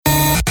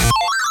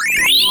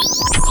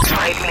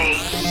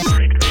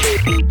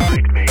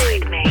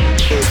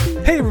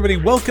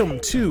everybody.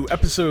 Welcome to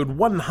episode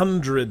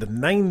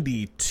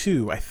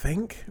 192, I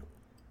think.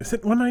 Is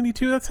it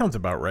 192? That sounds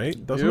about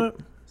right, doesn't it?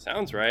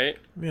 Sounds right.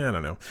 Yeah, I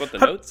don't know. That's what the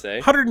notes say.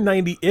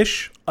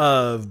 190-ish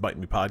of Bite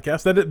Me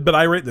Podcast. But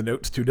I write the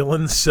notes too,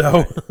 Dylan,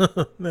 so...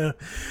 nah.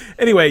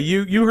 Anyway,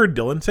 you heard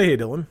Dylan. Say hey,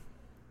 Dylan.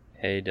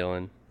 Hey,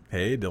 Dylan.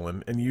 Hey,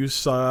 Dylan. And you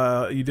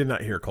did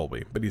not hear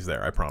Colby, but he's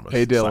there, I promise.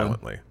 Hey, Dylan.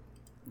 Silently.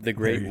 The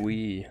great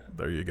we.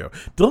 There you go.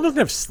 Dylan doesn't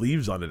have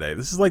sleeves on today.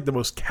 This is like the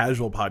most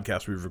casual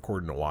podcast we've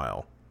recorded in a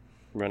while.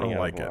 Running out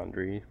like of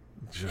laundry.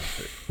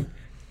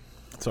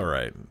 It's all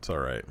right. It's all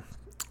right.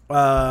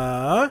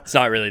 It's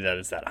not really that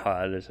it's that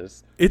hot.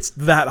 It's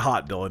that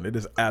hot, Dylan. It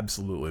is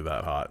absolutely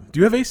that hot. Do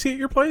you have AC at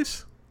your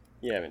place?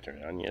 Yeah, I haven't turned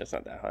it on yet. It's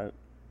not that hot.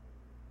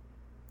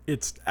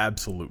 It's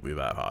absolutely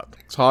that hot.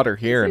 It's hotter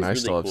here, and It's I really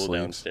still have cool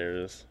sleeves.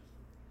 downstairs.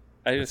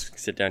 I just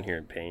sit down here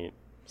and paint,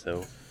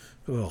 so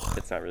Ugh.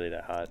 it's not really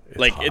that hot.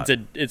 Hot.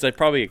 It's like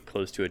probably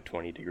close to a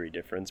 20-degree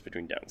difference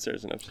between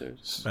downstairs and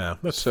upstairs. Yeah,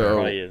 that's So- fair.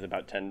 Probably is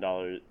about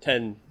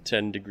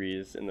 10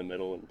 degrees in the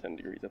middle and 10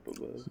 degrees up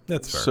above.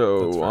 That's fair.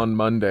 So That's fair. on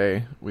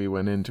Monday, we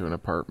went into an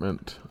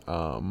apartment,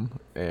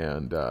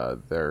 and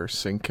their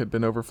sink had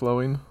been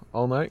overflowing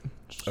all night.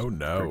 which is Oh,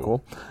 no. Pretty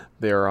cool.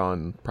 They are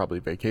on probably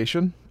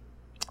vacation,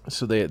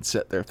 so they had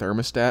set their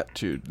thermostat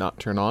to not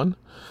turn on.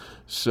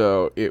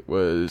 So it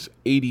was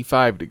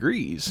 85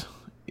 degrees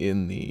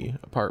in the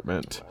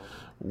apartment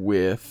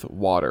with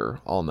water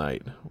all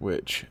night,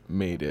 which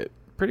made it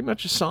pretty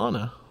much a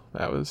sauna.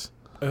 That was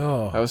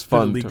that was Did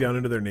fun it leak to- down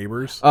into their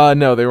neighbors?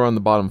 no, they were on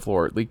the bottom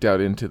floor. It leaked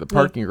out into the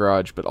parking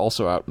garage, but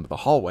also out into the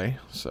hallway.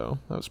 So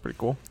that was pretty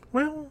cool.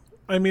 Well,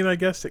 I mean, I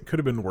guess it could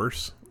have been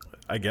worse.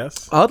 I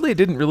guess. Oddly, it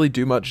didn't really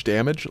do much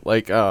damage.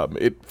 Like,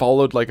 it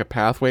followed like a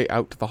pathway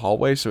out to the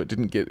hallway, so it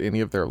didn't get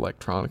any of their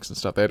electronics and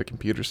stuff. They had a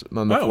computer sitting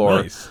on the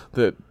floor Nice.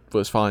 that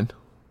was fine.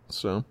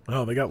 So,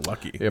 Oh, they got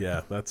lucky. Yep.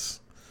 Yeah, it's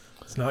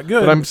not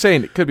good. but I'm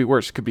saying it could be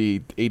worse. It could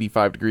be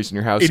 85 degrees in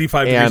your house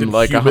 85 degrees and and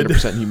like humid.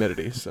 100%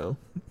 humidity. So,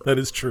 That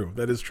is true.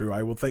 That is true.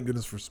 I will thank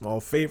goodness for small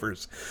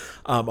favors.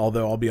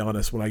 Although I'll be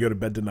honest, when I go to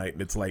bed tonight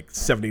and it's like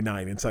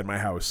 79 inside my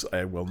house,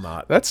 I will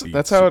not. that's be how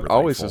it super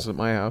always thankful. is at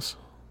my house.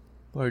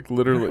 Like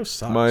literally, house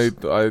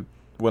sucks.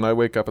 when I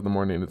wake up in the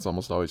morning, it's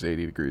almost always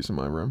 80 degrees in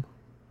my room.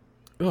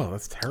 Oh,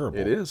 that's terrible.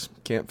 It is.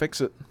 Can't fix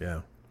it.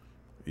 Yeah.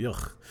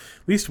 Yuck.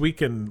 At least we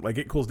can, like,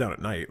 it cools down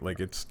at night. Like,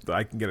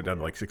 I can get it down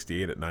to like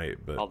 68 at night,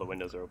 but All the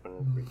windows are open.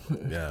 And it's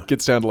pretty cool. yeah.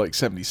 Gets down to like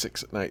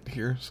 76 at night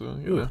here. So,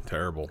 you know.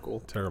 Terrible.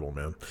 Terrible,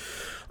 man.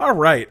 All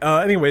right.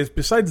 Anyways,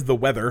 besides the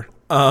weather,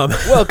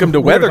 Welcome to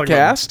we're gonna talk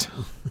Weathercast.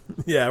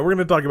 yeah, we're going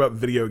to talk about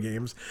video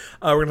games.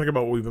 We're going to talk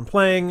about what we've been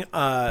playing.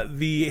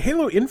 The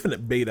Halo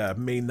Infinite beta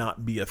may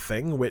not be a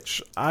thing,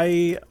 which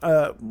I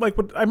like.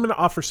 I'm going to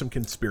offer some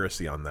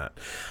conspiracy on that.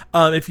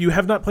 If you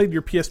have not played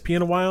your PSP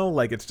in a while,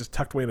 like it's just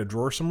tucked away in a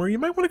drawer somewhere, you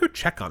might want to go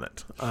check on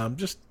it.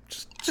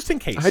 Just in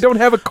case. I don't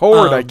have a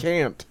cord. I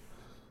can't.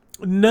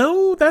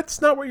 No, that's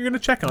not what you're going to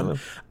check on.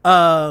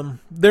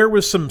 There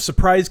was some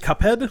surprise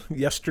Cuphead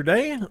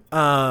yesterday.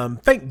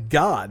 Thank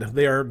God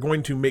they are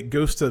going to make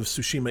Ghost of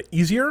Tsushima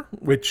easier,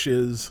 which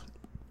is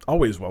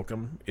always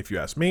welcome, if you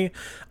ask me.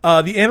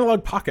 The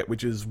Analog Pocket,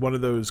 which is one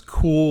of those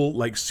cool,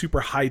 like super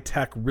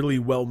high-tech, really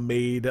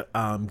well-made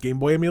Game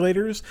Boy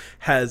emulators,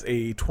 has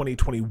a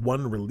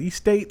 2021 release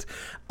date.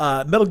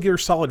 Metal Gear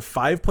Solid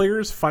 5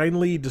 players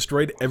finally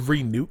destroyed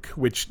every nuke,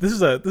 which this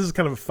is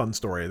kind of a fun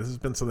story. This has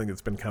been something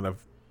that's been kind of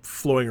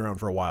flowing around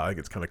for a while. I think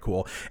it's kind of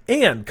cool.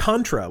 And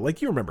Contra,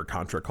 like you remember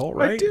Contra, Cole,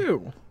 right? I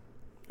do.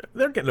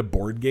 They're getting a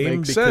board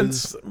game Makes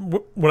because sense.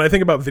 When I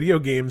think about video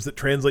games that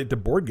translate to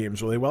board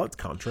games really well, it's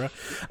Contra.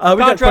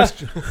 Contra!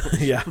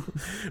 Yeah,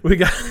 we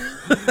got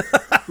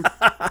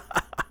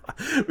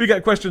we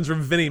got questions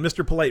from Vinny,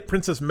 Mr. Polite,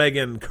 Princess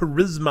Megan,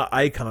 Charisma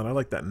Icon. I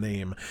like that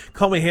name.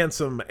 Call Me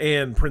Handsome,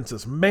 and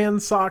Princess Man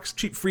Socks.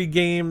 Cheap free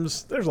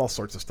games. There's all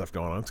sorts of stuff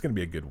going on. It's going to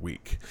be a good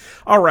week.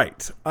 All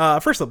right.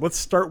 First up, let's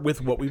start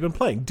with what we've been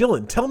playing.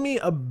 Dylan, tell me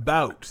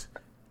about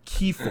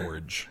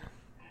Keyforge.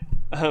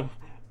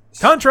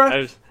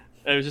 Contra.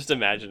 I was just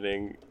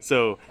imagining.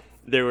 So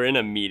they were in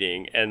a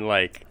meeting and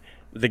like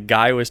the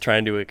guy was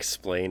trying to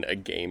explain a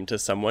game to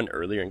someone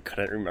earlier and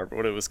couldn't remember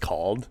what it was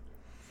called.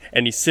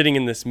 And he's sitting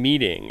in this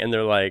meeting and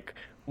they're like,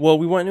 well,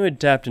 we want to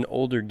adapt an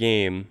older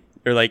game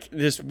or like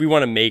this. We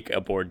want to make a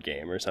board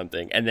game or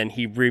something. And then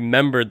he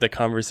remembered the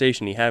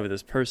conversation he had with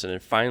this person.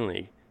 And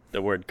finally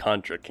the word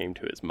Contra came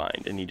to his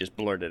mind and he just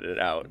blurted it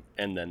out.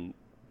 And then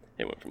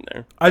it went from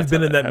there. I've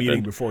been how in that happened.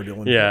 meeting before,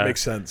 Dylan. Yeah. It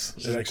makes sense.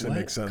 It actually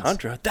makes sense.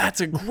 Contra?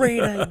 That's a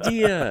great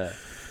idea.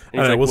 And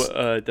I he's know, like,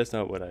 we'll well, that's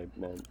not what I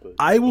meant. But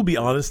I will be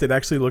honest, it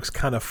actually looks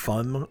kind of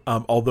fun,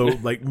 although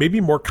like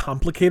maybe more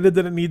complicated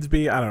than it needs to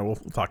be. I don't know. We'll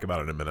talk about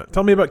it in a minute.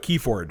 Tell me about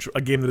Keyforge,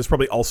 a game that is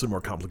probably also more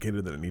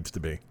complicated than it needs to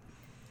be.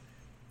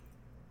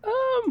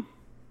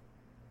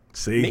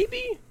 See?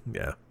 maybe.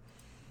 Yeah.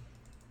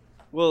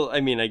 Well,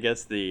 I mean, I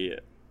guess the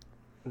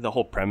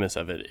whole premise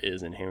of it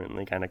is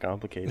inherently kind of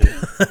complicated.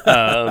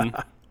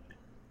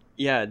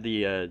 Yeah,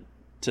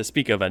 to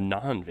speak of a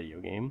non-video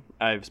game,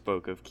 I've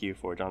spoke of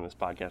Keyforge on this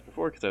podcast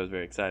before because I was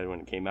very excited when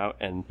it came out,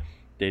 and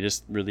They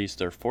just released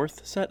their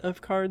 4th set of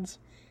cards.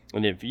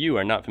 And if you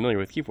are not familiar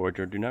with Keyforge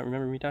or do not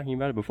remember me talking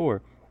about it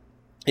before,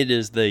 it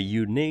is the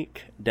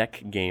unique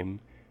deck game.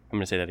 I'm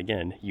going to say that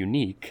again,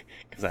 unique,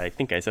 because I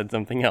think I said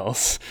something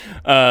else.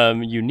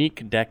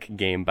 Unique deck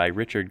game by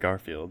Richard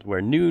Garfield,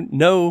 where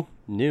no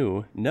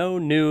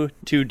new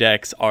 2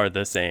 decks are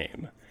the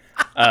same.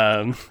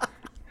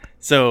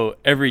 So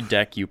every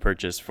deck you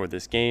purchase for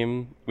this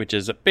game, which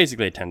is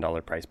basically a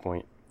 $10 price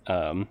point,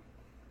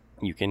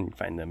 you can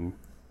find them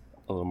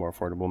a little more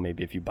affordable.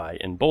 Maybe if you buy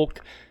in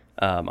bulk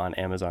on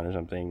Amazon or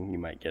something, you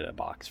might get a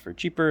box for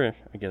cheaper.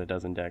 Get a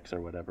dozen decks or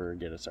whatever,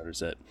 get a starter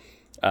set.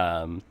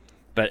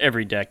 But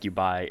every deck you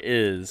buy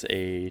is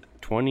a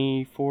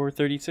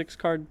 36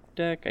 card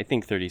deck. I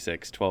think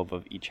 36, 12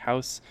 of each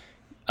house.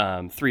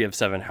 3 of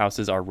 7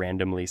 houses are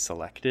randomly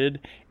selected,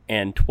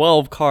 and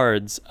 12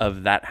 cards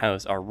of that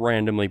house are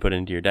randomly put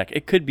into your deck.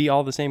 It could be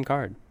all the same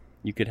card.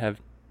 You could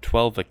have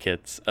 12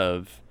 kits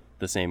of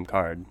the same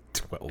card,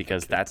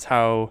 because that's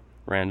how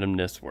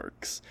randomness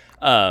works.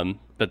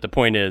 But the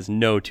point is,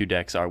 no 2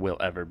 decks will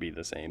ever be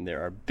the same.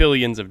 There are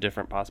billions of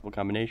different possible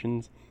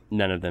combinations,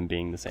 none of them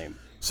being the same.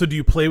 So do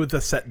you play with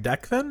a set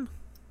deck then?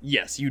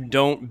 Yes, you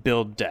don't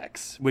build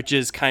decks, which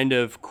is kind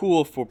of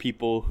cool for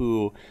people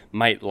who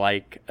might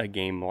like a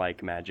game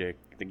like Magic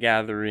the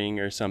Gathering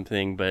or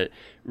something, but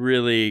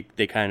really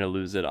they kind of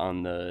lose it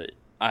on the,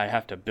 I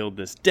have to build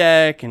this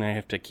deck and I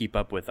have to keep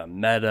up with a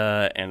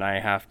meta and I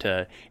have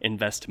to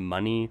invest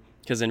money.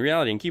 Because in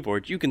reality, in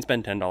Keyforge, you can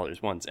spend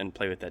 $10 once and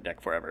play with that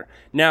deck forever.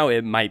 Now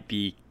it might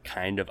be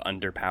kind of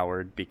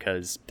underpowered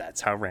because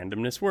that's how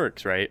randomness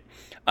works, right?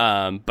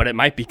 But it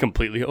might be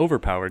completely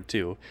overpowered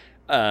too.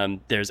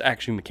 There's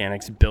actually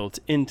mechanics built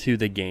into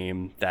the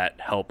game that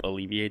help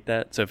alleviate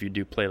that. So if you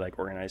do play like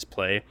organized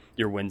play,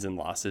 your wins and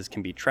losses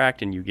can be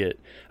tracked and you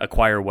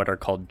acquire what are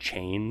called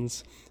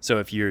chains. So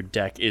if your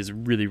deck is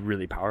really,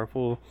 really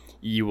powerful,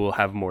 you will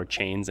have more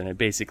chains, and it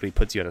basically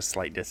puts you at a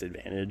slight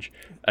disadvantage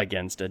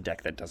against a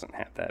deck that doesn't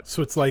have that.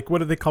 So it's like, what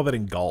do they call that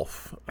in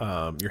golf?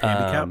 Your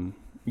handicap?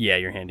 Yeah,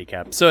 your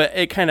handicap. So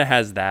it kind of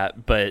has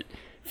that, but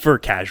for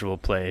casual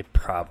play,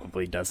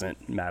 probably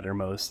doesn't matter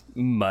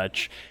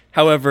much.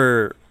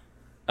 However,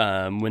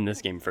 when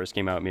this game first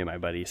came out, me and my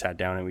buddy sat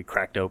down and we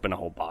cracked open a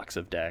whole box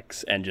of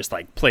decks and just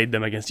like played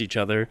them against each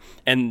other.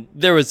 And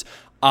there was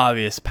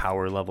obvious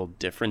power level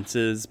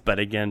differences, but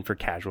again, for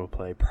casual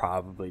play,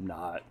 probably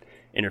not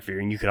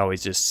interfering. You could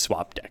always just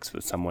swap decks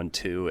with someone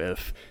too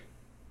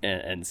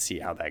and see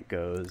how that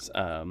goes.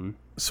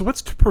 So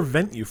what's to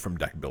prevent you from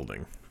deck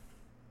building?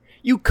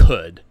 You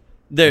could,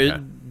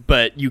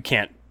 but you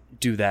can't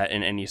do that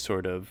in any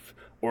sort of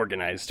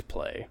organized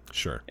play.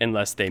 Sure.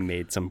 Unless they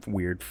made some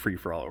weird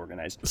free-for-all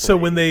organized play. So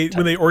when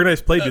they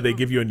organize play, do they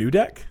give you a new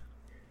deck?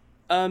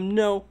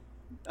 No.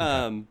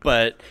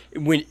 But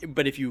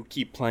if you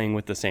keep playing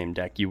with the same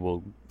deck, you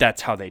will.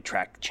 That's how they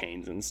track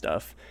chains and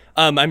stuff.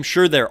 I'm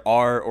sure there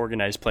are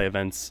organized play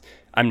events.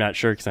 I'm not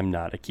sure because I'm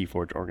not a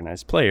Keyforge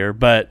organized player,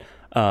 but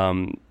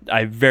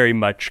I very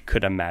much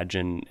could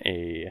imagine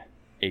a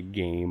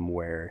game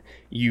where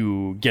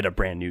you get a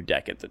brand new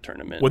deck at the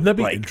tournament. Wouldn't that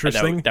be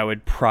interesting? That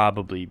would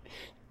probably.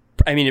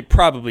 I mean, it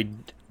probably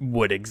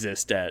would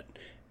exist at.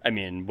 I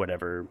mean,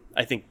 whatever.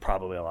 I think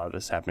probably a lot of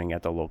this is happening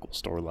at the local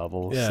store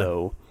level,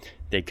 so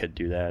they could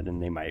do that,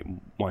 and they might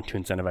want to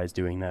incentivize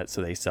doing that,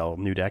 so they sell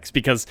new decks.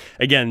 Because,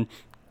 again,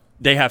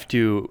 they have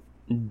to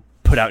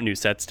put out new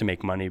sets to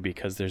make money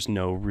because there's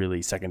no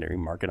really secondary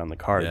market on the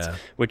cards,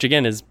 which,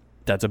 again,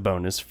 that's a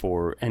bonus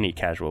for any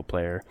casual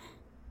player,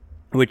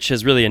 which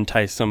has really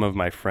enticed some of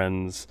my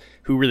friends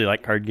who really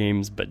like card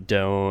games but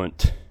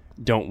don't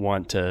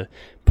want to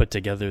put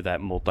together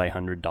that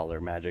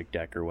multi-$100 Magic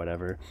deck or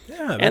whatever.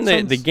 Yeah, and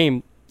the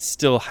game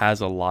still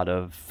has a lot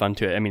of fun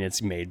to it. I mean,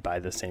 it's made by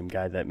the same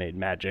guy that made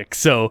Magic,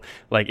 so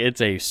like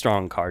it's a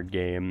strong card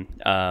game.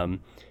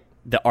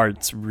 The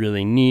art's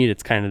really neat.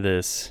 It's kind of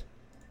this.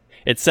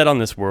 It's set on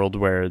this world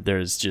where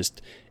there's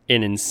just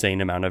an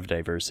insane amount of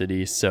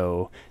diversity.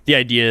 So the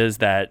idea is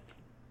that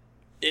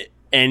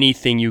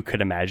anything you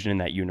could imagine in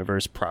that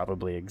universe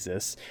probably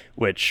exists,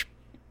 which.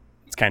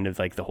 It's kind of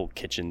like the whole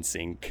kitchen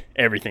sink,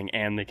 everything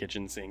and the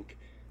kitchen sink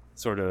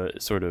sort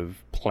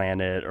of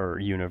planet or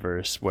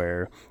universe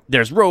where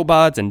there's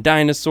robots and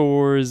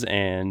dinosaurs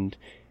and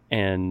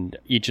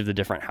each of the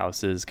different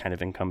houses kind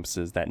of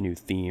encompasses that new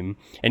theme.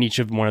 And each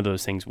of one of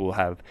those things will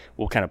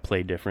kind of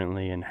play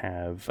differently and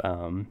have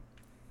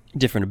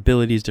different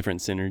abilities,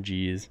 different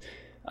synergies.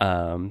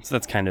 So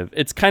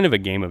it's kind of a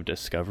game of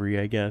discovery,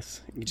 I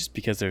guess, just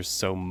because there's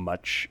so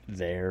much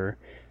there.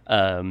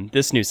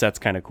 This new set's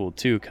kind of cool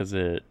too, because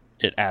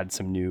it adds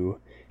some new.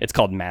 It's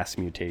called mass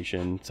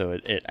mutation, so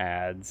it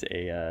adds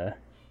a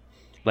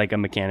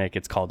mechanic.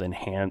 It's called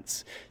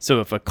enhance.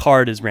 So if a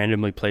card is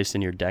randomly placed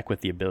in your deck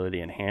with the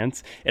ability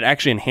enhance, it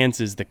actually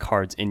enhances the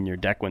cards in your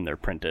deck when they're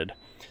printed.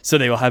 So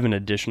they will have an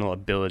additional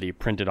ability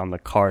printed on the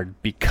card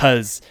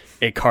because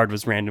a card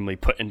was randomly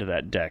put into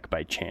that deck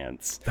by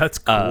chance. That's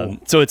cool.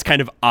 So it's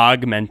kind of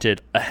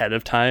augmented ahead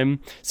of time.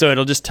 So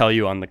it'll just tell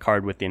you on the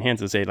card with the enhance,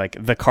 it'll say like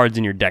the cards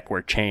in your deck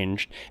were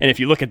changed. And if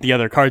you look at the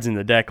other cards in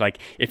the deck, like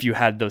if you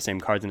had those same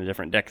cards in a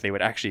different deck, they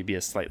would actually be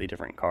a slightly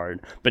different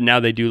card. But now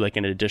they do like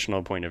an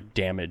additional point of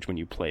damage when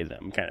you play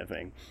them, kind of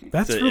thing.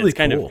 That's so really it's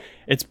kind cool. of,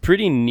 it's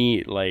pretty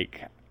neat,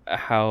 like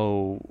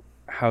how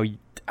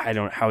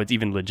it's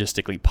even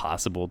logistically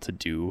possible to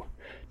do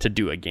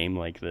a game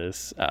like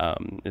this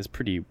is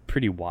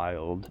pretty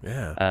wild.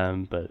 Yeah.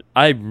 But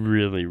I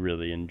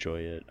really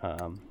enjoy it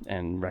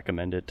and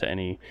recommend it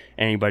to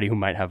anybody who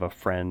might have a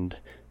friend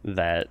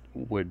that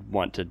would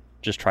want to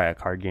just try a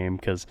card game,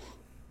 because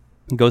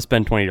go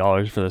spend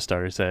 $20 for the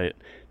starter set.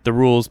 The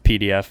rules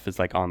PDF is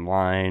like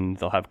online.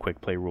 They'll have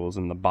quick play rules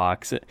in the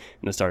box, and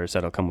the starter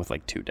set will come with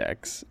like 2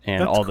 decks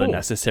and That's all the cool.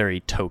 necessary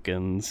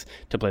tokens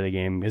to play the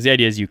game. Because the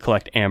idea is you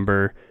collect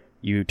amber,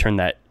 you turn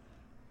that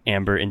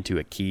amber into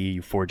a key,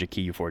 you forge a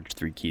key, you forge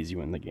 3 keys, you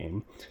win the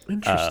game.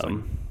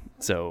 Interesting.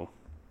 So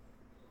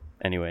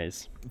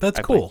anyways, That's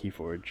I play cool.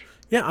 Keyforge.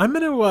 Yeah, I'm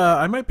gonna.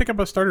 I might pick up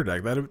a starter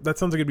deck. That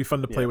sounds like it'd be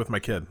fun to play with my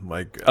kid.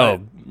 Like,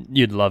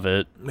 You'd love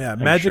it. yeah, I'm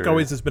Magic sure.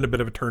 always has been a bit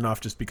of a turnoff,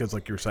 just because,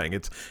 like you're saying,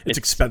 it's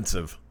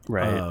expensive,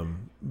 Right.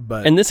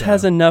 But And this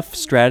has enough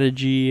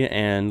strategy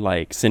and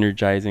like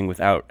synergizing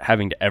without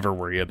having to ever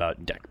worry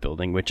about deck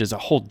building, which is a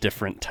whole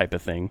different type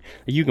of thing.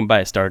 You can buy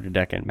a starter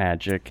deck in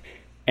Magic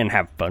and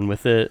have fun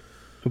with it,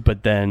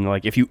 but then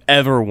like if you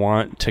ever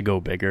want to go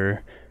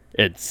bigger,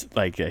 it's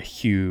like a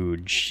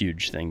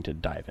huge thing to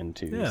dive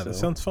into. Yeah, so. that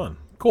sounds fun.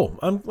 Cool.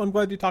 I'm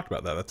glad you talked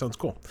about that. That sounds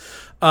cool.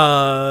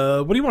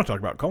 What do you want to talk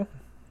about, Cole?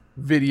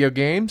 Video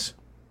games.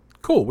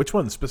 Cool. Which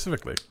one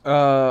specifically?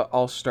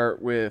 I'll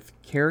start with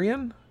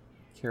Carrion.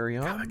 Carry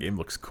on. That game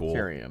looks cool.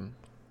 Carrion.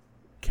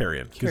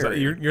 Carrion. Because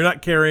Carrion. you're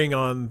not carrying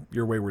on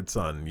your wayward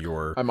son.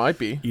 You're I might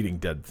be. eating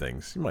dead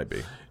things. You might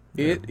be.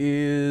 It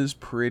is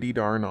pretty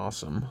darn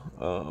awesome.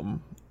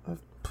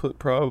 I've put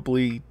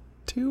probably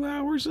 2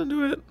 hours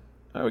into it,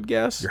 I would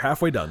guess. You're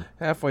halfway done.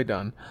 Halfway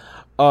done.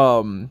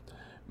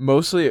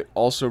 Mostly it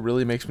also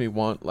really makes me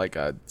want like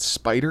a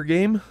spider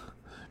game,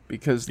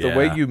 because the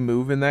way Yeah. you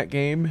move in that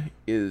game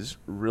is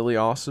really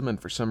awesome,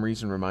 and for some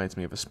reason reminds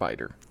me of a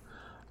spider.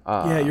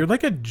 Yeah, you're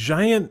like a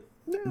giant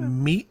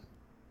meat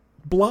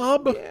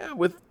blob. Yeah,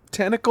 with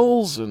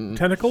tentacles and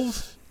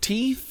Tentacles.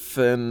 teeth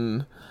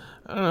and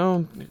I don't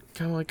know,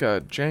 kind of like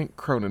a giant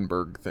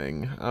Cronenberg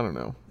thing. I don't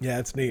know. Yeah,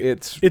 it's neat.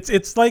 It's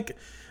It's like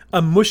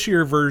a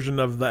mushier version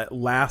of that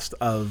last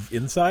of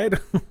Inside.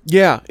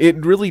 yeah,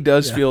 it really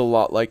does feel a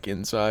lot like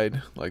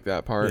Inside, like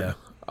that part.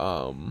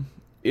 Yeah.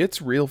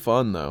 It's real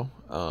fun though,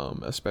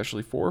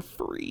 especially for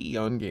free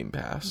on Game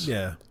Pass.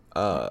 Yeah.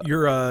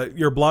 You're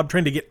a blob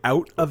trying to get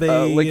out of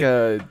a Like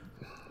a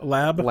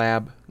lab.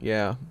 lab,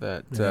 yeah,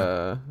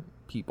 that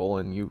people,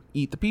 and you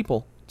eat the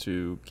people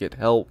to get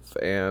health,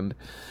 and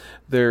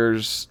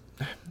there's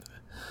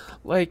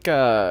like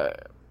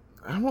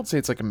I won't say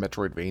it's like a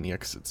Metroidvania,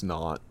 because it's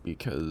not,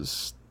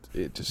 because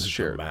it just There's no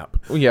shared map.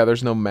 Well, yeah,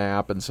 there's no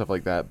map and stuff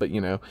like that, but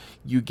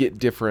you get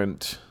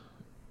different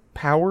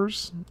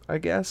powers, I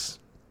guess,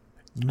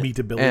 Meat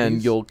abilities.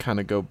 and you'll kind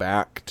of go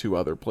back to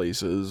other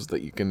places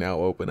that you can now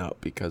open up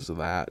because of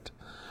that.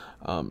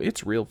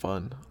 It's real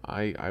fun.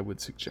 I would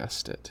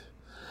suggest it.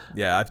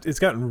 Yeah, it's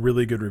gotten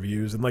really good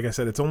reviews, and like I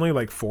said, it's only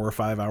like 4 or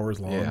 5 hours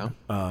long. Yeah.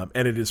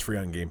 And it is free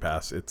on Game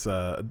Pass. It's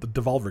the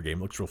Devolver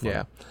game. Looks real fun.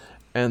 Yeah.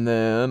 And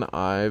then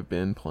I've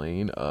been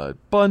playing a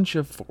bunch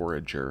of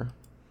Forager.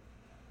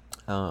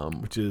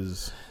 Which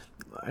is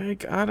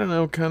Like, I don't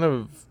know, kind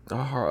of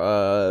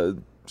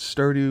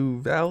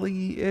Stardew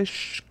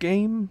Valley-ish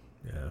game.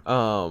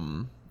 yeah.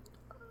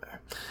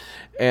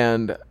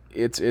 And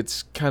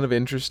it's kind of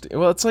interesting.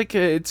 Well, it's like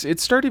it's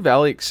Stardew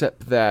Valley,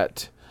 except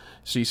that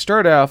so you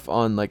start off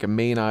on like a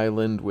main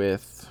island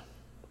with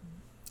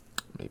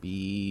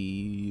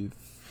maybe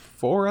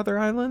 4 other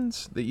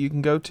islands that you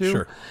can go to.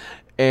 Sure.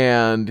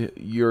 And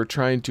you're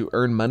trying to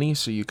earn money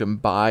so you can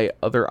buy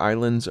other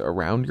islands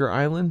around your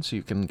island, so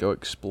you can go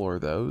explore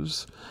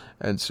those.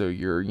 And so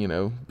you're,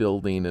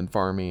 building and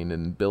farming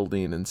and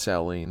building and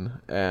selling.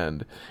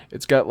 And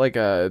it's got like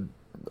a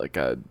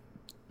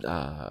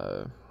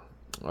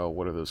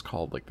what are those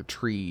called? Like the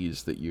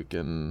trees that you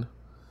can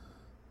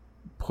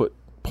put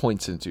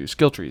points into,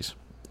 skill trees.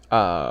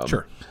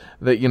 Sure.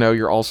 That,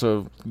 you're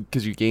also,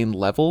 because you gain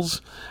levels,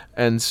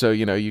 and so,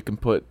 you can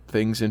put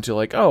things into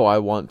like, oh, I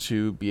want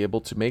to be able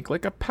to make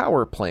like a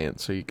power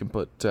plant, so you can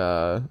put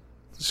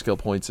skill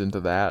points into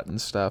that and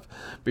stuff.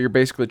 But you're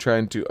basically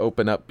trying to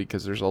open up,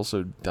 because there's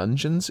also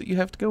dungeons that you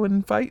have to go in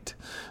and fight,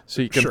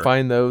 so you can Sure.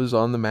 find those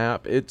on the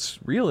map. It's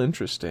real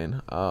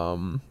interesting.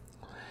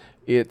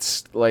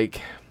 It's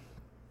like,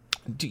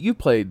 you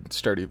played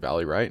Stardew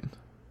Valley, right?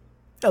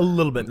 A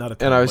little bit, not a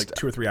ton. And I was- like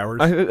 2 or 3 hours.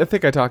 I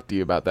think I talked to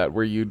you about that,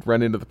 where you'd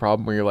run into the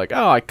problem where you're like,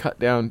 oh, I cut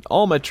down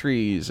all my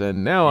trees,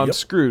 and now I'm Yep.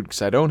 screwed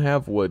because I don't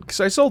have wood, because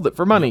I sold it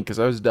for money because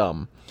I was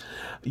dumb.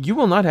 You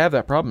will not have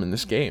that problem in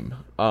this game.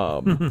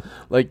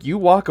 Like, you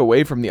walk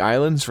away from the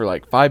islands for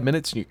like 5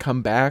 minutes and you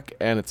come back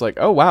and it's like,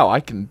 oh wow, I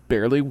can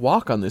barely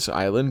walk on this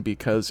island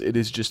because it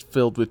is just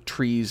filled with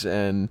trees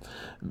and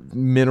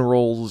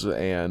minerals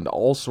and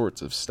all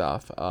sorts of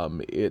stuff.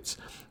 It's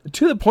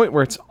to the point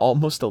where it's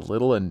almost a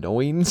little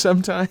annoying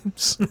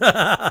sometimes.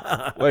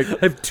 Like, I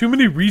have too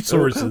many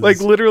resources. like,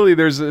 literally,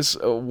 there's this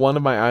one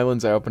of my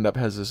islands I opened up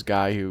has this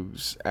guy he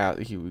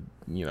would,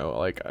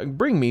 like,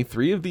 bring me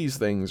 3 of these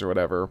things or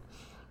whatever.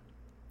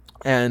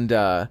 And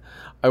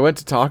I went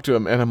to talk to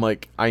him, and I'm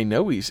like, I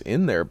know he's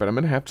in there, but I'm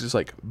going to have to just,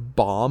 like,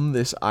 bomb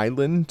this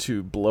island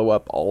to blow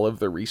up all of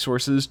the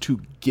resources to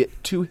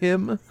get to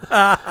him.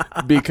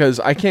 Because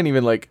I can't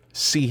even, like,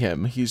 see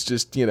him. He's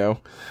just,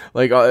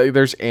 like,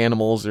 there's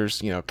animals,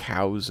 there's,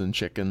 cows and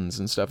chickens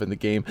and stuff in the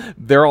game.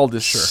 They're all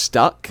just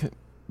stuck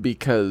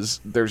because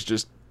there's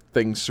just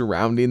things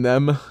surrounding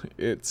them.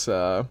 It's,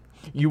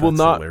 you will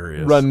not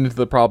run into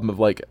the problem of,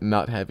 like,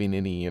 not having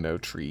any,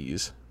 That's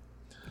trees.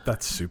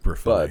 super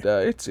funny.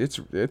 But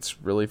it's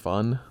really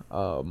fun,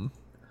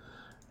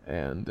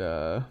 and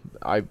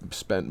I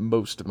spent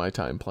most of my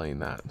time playing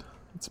that.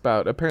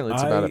 Apparently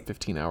it's about a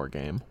 15-hour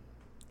game.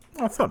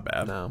 Oh, that's not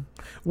bad. No.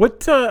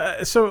 What?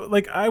 So,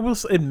 like, I will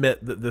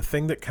admit that the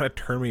thing that kind of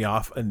turned me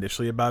off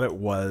initially about it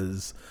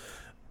was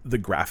the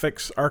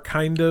graphics are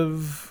kind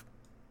of.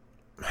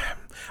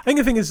 I think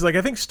the thing is, like,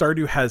 I think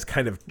Stardew has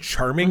kind of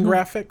charming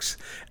graphics,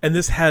 and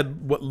this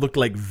had what looked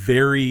like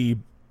very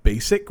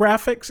basic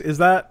graphics. Is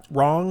that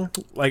wrong?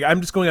 Like,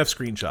 I'm just going off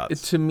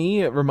screenshots. To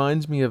me, it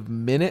reminds me of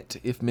Minute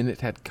if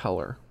Minute had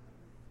color.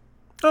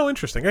 Oh,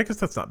 interesting. I guess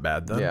that's not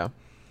bad then. Yeah.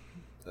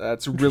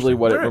 That's really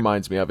what it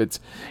reminds me of.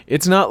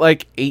 It's not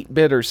like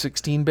 8-bit or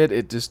 16-bit.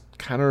 It just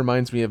kind of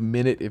reminds me of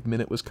Minute if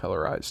Minute was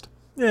colorized.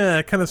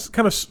 Yeah, kind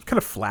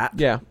of flat.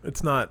 Yeah.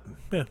 It's not.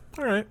 Yeah.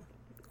 All right.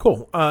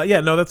 Cool.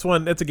 Yeah, no, that's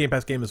a Game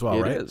Pass game as well,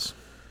 right? It is.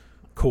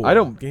 Cool. I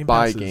don't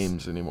buy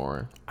games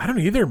anymore. I don't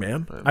either,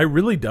 man. I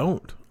really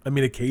don't. I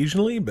mean,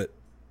 occasionally, but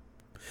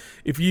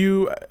if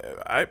you,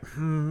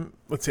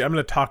 let's see,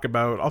 I'll talk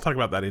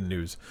about that in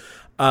news.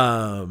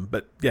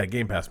 But yeah,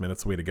 Game Pass, man,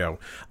 that's the way to go.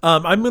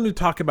 I'm going to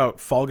talk about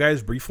Fall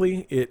Guys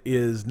briefly. It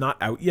is not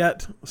out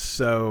yet,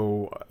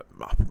 so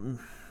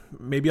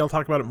maybe I'll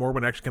talk about it more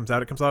when it actually comes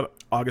out. It comes out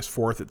August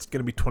 4th. It's going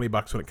to be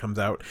 $20 when it comes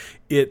out.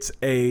 It's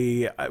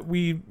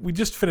we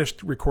just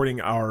finished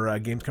recording our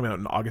games coming out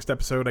in August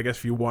episode. I guess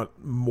if you want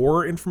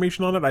more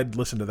information on it, I'd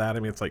listen to that. I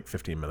mean, it's like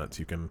 15 minutes.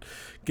 You can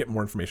get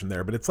more information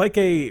there. But it's like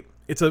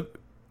it's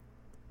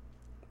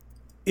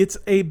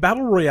a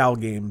battle royale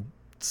game,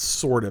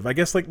 sort of. I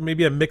guess like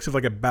maybe a mix of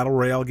like a battle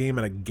royale game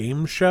and a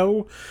game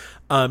show.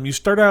 You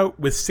start out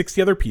with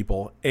 60 other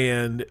people,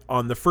 and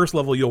on the first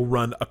level, you'll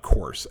run a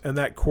course. And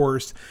that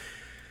course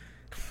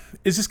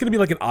is just going to be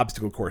like an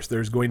obstacle course.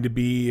 There's going to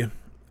be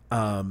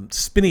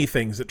spinny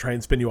things that try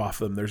and spin you off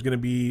them. There's going to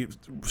be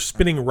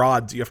spinning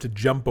rods you have to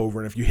jump over,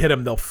 and if you hit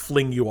them, they'll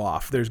fling you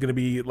off. There's going to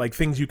be like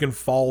things you can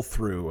fall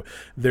through.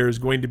 There's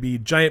going to be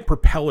giant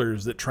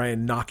propellers that try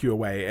and knock you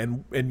away.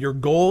 And your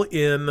goal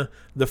in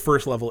the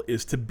first level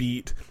is to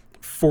beat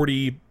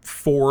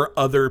 44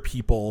 other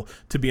people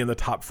to be in the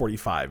top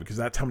 45, because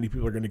that's how many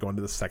people are going to go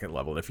into the second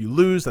level. And if you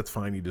lose, that's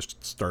fine. You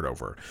just start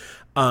over.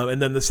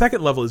 And then the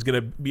second level is going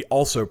to be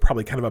also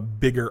probably kind of a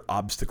bigger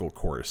obstacle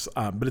course,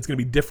 but it's going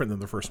to be different than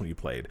the first one you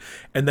played.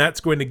 And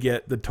that's going to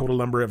get the total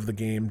number of the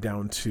game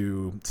down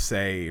to,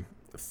 say,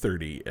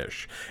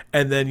 30-ish.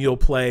 And then you'll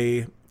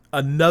play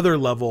another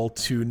level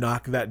to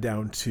knock that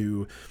down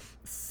to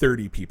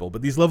 30 people,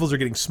 but these levels are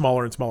getting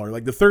smaller and smaller.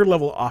 Like the third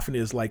level often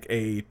is like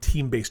a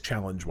team-based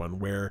challenge one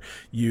where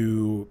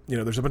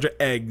there's a bunch of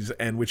eggs,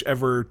 and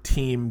whichever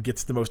team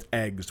gets the most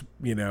eggs,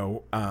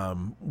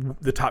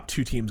 the top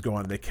 2 teams go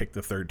on and they kick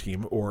the third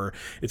team. Or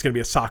it's going to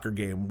be a soccer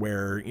game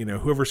where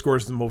whoever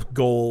scores the most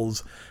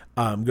goals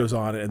goes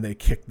on and they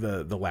kick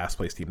the last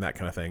place team, that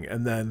kind of thing.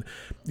 And then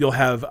you'll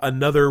have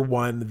another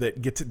one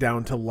that gets it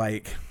down to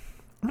like,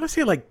 I'm going to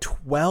say like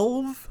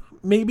 12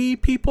 maybe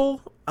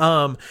people.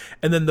 And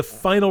then the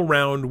final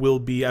round will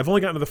be, I've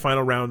only gotten to the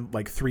final round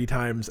like 3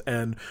 times,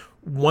 and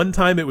one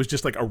time it was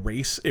just like a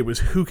race. It was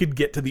who could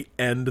get to the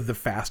end the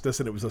fastest,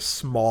 and it was a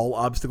small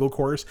obstacle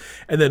course.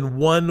 And then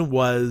one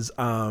was,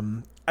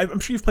 I'm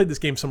sure you've played this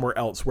game somewhere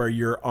else, where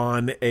you're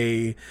on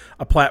a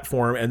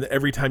platform, and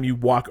every time you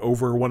walk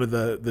over one of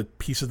the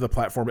pieces of the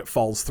platform, it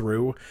falls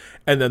through,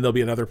 and then there'll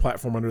be another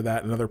platform under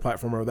that, another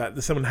platform under that.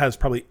 This one has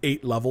probably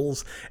 8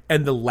 levels,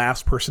 and the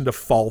last person to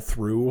fall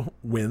through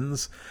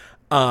wins.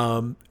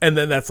 And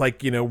then that's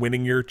like,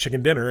 winning your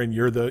chicken dinner, and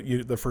you're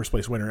the first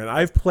place winner. And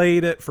I've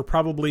played it for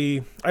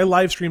I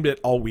live streamed it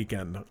all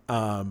weekend.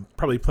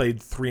 Probably played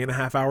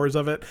 3.5 hours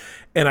of it,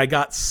 and I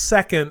got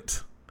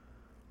second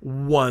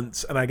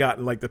once, and I got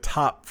in like the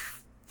top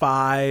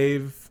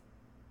 5.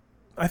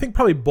 I think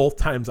probably both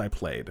times I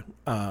played.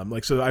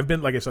 So I've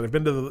been, like I said, I've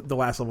been to the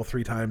last level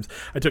 3 times.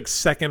 I took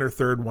second or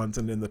third once,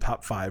 and in the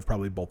top 5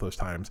 probably both those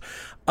times.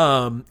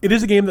 It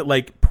is a game that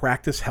like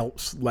practice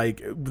helps.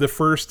 Like the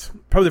first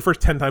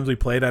 10 times we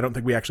played, I don't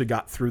think we actually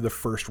got through the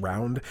first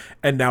round,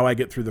 and now I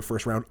get through the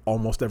first round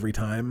almost every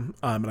time.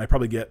 And I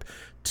probably get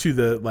to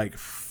the like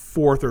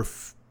third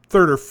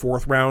or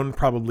fourth round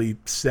probably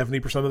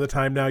 70% of the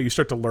time now. You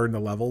start to learn the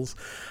levels.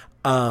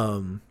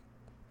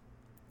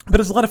 But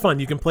it's a lot of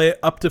fun. You can play it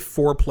up to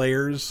 4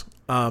 players,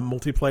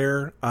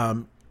 multiplayer,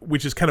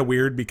 which is kind of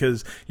weird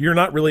because you're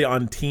not really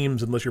on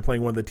teams unless you're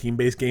playing one of the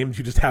team-based games.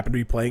 You just happen to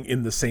be playing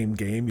in the same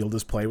game. You'll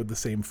just play with the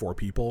same 4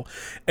 people.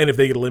 And if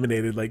they get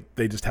eliminated, like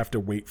they just have to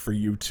wait for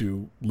you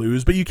to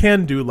lose. But you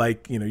can do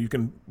like, you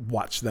can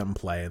watch them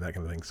play and that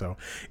kind of thing. So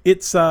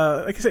it's,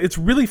 like I said, it's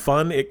really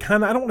fun. It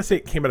kind of, I don't want to say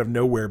it came out of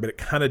nowhere, but it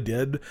kind of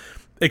did.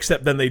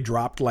 Except then they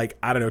dropped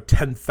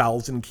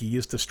 10,000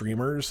 keys to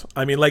streamers.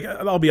 I mean, like,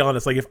 I'll be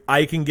honest, like if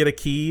I can get a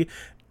key,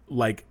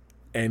 like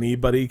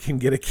anybody can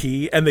get a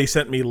key. And they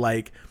sent me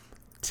like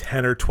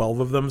 10 or 12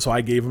 of them. So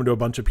I gave them to a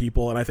bunch of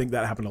people. And I think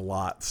that happened a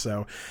lot.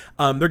 So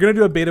they're going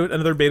to do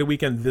another beta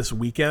weekend this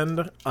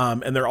weekend.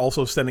 And they're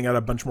also sending out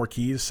a bunch more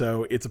keys.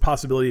 So it's a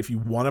possibility if you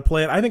want to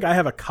play it. I think I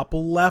have a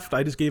couple left.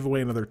 I just gave away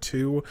another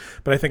 2,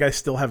 but I think I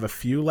still have a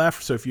few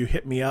left. So if you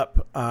hit me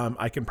up,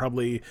 I can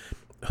probably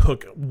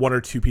hook 1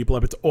 or 2 people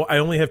up. I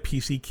only have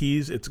PC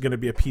keys. It's going to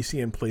be a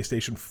PC and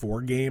PlayStation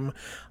 4 game.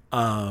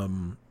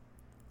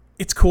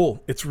 It's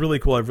cool. It's really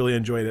cool. I've really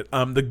enjoyed it.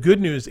 The good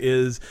news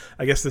is,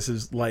 I guess this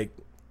is like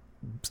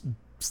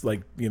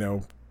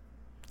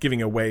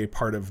giving away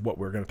part of what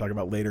we're going to talk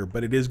about later,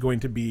 but it is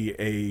going to be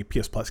a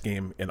PS Plus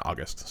game in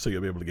August, so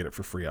you'll be able to get it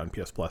for free on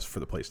PS Plus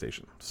for the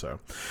PlayStation. So,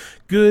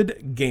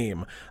 good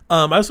game.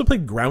 I also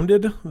played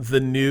Grounded, the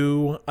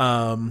new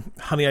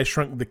Honey, I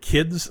Shrunk the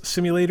Kids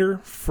simulator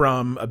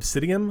from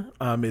Obsidian.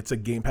 It's a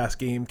Game Pass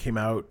game, came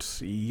out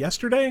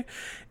yesterday,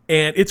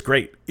 and it's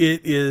great.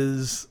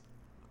 It's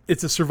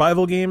a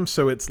survival game,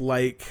 so it's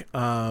like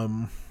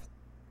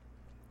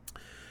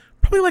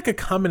probably like a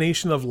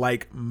combination of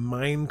like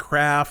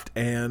Minecraft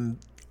and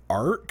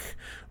Ark,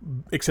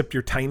 except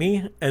you're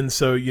tiny. And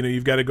so,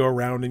 you've got to go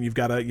around and you've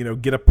got to,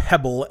 get a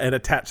pebble and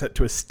attach that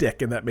to a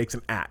stick, and that makes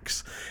an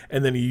axe.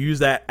 And then you use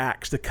that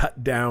axe to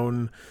cut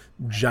down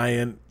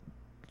giant,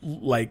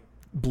 like,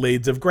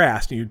 blades of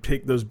grass, and you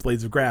take those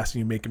blades of grass and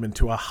you make them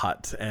into a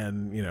hut,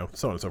 and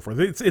so on and so forth.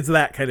 It's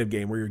that kind of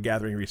game where you're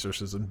gathering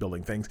resources and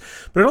building things,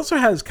 but it also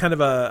has kind of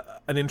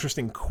an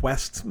interesting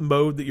quest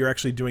mode that you're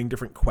actually doing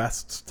different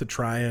quests to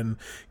try and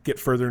get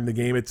further in the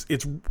game. It's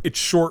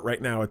short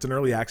right now. It's an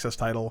early access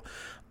title.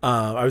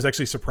 I was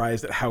actually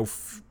surprised at how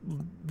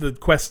the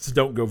quests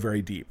don't go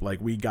very deep.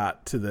 Like we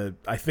got to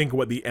I think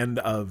what the end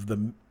of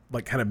the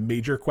like kind of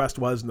major quest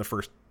was in the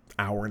first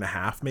hour and a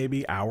half,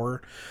 maybe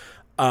hour.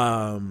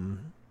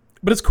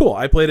 But it's cool.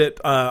 I played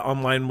it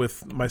online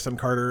with my son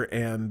Carter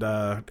and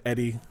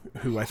Eddie,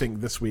 who I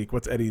think this week,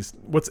 what's Eddie's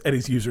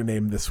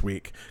username this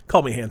week?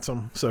 Call Me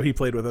Handsome. So he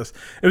played with us.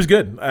 It was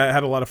good. I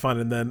had a lot of fun.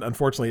 And then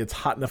unfortunately, it's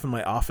hot enough in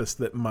my office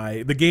that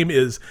the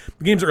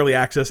game's early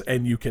access,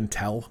 and you can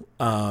tell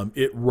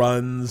it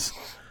runs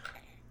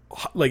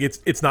like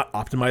it's not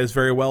optimized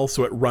very well,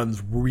 so it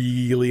runs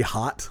really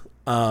hot.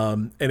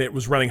 And it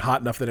was running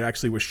hot enough that it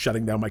actually was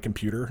shutting down my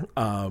computer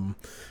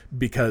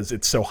because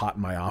it's so hot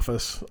in my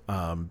office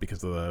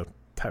because of the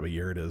time of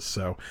year it is.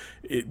 So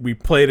we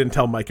played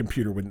until my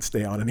computer wouldn't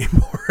stay on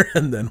anymore,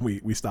 and then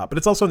we stopped. But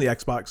it's also on the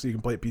Xbox, so you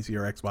can play it PC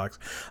or Xbox.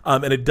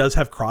 And it does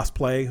have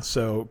crossplay.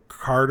 So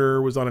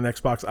Carter was on an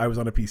Xbox, I was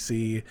on a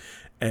PC,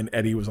 and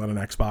Eddie was on an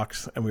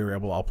Xbox, and we were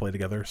able to all play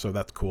together. So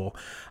that's cool.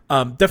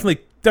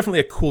 Definitely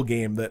a cool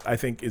game that I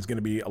think is going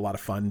to be a lot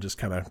of fun. Just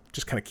kind of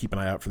keep an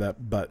eye out for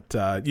that. But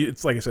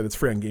it's like I said, it's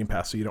free on Game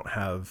Pass, so you don't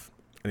have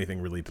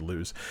anything really to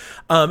lose.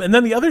 And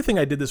then the other thing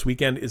I did this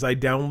weekend is I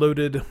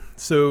downloaded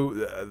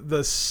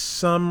the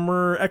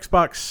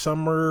Xbox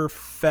Summer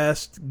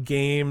Fest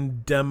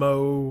game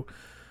demo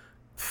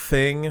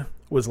thing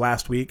was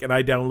last week, and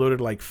I downloaded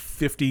like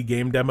 50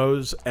 game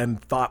demos and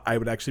thought I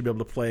would actually be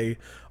able to play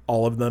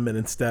all of them, and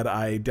instead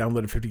I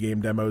downloaded 50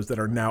 game demos that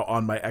are now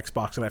on my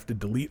Xbox, and I have to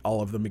delete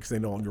all of them because they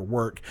no longer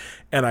work.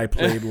 And I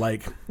played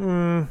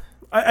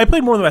I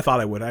played more than I thought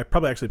I would. I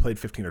probably actually played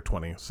 15 or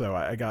 20, so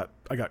I got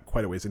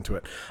quite a ways into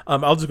it.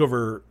 I'll just go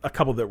over a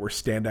couple that were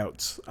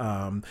standouts.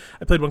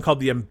 I played one called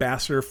The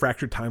Ambassador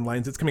Fractured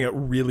Timelines. It's coming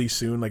out really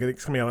soon. Like I think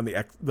it's coming out on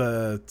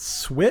the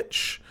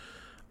Switch,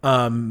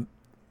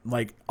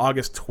 like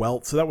August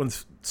 12th. So that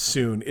one's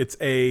soon. It's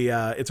a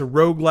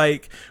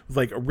roguelike with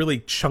like a really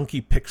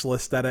chunky pixel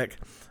aesthetic.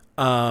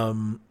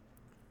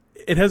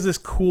 it has this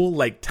cool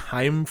like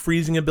time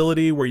freezing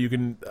ability where you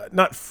can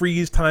not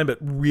freeze time but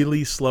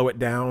really slow it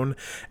down,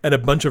 and a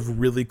bunch of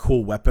really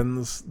cool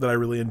weapons that I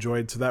really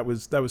enjoyed. So that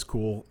was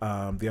cool.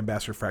 The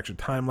Ambassador Fractured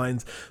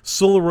Timelines,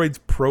 Solaroid's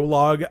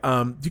Prologue.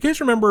 Do you guys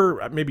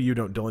remember? Maybe you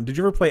don't, Dylan. Did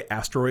you ever play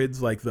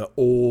Asteroids, like the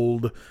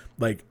old,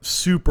 like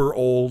super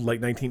old,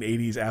 like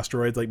 1980s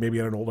Asteroids, like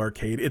maybe on an old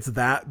arcade? It's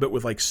that, but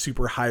with like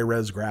super high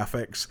res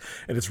graphics,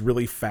 and it's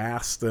really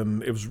fast,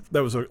 and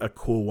that was a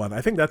cool one.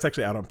 I think that's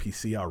actually out on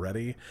PC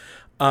already.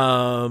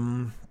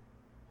 I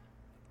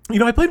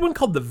played one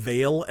called The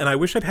Veil, and I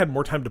wish I'd had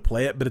more time to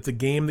play it, but it's a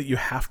game that you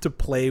have to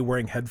play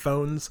wearing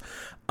headphones,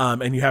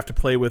 and you have to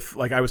play with,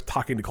 like, I was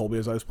talking to Colby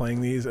as I was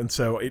playing these, and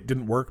so it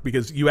didn't work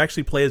because you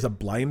actually play as a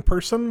blind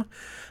person,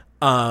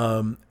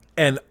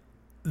 and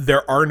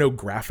there are no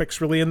graphics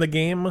really in the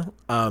game.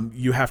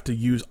 You have to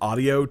use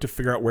audio to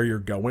figure out where you're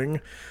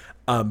going.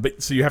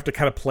 But so you have to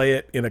kind of play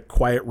it in a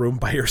quiet room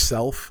by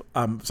yourself.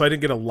 So I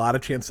didn't get a lot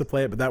of chance to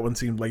play it, but that one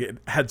seemed like it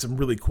had some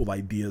really cool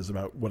ideas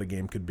about what a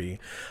game could be.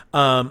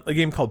 A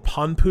game called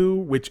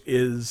Ponpu, which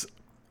is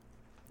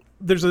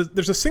there's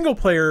a single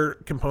player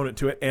component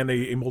to it and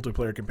a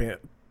multiplayer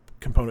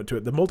component to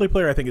it. The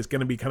multiplayer, I think, is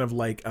going to be kind of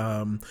like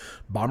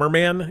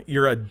Bomberman.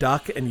 You're a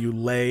duck and you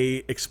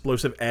lay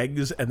explosive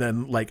eggs and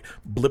then like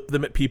blip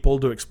them at people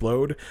to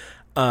explode.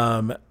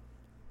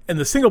 And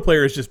the single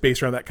player is just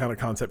based around that kind of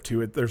concept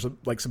too. There's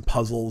like some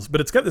puzzles,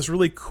 but it's got this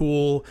really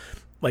cool,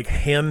 like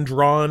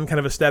hand-drawn kind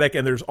of aesthetic,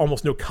 and there's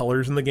almost no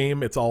colors in the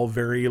game. It's all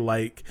very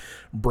like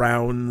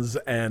browns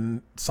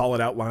and solid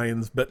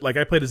outlines. But like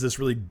I played as this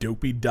really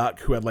dopey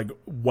duck who had like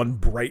one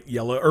bright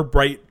yellow or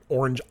bright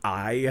orange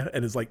eye,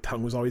 and his like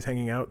tongue was always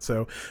hanging out.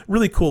 So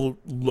really cool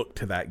look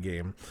to that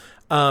game.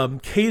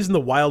 Kays and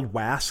the Wild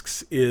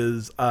Wasks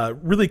is a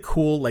really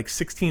cool like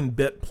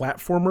 16-bit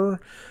platformer.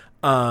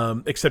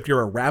 Except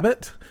you're a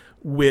rabbit,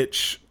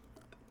 which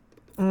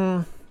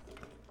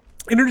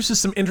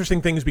introduces some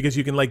interesting things because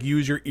you can like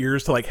use your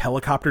ears to like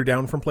helicopter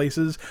down from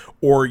places,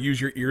 or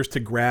use your ears to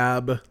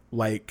grab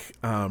like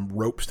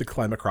ropes to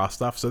climb across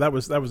stuff. So that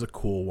was a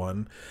cool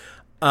one.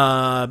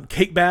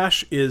 Cake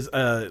Bash is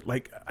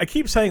like I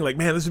keep saying like,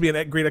 man, this would be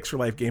a great Extra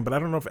Life game, but I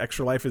don't know if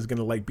Extra Life is going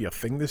to like be a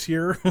thing this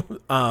year.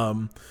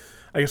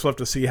 I guess we'll have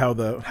to see how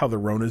the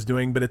Rona's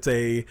doing, but it's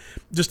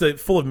just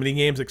full of mini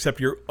games, except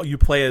you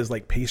play as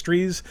like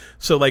pastries.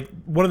 So like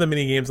one of the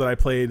mini games that I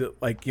played,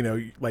 like, you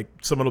know, like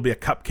someone will be a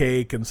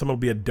cupcake and someone will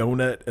be a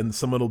donut and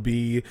someone will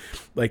be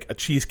like a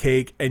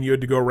cheesecake, and you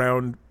had to go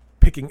around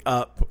picking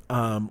up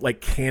like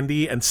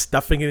candy and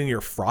stuffing it in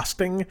your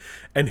frosting,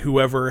 and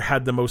whoever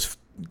had the most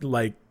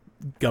like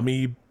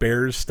gummy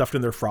bears stuffed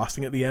in their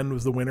frosting at the end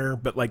was the winner.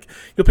 But like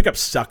you'll pick up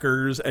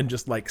suckers and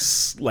just like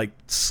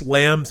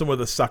slam some with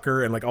a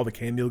sucker, and like all the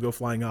candy will go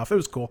flying off. It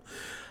was cool.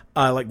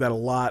 I like that a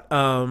lot.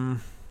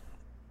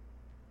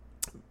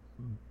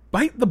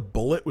 Bite the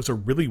Bullet was a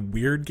really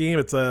weird game.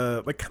 It's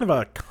a like kind of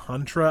a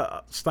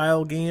Contra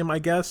style game, I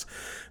guess,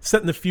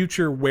 set in the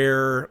future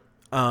where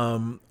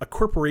a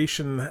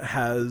corporation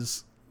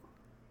has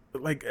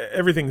like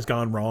everything's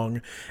gone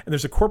wrong, and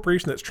there's a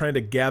corporation that's trying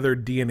to gather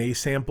DNA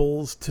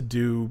samples to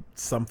do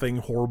something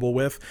horrible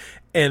with,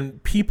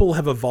 and people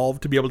have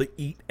evolved to be able to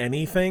eat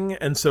anything.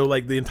 And so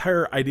like the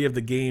entire idea of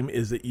the game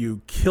is that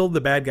you kill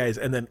the bad guys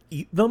and then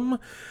eat them,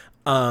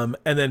 and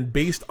then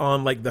based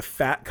on like the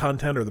fat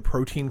content or the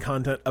protein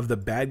content of the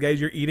bad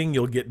guys you're eating,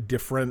 you'll get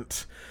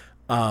different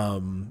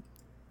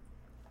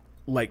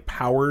like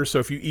powers. So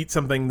if you eat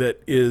something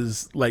that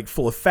is like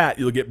full of fat,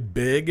 you'll get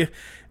big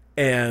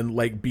and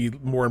like be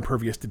more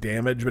impervious to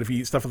damage. But if you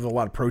eat stuff with a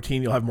lot of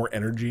protein, you'll have more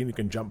energy and you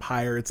can jump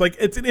higher. It's like,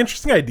 it's an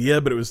interesting idea,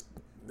 but it was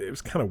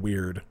kind of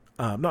weird.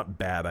 Not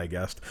bad, I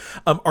guess.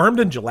 Armed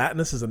and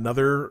Gelatinous is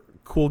another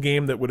cool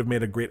game that would have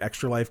made a great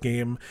Extra Life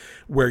game,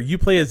 where you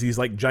play as these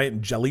like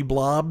giant jelly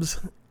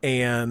blobs,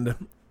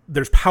 and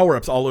there's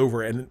power-ups all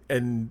over,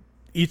 and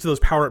each of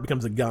those power-up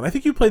becomes a gun. I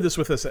think you played this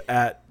with us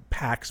at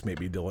PAX,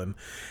 maybe, Dylan.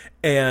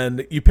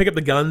 And you pick up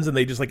the guns and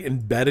they just like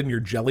embed in your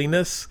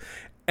jelliness.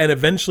 And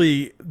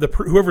eventually,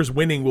 whoever's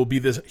winning will be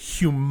this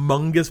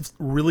humongous,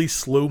 really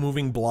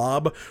slow-moving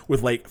blob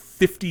with like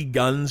 50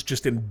 guns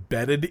just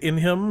embedded in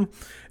him,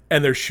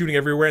 and they're shooting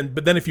everywhere.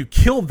 But then if you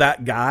kill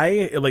that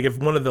guy, like if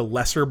one of the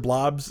lesser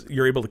blobs,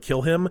 you're able to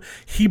kill him,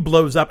 he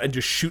blows up and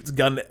just shoots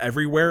gun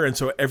everywhere. And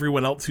so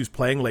everyone else who's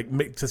playing like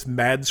makes this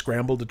mad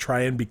scramble to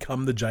try and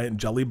become the giant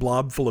jelly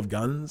blob full of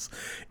guns.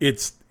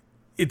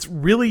 It's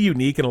really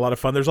unique and a lot of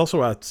fun. There's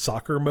also a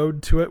soccer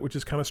mode to it, which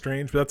is kind of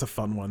strange, but that's a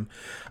fun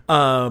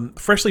one.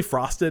 Freshly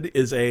Frosted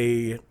is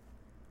a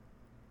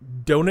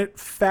donut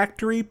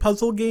factory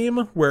puzzle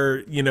game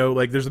where, you know,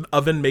 like there's an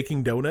oven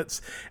making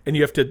donuts, and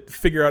you have to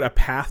figure out a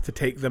path to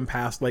take them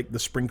past like the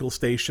sprinkle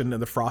station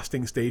and the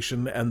frosting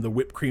station and the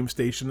whipped cream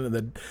station and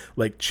the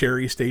like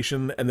cherry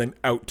station, and then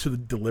out to the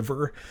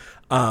deliver.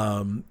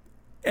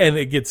 And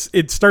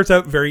it starts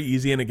out very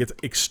easy and it gets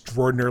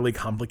extraordinarily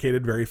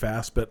complicated very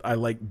fast, but I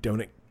like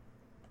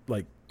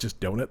just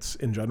donuts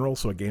in general,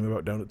 so a game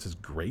about donuts is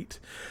great.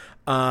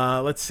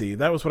 Let's see.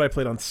 That was what I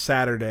played on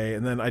Saturday,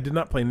 and then I did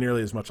not play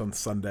nearly as much on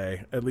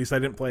Sunday. At least I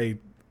didn't play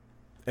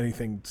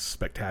anything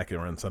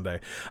spectacular on Sunday.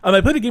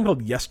 I played a game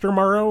called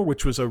Yestermorrow,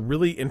 which was a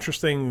really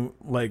interesting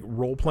like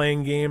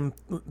role-playing game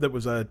that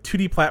was a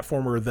 2D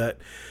platformer that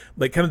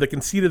like kind of the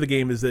conceit of the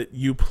game is that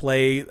you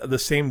play the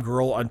same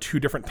girl on two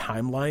different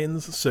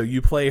timelines. So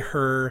you play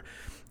her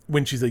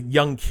when she's a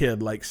young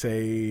kid, like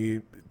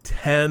say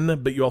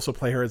 10, but you also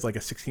play her as like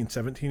a 16,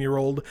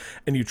 17-year-old,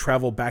 and you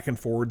travel back and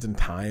forwards in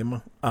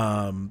time.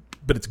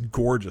 But it's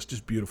gorgeous,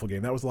 just beautiful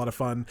game. That was a lot of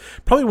fun.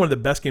 Probably one of the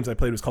best games I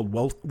played was called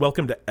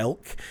Welcome to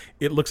Elk.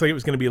 It looks like it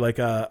was going to be like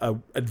a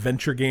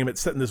adventure game.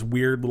 It's set in this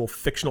weird little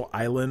fictional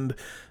island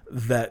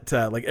that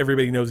like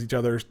everybody knows each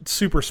other.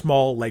 Super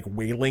small, like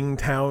whaling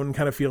town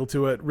kind of feel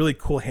to it. Really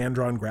cool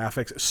hand-drawn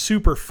graphics.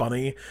 Super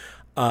funny.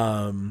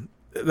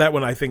 That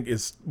one I think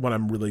is one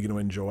I'm really going to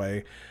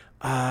enjoy.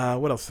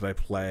 What else did I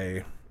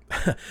play?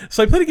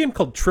 So I played a game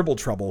called Tribble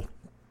Trouble.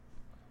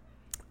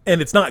 And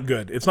it's not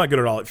good. It's not good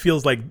at all. It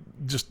feels like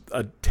just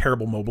a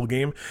terrible mobile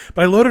game.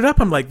 But I loaded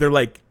up. I'm like, they're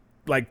like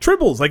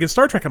tribbles, like in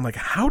Star Trek. I'm like,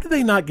 how do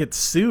they not get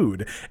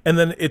sued? And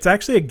then it's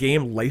actually a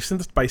game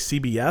licensed by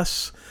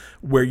CBS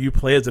where you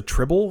play as a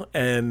tribble,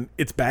 and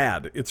it's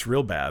bad. It's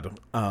real bad.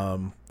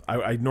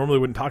 I normally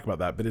wouldn't talk about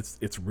that, but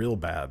it's real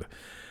bad.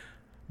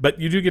 But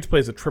you do get to play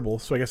as a tribble,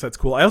 so I guess that's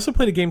cool. I also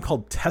played a game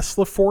called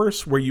Tesla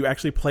Force, where you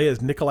actually play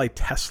as Nikolai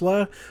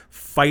Tesla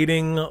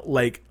fighting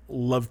like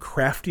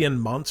Lovecraftian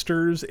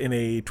monsters in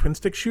a twin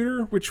stick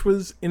shooter, which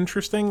was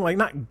interesting. Like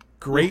not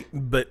great,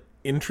 but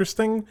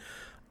interesting.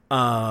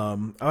 I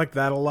like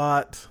that a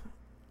lot.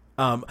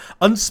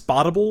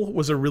 Unspottable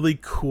was a really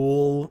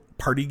cool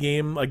party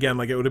game. Again,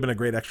 like it would have been a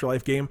great Extra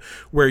Life game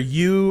where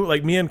you,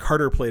 like me and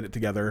Carter played it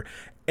together,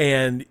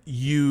 and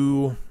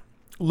you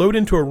load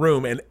into a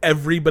room and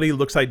everybody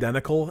looks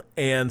identical.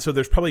 And so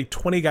there's probably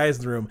 20 guys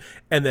in the room,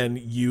 and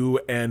then you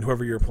and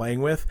whoever you're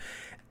playing with.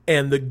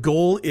 And the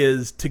goal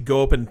is to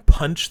go up and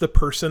punch the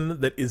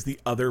person that is the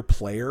other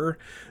player.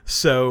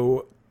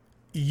 So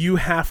you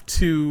have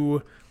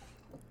to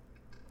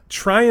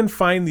try and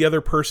find the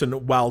other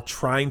person while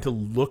trying to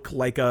look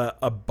like a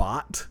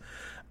bot.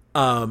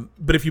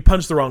 But if you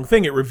punch the wrong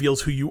thing, it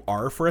reveals who you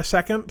are for a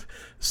second.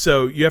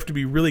 So you have to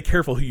be really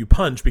careful who you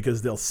punch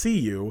because they'll see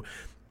you.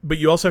 But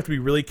you also have to be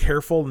really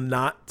careful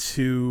not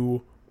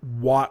to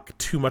walk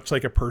too much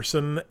like a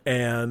person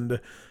and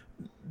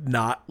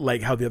not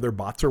like how the other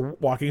bots are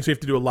walking. So you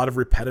have to do a lot of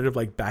repetitive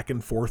like back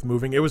and forth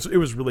moving. It was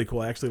really cool.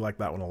 I actually liked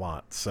that one a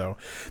lot. So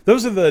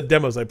those are the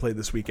demos I played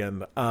this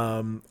weekend.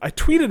 I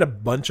tweeted a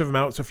bunch of them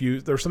out. So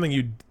if there's something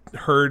you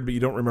heard but you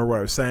don't remember what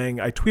I was saying,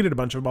 I tweeted a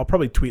bunch of them. I'll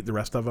probably tweet the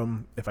rest of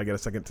them if I get a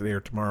second today or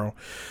tomorrow.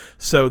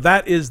 So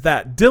that is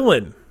that.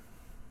 Dylan.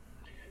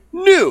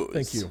 News.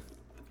 Thank you.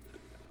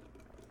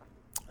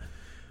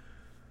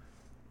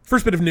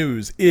 First bit of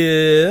news.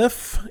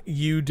 If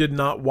you did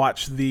not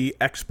watch the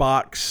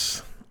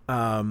Xbox,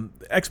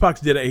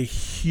 Xbox did a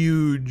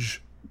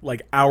huge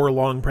like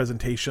hour-long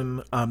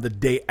presentation the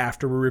day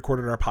after we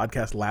recorded our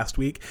podcast last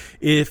week.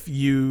 If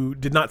you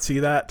did not see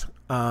that,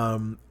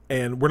 and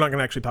we're not going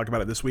to actually talk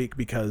about it this week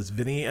because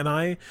Vinny and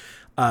I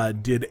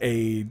did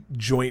a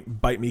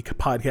joint Bite Me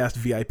podcast,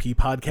 VIP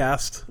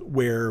podcast,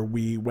 where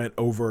we went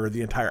over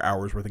the entire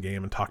hour's worth of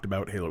game and talked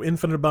about Halo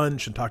Infinite a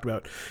bunch and talked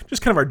about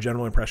just kind of our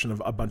general impression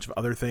of a bunch of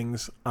other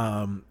things.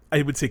 I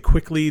would say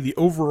quickly, the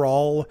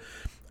overall,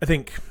 I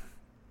think,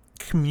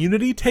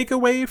 community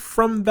takeaway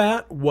from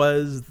that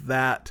was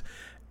that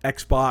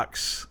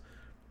Xbox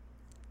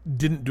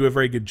didn't do a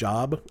very good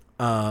job.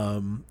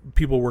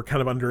 People were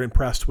kind of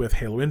underimpressed with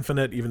Halo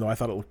Infinite, even though I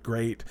thought it looked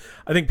great.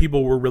 I think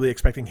people were really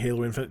expecting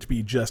Halo Infinite to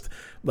be just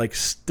like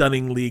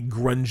stunningly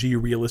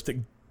grungy, realistic,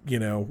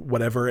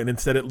 whatever. And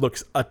instead it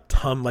looks a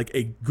ton like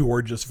a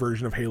gorgeous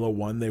version of Halo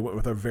 1. They went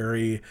with a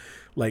very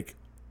like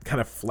kind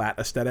of flat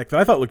aesthetic that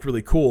I thought looked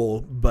really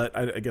cool, but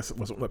I guess it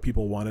wasn't what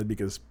people wanted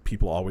because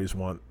people always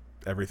want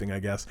everything, I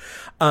guess.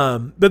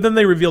 But then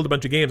they revealed a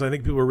bunch of games. I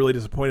think people were really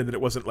disappointed that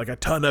it wasn't like a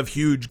ton of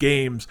huge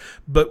games,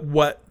 but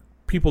what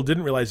people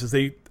didn't realize is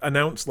they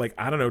announced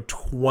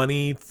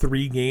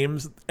 23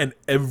 games, and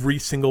every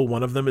single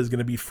one of them is going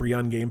to be free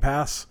on Game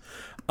Pass.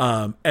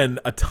 And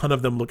a ton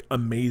of them look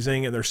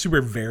amazing, and they're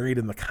super varied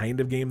in the kind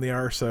of game they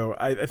are. So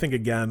I think,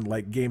 again,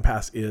 like Game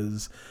Pass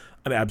is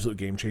an absolute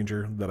game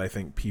changer that I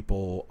think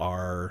people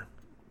are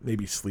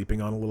maybe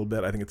sleeping on a little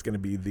bit. I think it's going to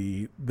be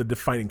the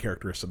defining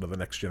characteristic of the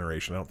next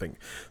generation. I don't think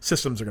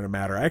systems are going to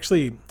matter. I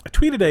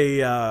tweeted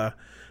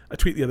a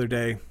tweet the other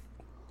day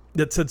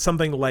that said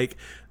something like,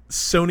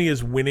 Sony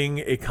is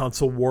winning a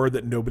console war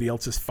that nobody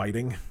else is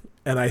fighting.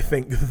 And I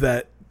think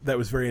that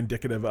was very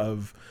indicative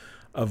of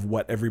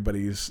what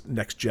everybody's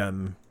next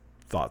gen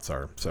thoughts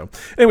are. So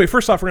anyway,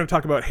 first off, we're going to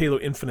talk about Halo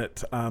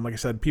Infinite. Like I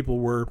said, people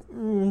were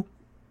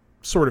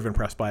sort of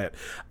impressed by it.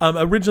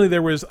 Originally,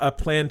 there was a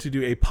plan to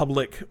do a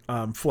public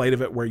flight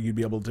of it where you'd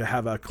be able to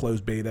have a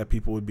closed beta.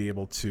 People would be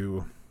able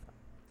to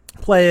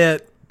play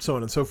it, so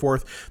on and so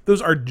forth.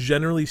 Those are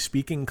generally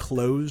speaking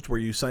closed, where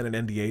you sign an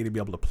NDA to be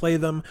able to play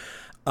them.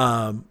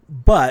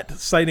 But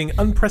citing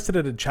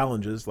unprecedented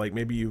challenges, like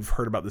maybe you've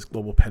heard about this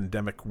global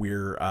pandemic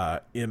we're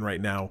in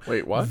right now.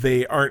 Wait, what?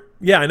 They aren't.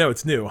 Yeah, I know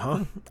it's new,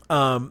 huh?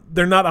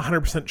 They're not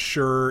 100%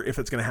 sure if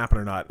it's going to happen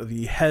or not.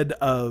 The head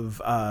of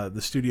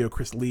the studio,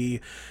 Chris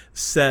Lee,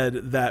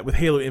 said that with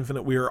Halo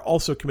Infinite, we are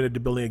also committed to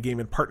building a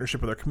game in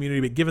partnership with our community.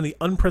 But given the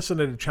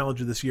unprecedented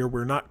challenge of this year,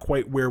 we're not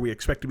quite where we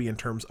expect to be in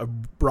terms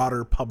of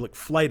broader public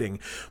flighting.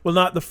 Well,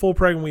 not the full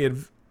program we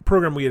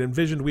had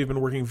envisioned. We've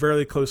been working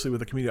very closely with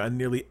the community on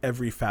nearly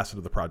every facet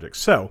of the project.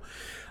 So,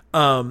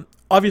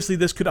 obviously,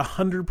 this could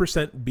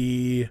 100%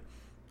 be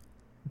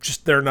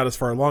just they're not as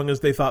far along as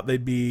they thought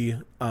they'd be.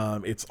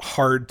 It's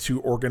hard to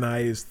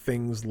organize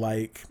things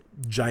like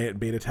giant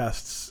beta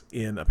tests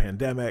in a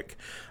pandemic.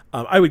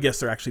 I would guess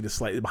they're actually just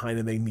slightly behind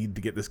and they need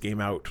to get this game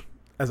out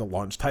as a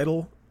launch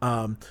title.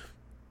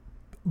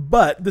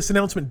 But this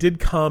announcement did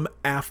come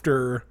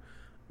after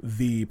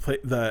the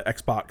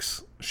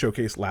Xbox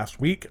showcase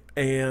last week,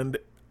 and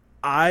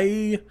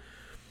there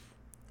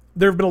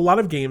have been a lot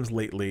of games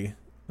lately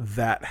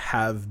that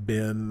have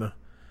been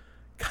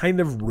kind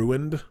of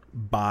ruined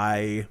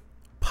by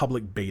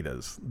public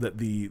betas, that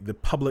the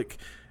public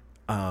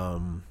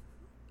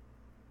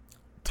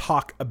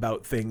talk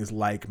about things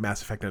like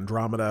Mass Effect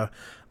Andromeda,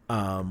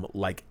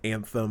 like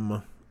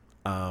Anthem,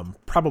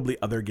 probably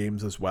other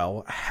games as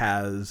well,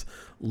 has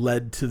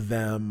led to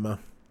them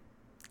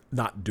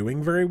not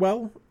doing very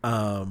well.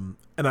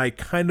 And I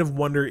kind of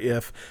wonder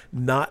if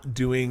not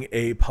doing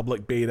a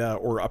public beta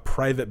or a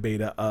private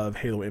beta of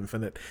Halo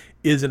Infinite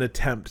is an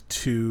attempt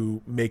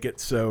to make it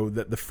so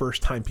that the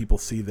first time people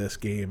see this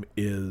game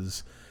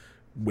is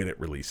when it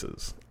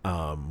releases.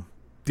 Do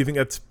you think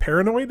that's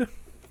paranoid?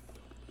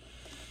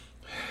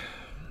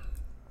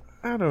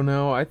 I don't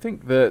know. I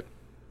think that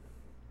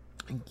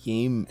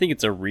game... I think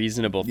it's a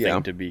reasonable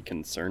thing to be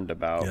concerned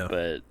about,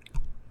 but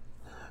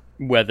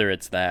whether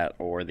it's that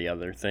or the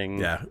other thing...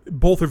 Yeah,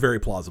 both are very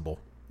plausible.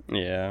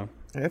 Yeah.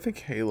 I think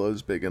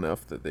Halo's big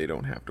enough that they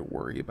don't have to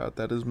worry about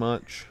that as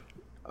much.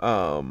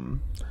 I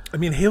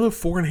mean, Halo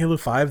 4 and Halo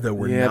 5, though,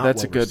 were not Yeah,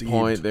 that's a good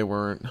point. They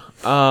weren't.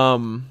 I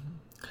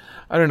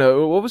don't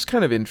know. What was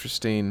kind of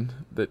interesting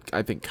that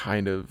I think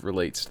kind of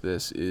relates to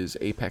this is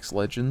Apex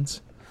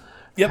Legends.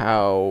 Yep.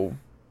 How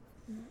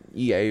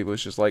EA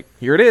was just like,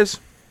 here it is.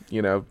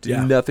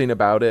 Did nothing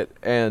about it.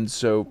 And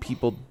so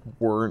people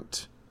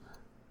weren't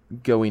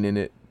going in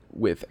it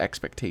with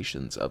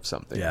expectations of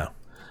something. Yeah.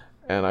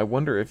 And I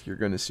wonder if you're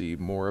going to see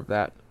more of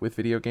that with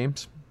video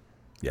games.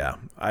 Yeah,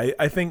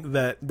 I think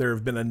that there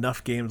have been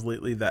enough games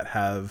lately that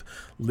have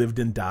lived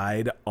and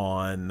died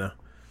on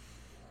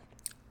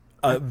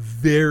a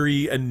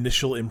very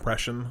initial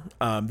impression.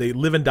 They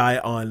live and die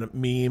on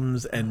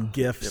memes and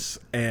GIFs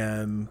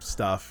and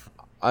stuff.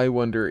 I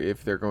wonder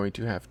if they're going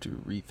to have to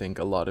rethink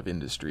a lot of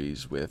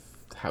industries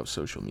with how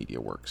social media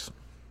works.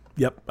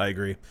 Yep, I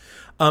agree.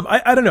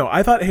 I don't know.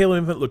 I thought Halo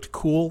Infinite looked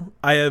cool.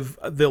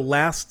 The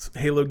last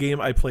Halo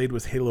game I played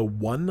was Halo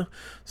 1,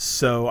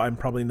 so I'm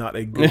probably not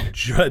a good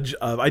judge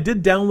of... I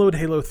did download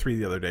Halo 3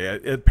 the other day.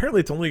 Apparently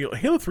it's only...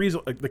 Halo 3's,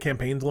 the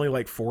campaign's only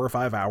like 4 or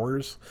 5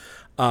 hours.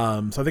 So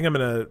I think I'm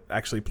going to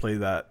actually play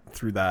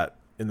through that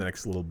in the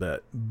next little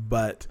bit.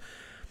 But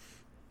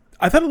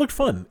I thought it looked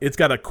fun. It's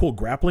got a cool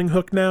grappling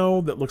hook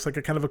now that looks like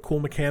a kind of a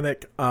cool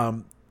mechanic.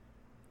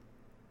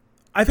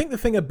 I think the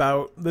thing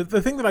about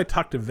the thing that I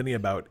talked to Vinny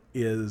about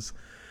is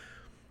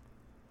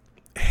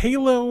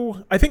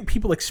Halo. I think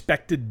people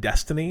expected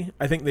Destiny.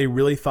 I think they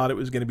really thought it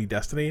was going to be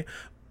Destiny,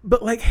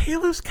 but like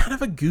Halo's kind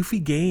of a goofy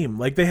game.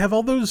 Like they have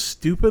all those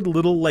stupid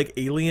little like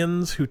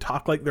aliens who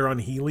talk like they're on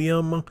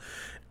helium,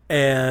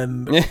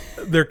 and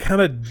they're kind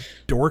of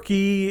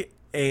dorky,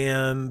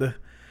 and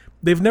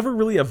they've never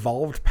really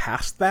evolved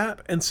past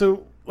that. And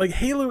so like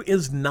Halo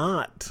is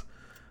not.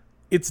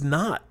 It's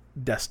not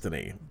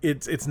Destiny.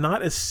 It's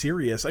not as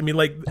serious. I mean,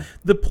 like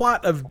the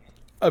plot of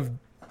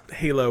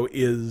Halo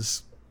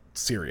is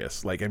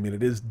serious. Like, I mean,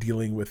 it is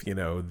dealing with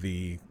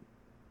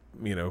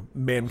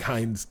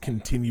mankind's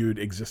continued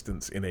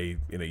existence in a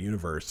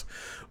universe,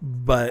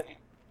 but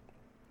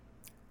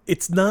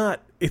it's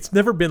not. It's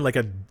never been like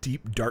a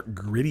deep, dark,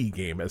 gritty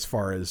game as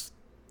far as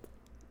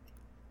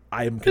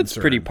I am concerned. It's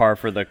pretty par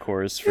for the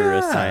course for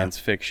a science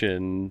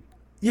fiction.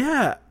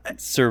 Yeah,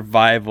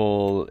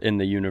 survival in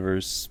the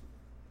universe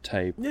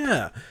type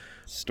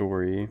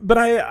story. But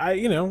I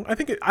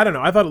think I don't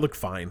know. I thought it looked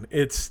fine.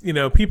 It's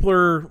people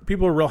are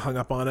real hung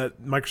up on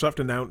it. Microsoft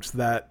announced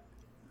that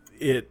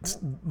it's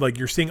like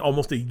you're seeing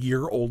almost a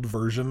year-old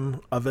version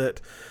of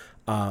it.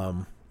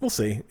 We'll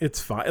see.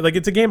 It's fine. Like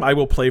it's a game I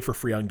will play for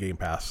free on Game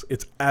Pass.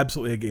 It's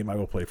absolutely a game I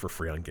will play for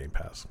free on Game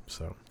Pass.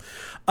 So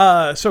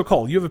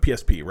Cole, you have a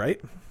PSP, right?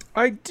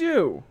 I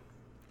do.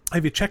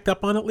 Have you checked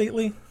up on it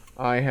lately?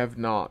 I have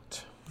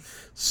not.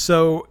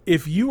 So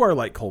if you are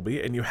like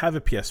Colby and you have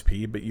a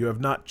PSP, but you have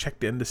not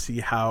checked in to see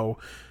how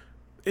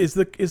is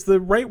the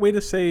right way to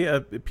say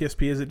a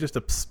PSP? Is it just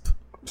a psst?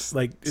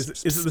 Like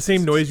is it the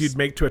same noise you'd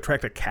make to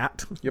attract a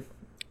cat? Yep.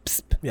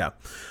 Psst. Yeah.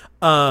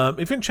 If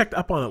you haven't checked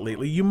up on it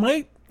lately, you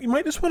might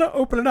just want to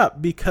open it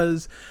up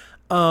because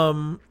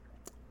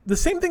the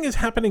same thing is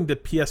happening to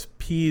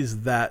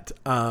PSPs that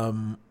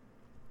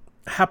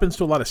happens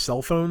to a lot of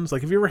cell phones.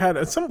 Like, have you ever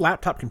had some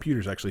laptop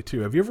computers actually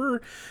too? Have you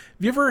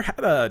ever had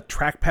a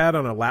trackpad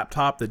on a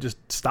laptop that just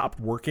stopped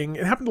working?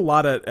 It happened a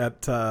lot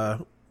at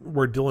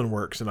where Dylan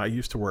works and I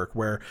used to work,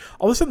 where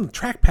all of a sudden the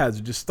trackpads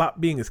would just stop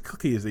being as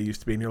clicky as they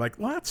used to be, and you're like,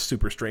 well, that's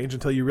super strange,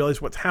 until you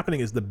realize what's happening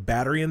is the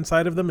battery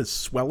inside of them is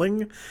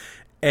swelling,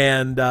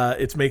 and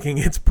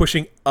it's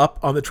pushing up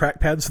on the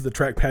trackpad, so the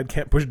trackpad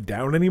can't push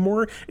down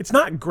anymore. It's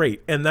not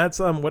great, and that's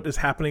what is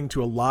happening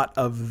to a lot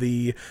of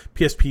the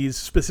PSPs,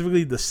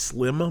 specifically the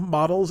slim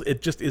models.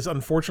 It just is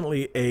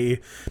unfortunately a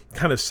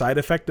kind of side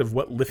effect of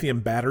what lithium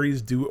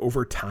batteries do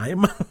over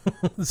time.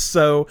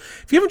 So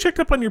if you haven't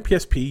checked up on your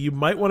PSP, you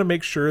might want to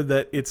make sure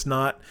that it's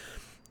not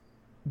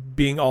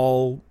being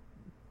all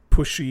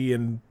pushy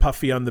and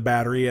puffy on the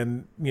battery,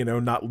 and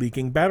not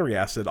leaking battery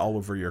acid all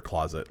over your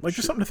closet. Like,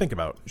 just something to think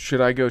about. Should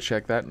I go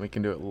check that and we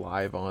can do it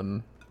live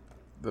on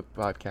the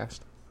podcast?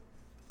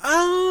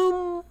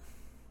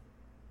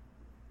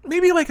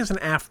 Maybe like as an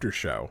after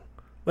show.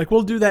 Like,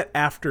 we'll do that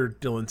after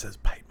Dylan says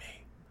bite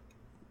me.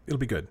 It'll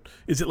be good.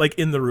 Is it like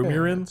in the room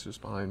you're in? It's just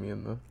behind me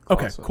in the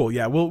closet. Okay, cool.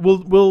 Yeah,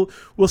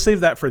 we'll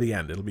save that for the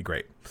end. It'll be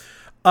great.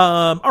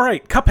 All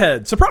right,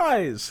 Cuphead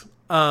surprise.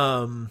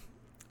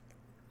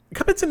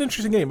 Cuphead's an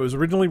interesting game. It was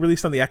originally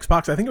released on the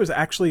Xbox. I think it was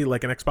actually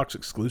like an Xbox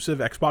exclusive.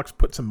 Xbox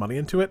put some money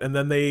into it, and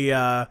then they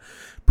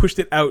pushed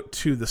it out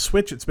to the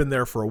Switch. It's been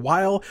there for a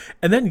while.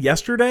 And then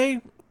yesterday,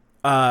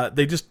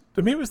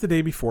 maybe it was the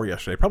day before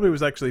yesterday.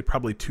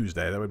 Probably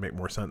Tuesday. That would make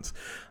more sense.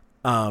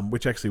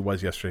 Which actually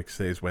was yesterday, because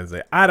today's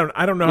Wednesday. I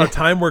don't know how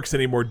time works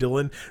anymore,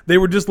 Dylan. They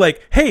were just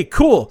like, hey,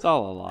 cool. It's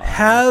all a lie.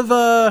 Have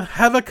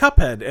a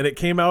Cuphead. And it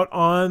came out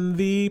on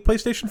the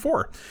PlayStation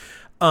 4.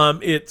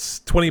 It's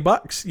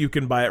 $20. You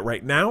can buy it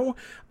right now.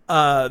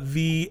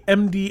 The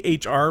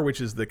MDHR, which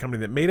is the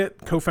company that made it,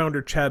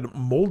 co-founder Chad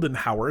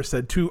Moldenhauer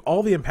said, to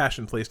all the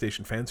impassioned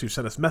PlayStation fans who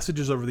sent us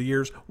messages over the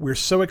years, we're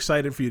so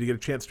excited for you to get a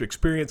chance to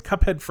experience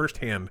Cuphead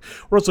firsthand.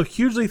 We're also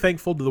hugely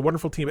thankful to the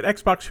wonderful team at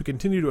Xbox who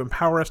continue to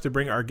empower us to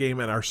bring our game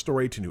and our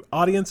story to new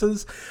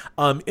audiences.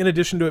 In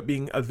addition to it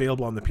being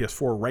available on the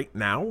PS4 right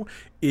now,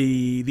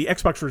 the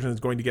Xbox version is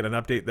going to get an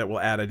update that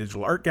will add a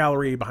digital art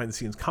gallery,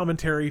 behind-the-scenes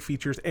commentary,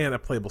 features, and a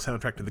playable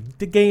soundtrack to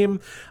the game.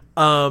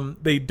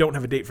 They don't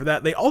have a date for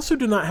that. They also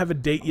do not have a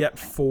date yet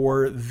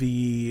for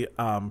the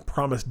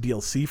promised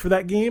DLC for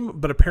that game,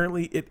 but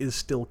apparently it is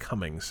still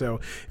coming. So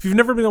if you've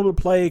never been able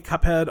to play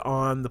Cuphead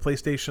on the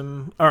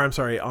PlayStation,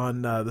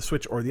 on the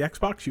Switch or the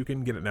Xbox, you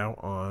can get it now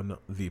on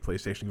the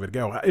PlayStation. Give it a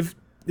go. Have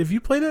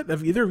you played it?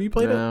 Have either of you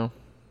played it?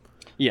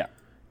 Yeah.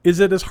 Is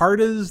it as hard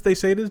as they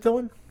say it is,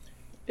 Dylan?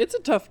 It's a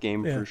tough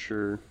game for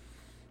sure.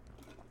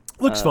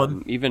 Looks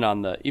fun. Even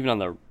on the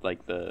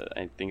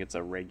I think it's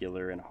a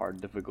regular and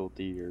hard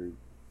difficulty or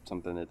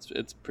something. It's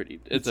a pretty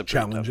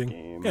challenging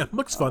game. Yeah,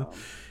 looks fun.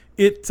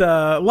 It's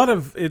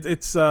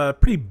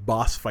pretty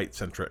boss fight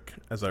centric,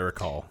 as I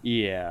recall.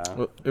 Yeah.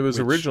 Well, it was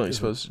originally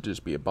supposed to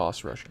just be a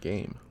boss rush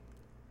game.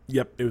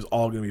 Yep, it was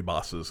all going to be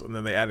bosses, and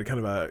then they added kind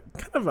of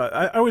a.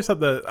 I always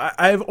thought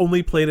I've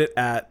only played it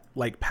at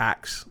like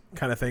PAX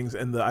kind of things,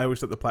 and I always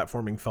thought the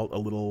platforming felt a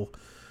little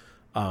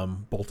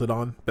bolted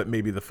on, but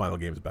maybe the final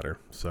game's better.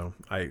 So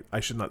I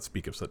should not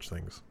speak of such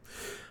things.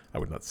 I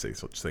would not say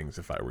such things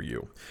if I were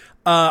you.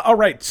 All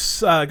right,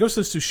 Ghost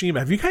of Tsushima.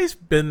 Have you guys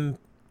been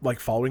like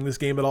following this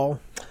game at all?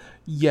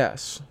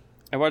 Yes,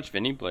 I watched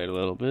Vinny play it a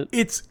little bit.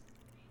 It's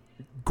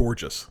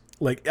gorgeous.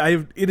 Like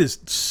it is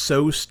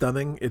so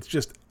stunning. It's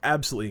just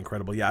absolutely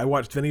incredible. Yeah, I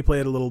watched Vinny play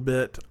it a little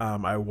bit.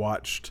 I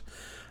watched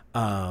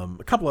a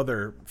couple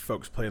other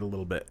folks play it a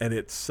little bit, and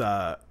it's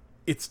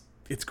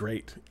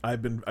great.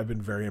 I've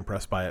been very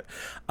impressed by it.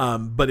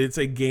 But it's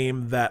a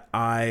game that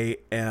I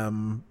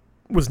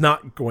was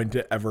not going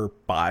to ever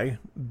buy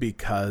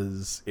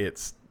because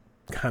it's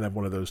kind of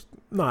one of those,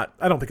 I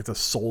don't think it's a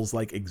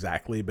Souls-like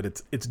exactly, but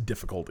it's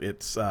difficult.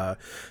 It's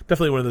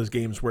definitely one of those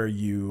games where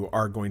you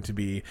are going to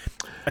be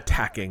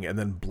attacking and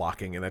then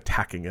blocking and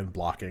attacking and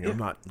blocking. I'm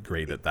not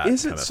great at that.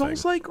 Is it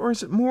Souls-like or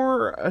is it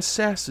more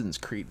Assassin's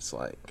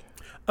Creed-like?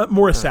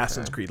 More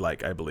Assassin's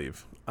Creed-like, I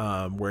believe.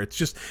 Where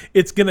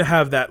it's going to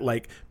have that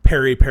like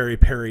parry, parry,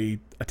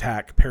 parry,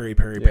 attack, parry,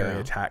 parry, parry,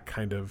 attack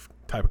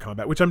type of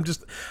combat, which I'm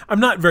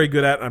not very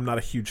good at. I'm not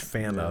a huge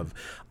fan of.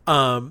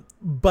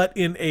 But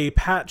in a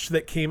patch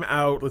that came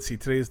out, let's see,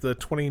 today's the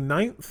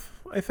 29th,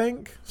 I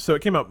think. So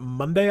it came out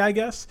Monday, I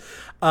guess.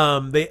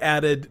 They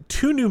added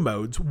 2 new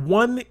modes.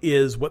 One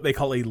is what they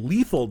call a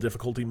lethal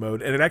difficulty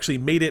mode, and it actually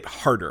made it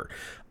harder,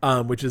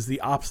 which is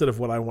the opposite of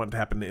what I want to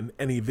happen in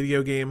any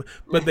video game.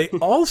 But they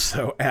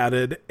also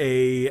added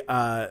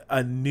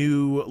a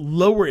new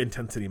lower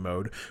intensity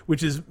mode,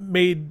 which is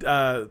made,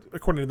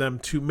 according to them,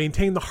 to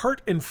maintain the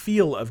heart and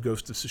feel of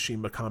Ghost of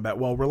Tsushima combat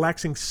while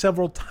relaxing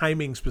several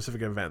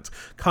timing-specific events.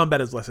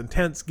 Combat is less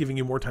intense, giving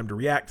you more time to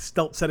react.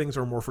 Stealth settings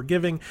are more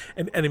forgiving,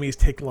 and enemies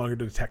take longer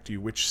to detect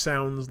you, which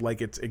sounds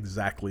like it's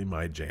exactly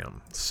my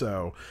jam.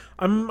 So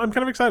I'm kind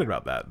of excited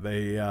about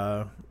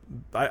that.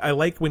 I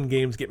like when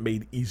games get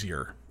made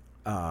easier.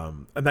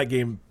 And that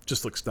game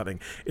just looks stunning.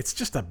 It's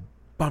just a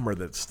bummer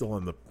that it's still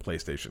on the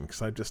PlayStation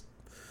because I'm just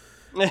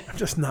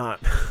not.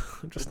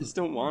 I just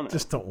don't want to.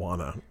 Just don't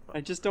wanna.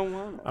 I just don't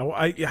want to.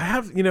 I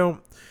have, you know.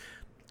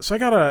 So I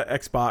got a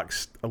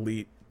Xbox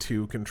Elite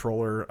 2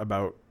 controller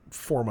about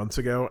 4 months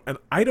ago, and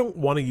I don't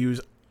want to use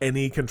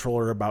any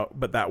controller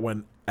but that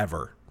one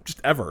ever.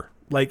 Just ever.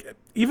 Like,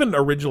 even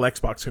original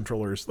Xbox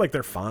controllers, like,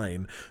 they're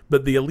fine,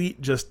 but the Elite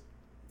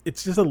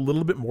it's just a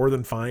little bit more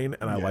than fine,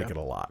 and I like it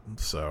a lot.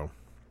 So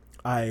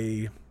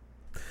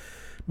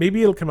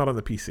maybe it'll come out on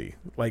the PC.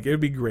 Like, it would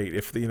be great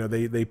if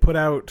they put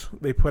out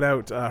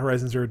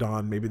Horizon Zero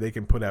Dawn. Maybe they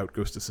can put out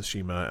Ghost of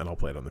Tsushima, and I'll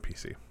play it on the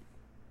PC.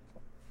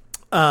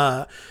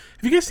 Have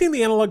you guys seen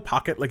the Analog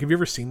Pocket? Like, have you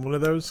ever seen one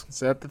of those? Is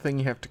that the thing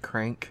you have to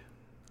crank?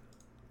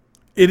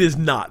 It is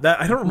not.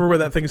 That I don't remember what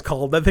that thing is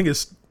called. That thing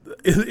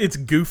it's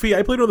goofy.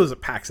 I played one of those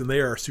at PAX, and they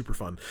are super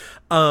fun.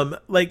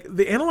 Like,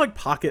 the Analog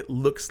Pocket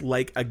looks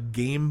like a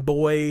Game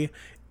Boy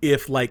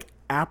if, like,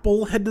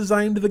 Apple had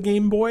designed the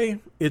Game Boy.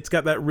 It's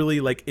got that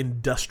really, like,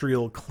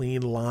 industrial,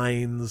 clean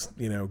lines,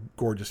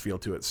 gorgeous feel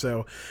to it.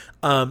 So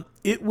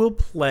it will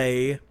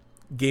play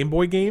Game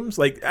Boy games,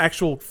 like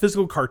actual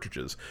physical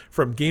cartridges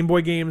from Game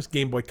Boy games,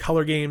 Game Boy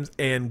Color games,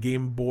 and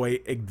Game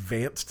Boy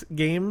Advanced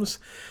games.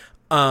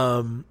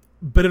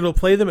 But it'll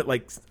play them at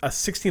like a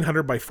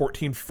 1600 by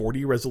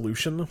 1440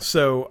 resolution.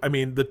 So, I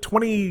mean, the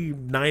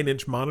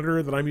 29-inch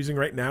monitor that I'm using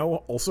right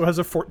now also has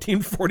a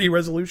 1440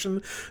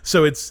 resolution.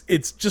 So it's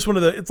just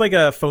it's like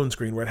a phone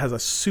screen where it has a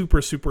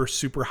super, super,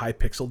 super high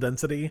pixel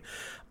density.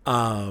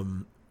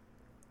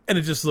 And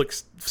it just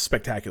looks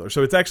spectacular.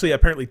 So it's actually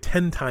apparently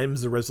 10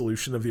 times the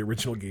resolution of the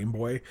original Game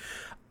Boy.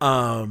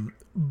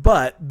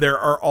 But there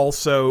are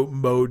also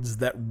modes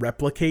that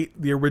replicate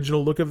the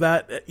original look of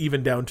that,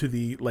 even down to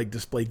the like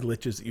display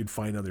glitches that you'd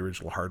find on the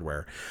original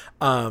hardware.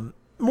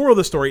 Moral of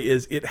the story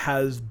is it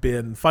has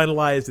been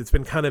finalized. It's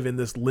been kind of in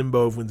this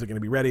limbo of when's it going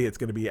to be ready. It's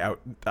going to be out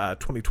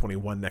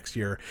 2021 next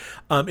year.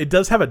 It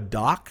does have a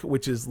dock,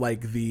 which is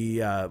like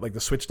the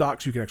Switch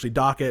docks. You can actually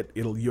dock it.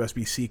 It'll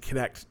USB-C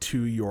connect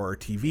to your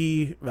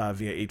TV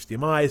via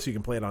HDMI, so you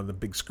can play it on the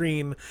big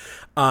screen.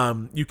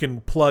 You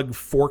can plug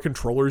 4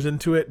 controllers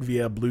into it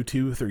via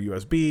Bluetooth or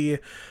USB.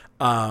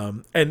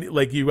 And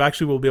like you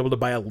actually will be able to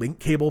buy a link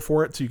cable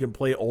for it, so you can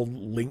play old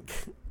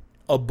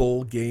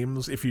linkable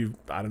games if you,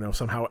 I don't know,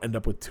 somehow end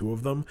up with 2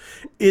 of them.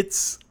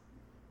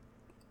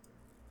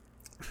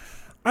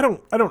 I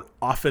don't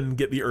often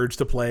get the urge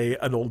to play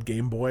an old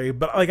Game Boy,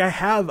 but like I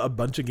have a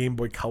bunch of Game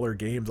Boy Color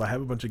games. I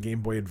have a bunch of Game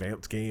Boy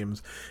Advance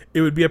games.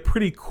 It would be a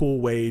pretty cool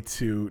way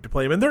to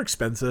play them, and they're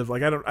expensive.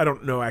 Like I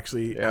don't know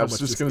actually. Yeah, I was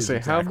just gonna say,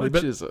 exactly, how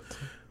much is it?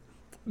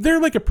 They're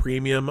like a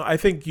premium. I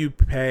think you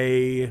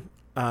pay.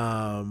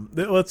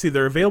 Let's see,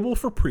 they're available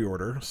for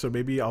pre-order, so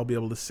maybe I'll be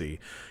able to see.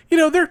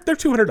 They're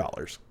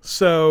 $200,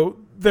 so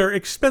they're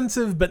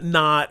expensive, but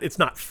it's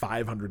not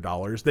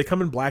 $500. They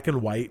come in black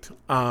and white.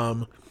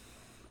 I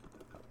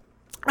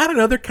don't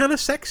know, they're kind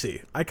of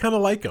sexy. I kind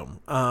of like them,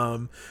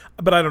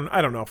 but I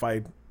don't know if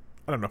I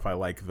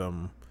like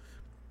them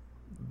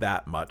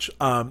that much.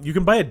 You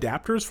can buy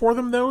adapters for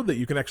them though, that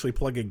you can actually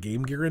plug a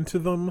Game Gear into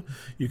them.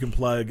 You can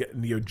plug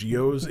Neo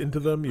Geos into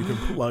them. You can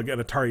plug an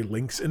Atari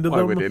Lynx into them.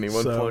 Why would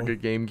anyone plug a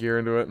Game Gear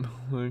into it?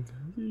 Like,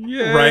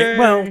 yeah, right.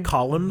 Well,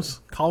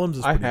 Columns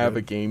is. I have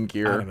a Game I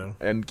Gear don't know.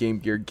 and Game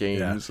Gear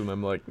games, and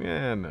I'm like,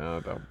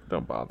 no,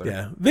 don't bother.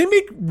 Yeah, they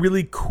make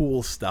really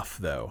cool stuff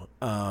though.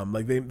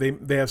 Like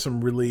they have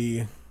some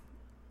really.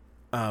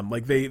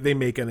 Like they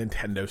make a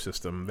Nintendo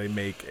system. They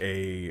make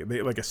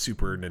like a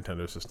Super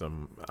Nintendo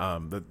system.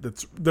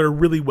 They're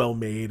really well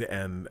made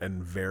and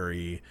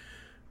very,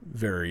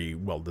 very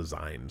well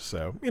designed.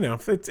 So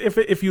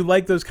if you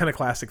like those kind of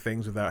classic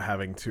things without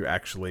having to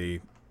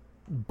actually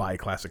buy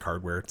classic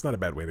hardware, it's not a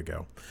bad way to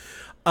go.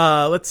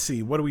 Let's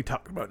see, what do we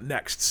talk about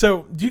next?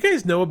 So do you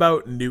guys know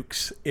about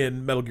nukes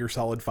in Metal Gear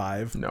Solid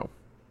 5? No.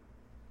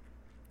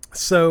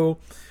 So.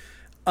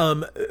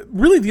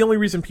 Really, the only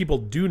reason people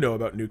do know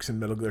about nukes in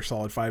Metal Gear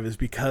Solid 5 is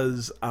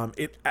because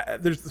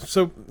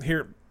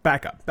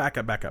back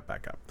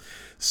up.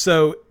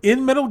 So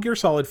in Metal Gear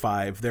Solid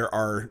 5, there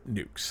are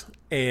nukes,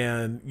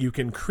 and you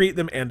can create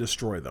them and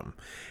destroy them.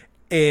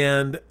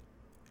 And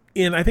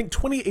in, I think,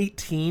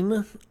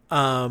 2018,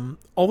 all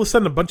of a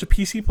sudden, a bunch of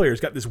PC players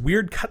got this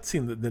weird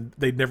cutscene that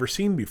they'd never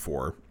seen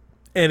before.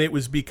 And it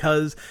was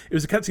because it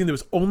was a cutscene that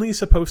was only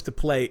supposed to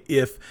play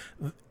if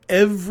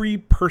every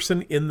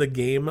person in the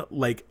game,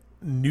 like,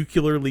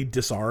 nuclearly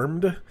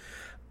disarmed, this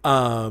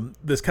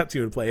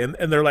cutscene would play. And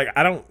they're like,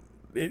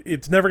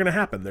 it's never going to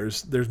happen.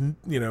 There's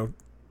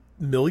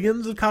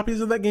millions of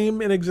copies of that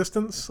game in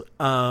existence.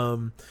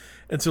 And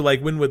so,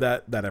 like, when would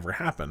that ever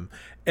happen?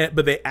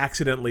 But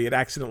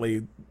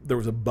there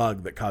was a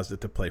bug that caused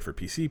it to play for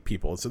PC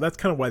people. And so that's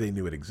kind of why they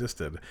knew it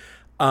existed.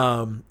 But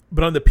on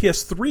the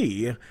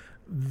PS3,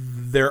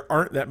 there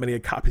aren't that many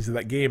copies of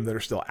that game that are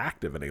still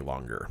active any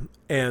longer.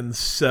 And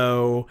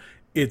so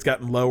it's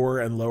gotten lower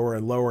and lower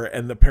and lower.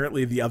 And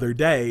apparently the other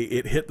day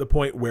it hit the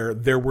point where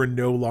there were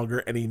no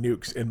longer any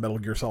nukes in Metal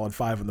Gear Solid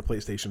 5 on the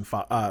PlayStation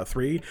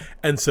 3.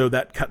 And so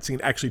that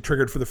cutscene actually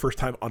triggered for the first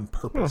time on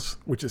purpose,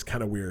 which is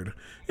kind of weird.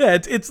 Yeah,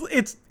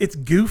 it's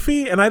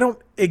goofy, and I don't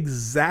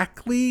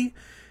exactly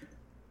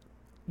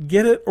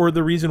get it or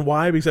the reason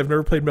why, because I've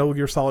never played Metal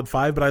Gear Solid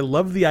 5, but I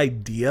love the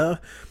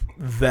idea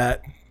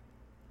that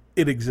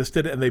it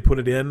existed and they put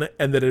it in,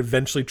 and that it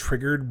eventually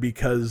triggered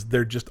because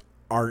there just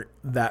aren't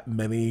that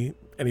many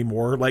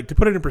anymore. Like, to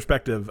put it in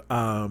perspective,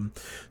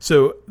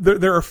 so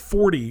there are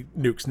 40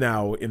 nukes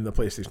now in the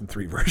PlayStation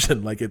 3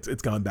 version. Like,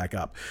 it's gone back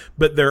up,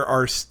 but there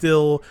are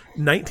still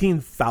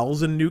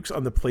 19,000 nukes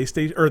on the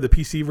PlayStation or the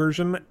PC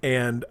version,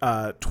 and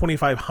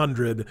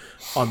 2,500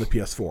 on the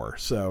PS4.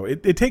 So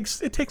it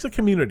takes a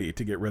community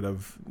to get rid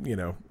of, you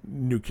know,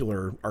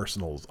 nuclear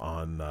arsenals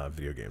on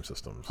video game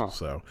systems.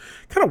 So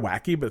kind of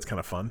wacky, but it's kind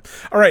of fun.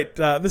 All right,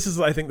 this is,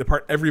 I think, the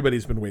part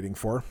everybody's been waiting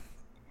for.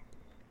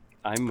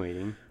 I'm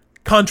waiting.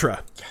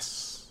 Contra.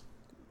 Yes.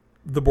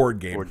 The board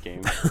game. Board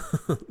game.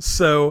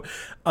 So,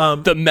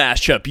 The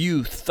mashup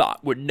you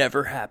thought would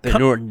never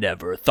happen or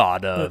never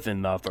thought of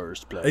in the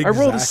first place. I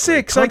rolled a Exactly.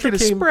 6. I Contra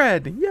get a came-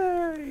 spread.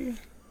 Yay.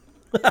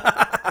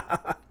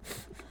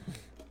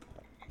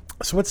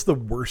 so what's the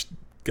worst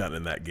gun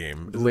in that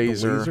game? Is it the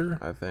Laser, laser?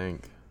 I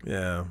think.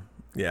 Yeah.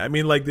 I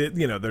mean, like,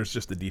 there's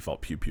just the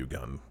default pew pew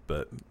gun,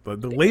 but the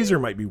laser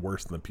might be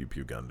worse than the pew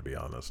pew gun, to be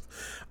honest.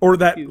 Or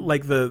that,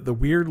 like, the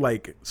weird,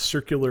 like,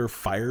 circular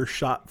fire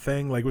shot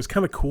thing. Like, it was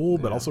kind of cool,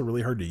 but also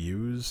really hard to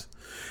use.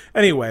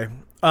 Anyway,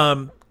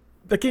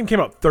 that game came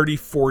out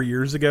 34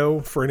 years ago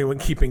for anyone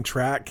keeping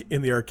track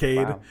in the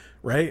arcade,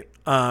 right?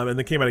 And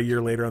then came out a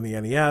year later on the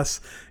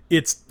NES.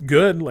 It's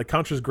good. Like,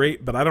 Contra's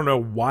great, but I don't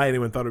know why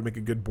anyone thought it would make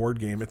a good board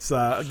game. It's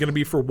going to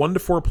be for 1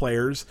 to 4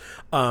 players,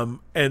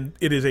 and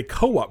it is a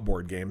co-op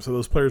board game, so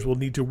those players will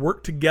need to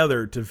work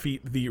together to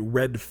defeat the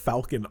Red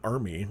Falcon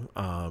Army,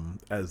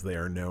 as they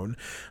are known.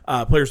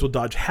 Players will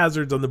dodge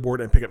hazards on the board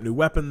and pick up new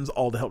weapons,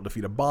 all to help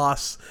defeat a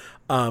boss.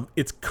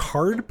 It's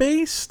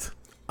card-based.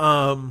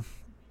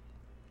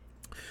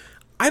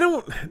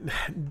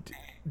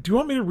 Do you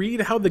want me to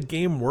read how the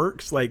game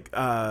works? Like,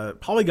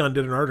 Polygon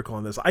did an article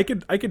on this. I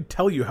could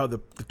tell you how the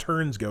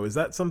turns go. Is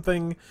that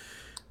something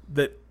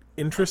that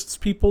interests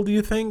people, do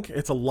you think?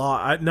 It's a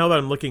lot. Now that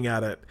I'm looking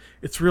at it,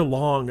 it's real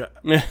long.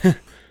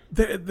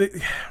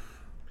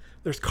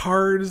 There's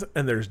cards,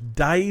 and there's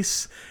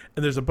dice,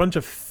 and there's a bunch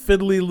of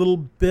fiddly little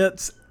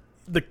bits.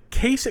 The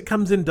case it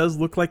comes in does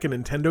look like a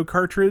Nintendo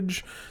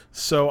cartridge,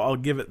 so I'll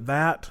give it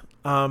that.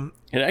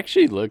 It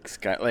actually looks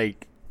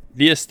like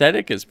the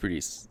aesthetic is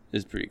pretty cool.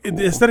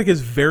 The aesthetic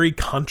is very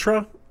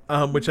Contra,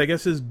 which I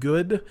guess is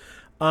good.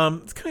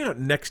 It's coming out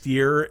next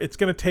year. It's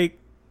going to take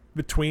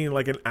between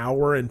like an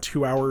hour and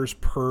 2 hours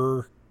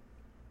per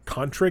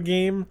Contra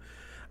game.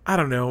 I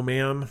don't know,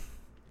 man.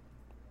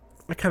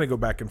 I kind of go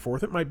back and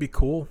forth. It might be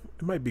cool.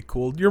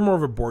 You're more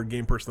of a board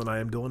game person than I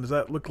am, Dylan. Does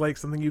that look like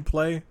something you'd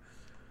play?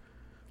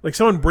 Like,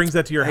 someone brings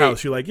that to your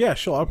house, you're like, yeah,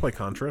 sure, I'll play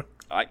Contra.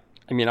 I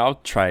mean, I'll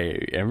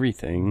try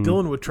everything.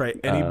 Dylan would try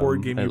any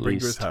board game you at bring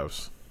to his least.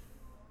 house.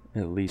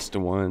 At least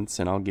once,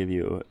 and I'll give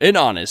you an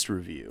honest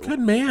review.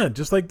 Good man,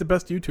 just like the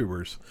best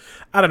YouTubers.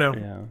 I don't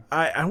know.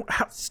 Yeah.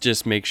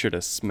 Just make sure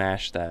to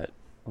smash that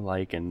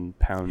like and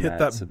pound hit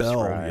that that bell,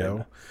 subscribe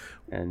yo.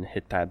 and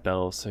hit that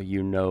bell so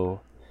you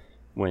know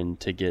when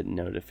to get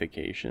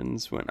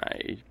notifications when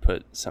I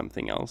put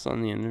something else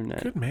on the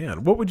internet. Good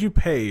man. What would you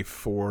pay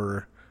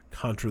for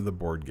Contra the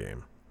board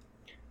game?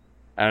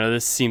 I don't know.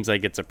 This seems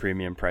like it's a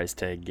premium price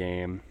tag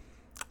game.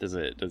 Does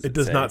it? It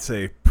does not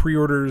say.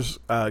 Pre-orders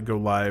go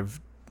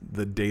live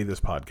the day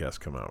this podcast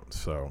come out.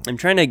 So I'm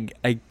trying to.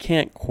 I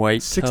can't quite.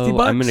 $60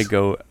 tell. I'm gonna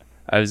go.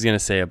 I was gonna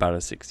say about a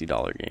 $60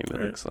 game.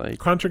 It looks like,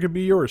 Contra could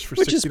be yours for $60.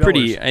 which is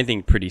pretty. I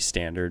think pretty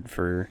standard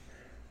for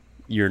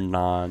your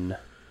non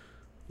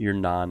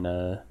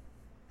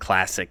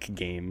classic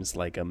games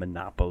like a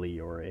Monopoly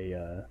or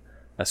a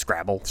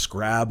Scrabble.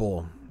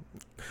 Scrabble.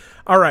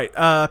 All right,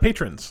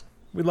 patrons.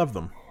 We love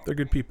them. They're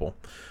good people.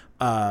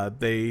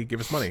 They give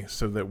us money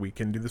so that we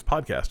can do this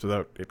podcast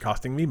without it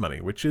costing me money,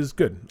 which is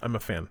good. I'm a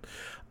fan.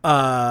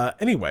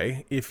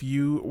 Anyway, if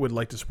you would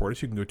like to support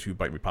us, you can go to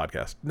Bite Me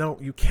Podcast. No,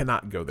 you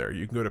cannot go there.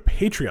 You can go to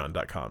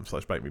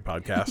patreon.com/Bite Me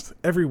Podcast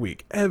every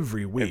week.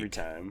 Every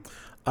time.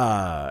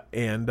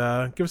 And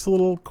give us a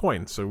little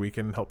coin so we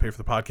can help pay for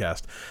the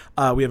podcast.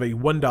 We have a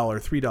 $1,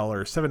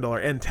 $3,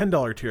 $7, and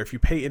 $10 tier. If you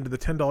pay into the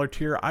 $10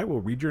 tier, I will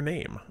read your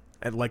name.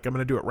 And like, I'm going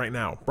to do it right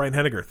now. Brian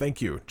Henniger,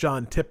 thank you.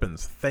 John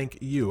Tippins, thank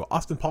you.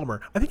 Austin Palmer,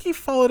 I think he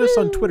followed us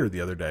on Twitter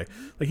the other day.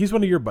 Like, he's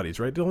one of your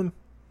buddies, right, Dylan?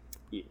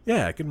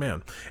 Yeah, good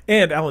man.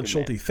 And Alan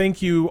Schulte,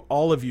 thank you,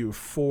 all of you,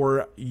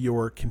 for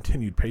your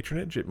continued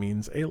patronage. It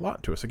means a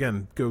lot to us.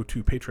 Again, go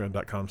to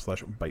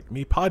patreon.com/Bite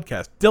Me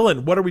Podcast.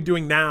 Dylan, what are we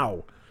doing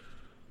now?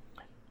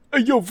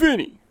 Hey, yo,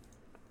 Vinny.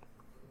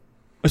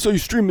 I saw you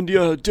streaming the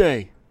other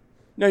day.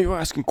 Now you're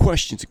asking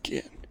questions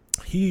again.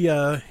 He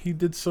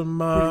did some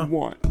What do you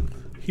want?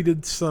 he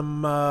did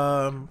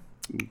some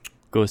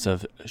Ghost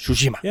of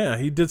Tsushima. Yeah,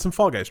 he did some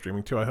Fall Guys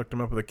streaming too. I hooked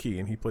him up with a key,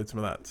 and he played some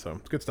of that. So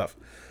it's good stuff.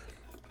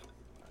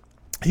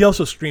 He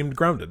also streamed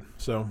Grounded.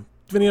 So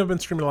Vinny, I've been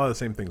streaming a lot of the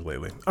same things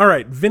lately. All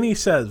right, Vinny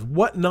says,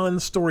 what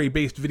non-story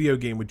based video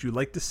game would you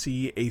like to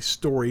see a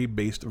story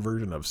based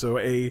version of? So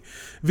a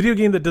video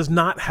game that does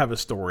not have a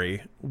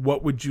story.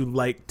 What would you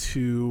like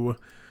to?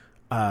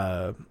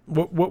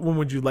 What one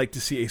would you like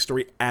to see a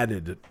story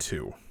added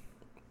to?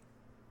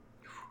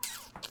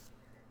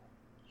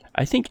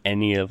 I think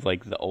any of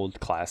like the old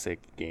classic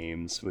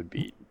games would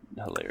be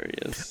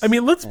hilarious. I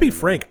mean, let's be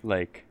frank.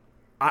 Like,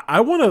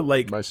 I want to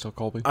like. Am I still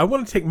Colby? I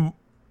want to take.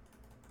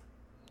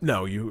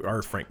 No, you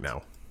are Frank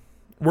now.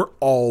 We're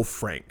all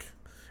Frank.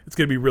 It's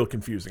gonna be real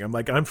confusing.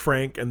 I'm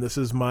Frank, and this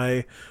is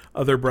my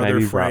other brother can I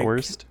be Frank.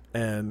 Bratwurst?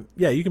 And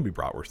yeah, you can be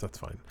Bratwurst. That's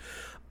fine.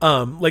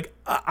 I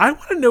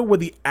want to know what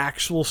the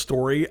actual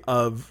story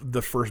of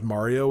the first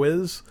Mario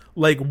is.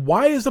 Like,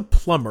 why is a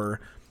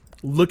plumber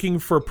looking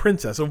for a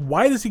princess? And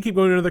why does he keep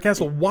going to another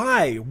castle?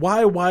 Why?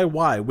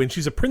 When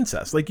she's a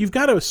princess? Like, you've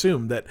got to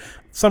assume that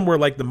somewhere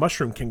like the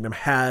Mushroom Kingdom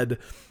had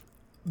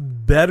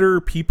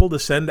better people to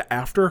send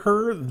after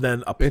her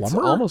than a plumber. It's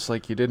almost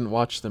like you didn't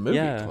watch the movie,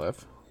 Yeah.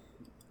 Cliff.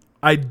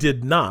 I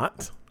did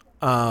not.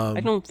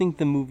 I don't think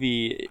the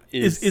movie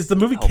is the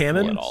movie helpful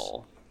canon? at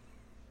all.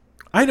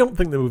 I don't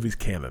think the movie's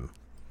canon.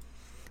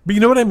 But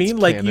you know what I mean?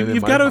 Like, canon in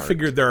you've my got to heart.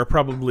 figure there are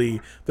probably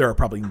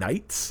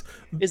knights.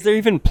 Is there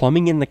even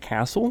plumbing in the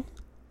castle?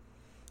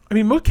 I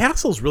mean, most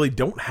castles really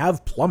don't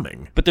have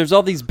plumbing. But there's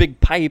all these big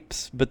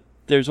pipes, but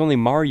there's only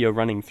Mario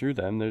running through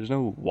them. There's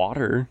no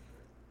water.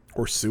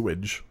 Or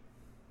sewage.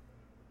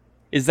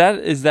 Is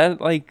that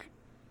like,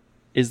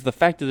 is the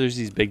fact that there's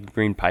these big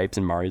green pipes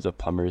and Mario's a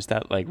plumber, is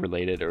that like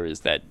related, or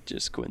is that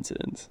just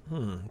coincidence?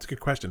 That's a good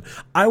question.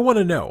 I want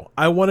to know.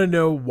 I want to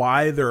know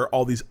why there are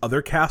all these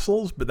other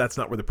castles, but that's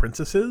not where the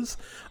princess is.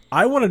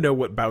 I want to know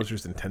what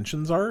Bowser's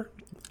intentions are.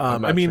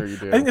 I'm not I mean, sure you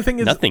do. I think the thing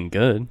is, Nothing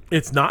good.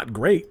 it's not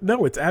great.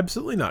 No, it's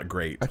absolutely not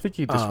great. I think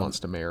he just wants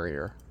to marry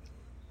her.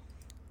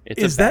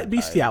 It's a Is that bad vibe.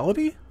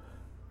 bestiality?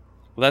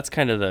 Well, that's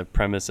kind of the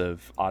premise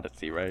of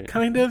Odyssey, right?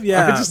 Kind of,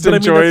 yeah. I just but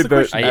enjoyed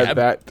that's the that. question.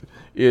 That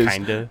is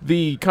Kinda.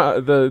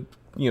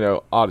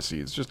 the Odyssey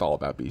is just all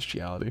about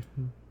bestiality.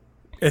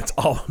 It's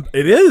all.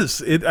 It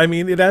is. I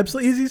mean, it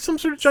absolutely is. He's some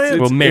sort of giant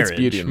Well, it's marriage.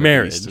 Beauty and the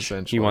Marriage. Beast, He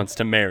essentially. wants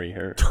to marry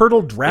her.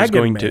 turtle There's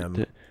dragon going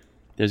man.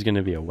 there's going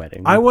to be a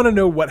wedding. I want to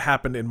know what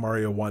happened in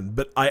Mario 1,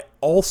 but I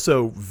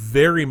also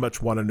very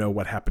much want to know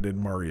what happened in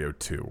Mario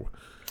 2.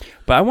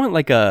 But I want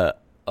like a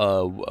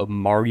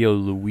Mario,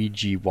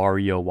 Luigi,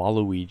 Wario,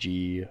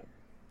 Waluigi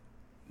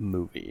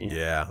movie.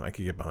 Yeah, I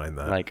could get behind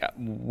that. Like,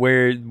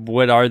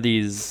 what are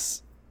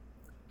these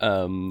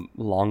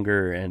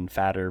longer and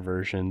fatter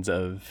versions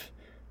of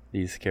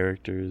these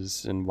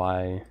characters, and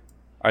why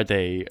are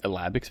they a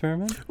lab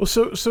experiment? Well,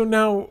 so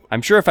now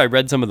I'm sure if I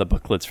read some of the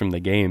booklets from the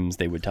games,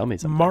 they would tell me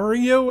something.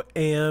 Mario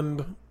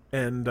and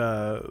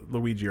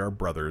Luigi are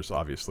brothers,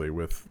 obviously,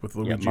 with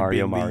Luigi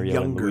Mario, being the Mario, and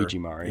younger, Luigi,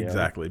 Mario.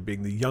 exactly,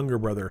 being the younger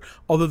brother.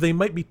 Although they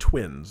might be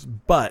twins,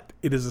 but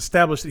it is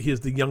established that he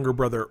is the younger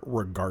brother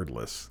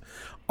regardless.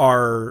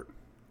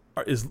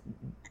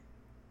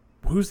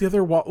 Who's the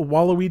other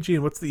Waluigi,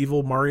 and what's the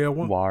evil Mario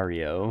one?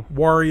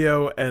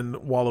 Wario and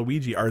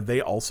Waluigi, are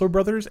they also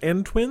brothers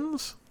and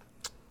twins?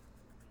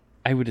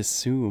 I would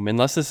assume,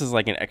 unless this is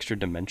like an extra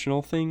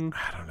dimensional thing.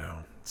 I don't know.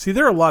 See,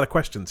 there are a lot of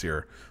questions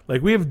here.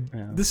 Like,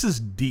 this is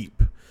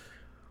deep.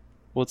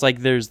 Well, it's like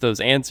there's those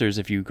answers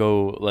if you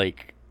go,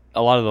 like,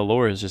 a lot of the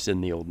lore is just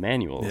in the old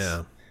manuals.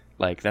 Yeah.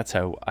 Like, that's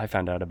how I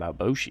found out about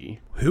Boshi.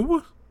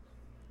 Who?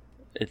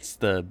 Is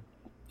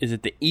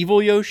it the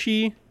evil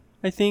Yoshi,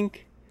 I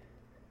think?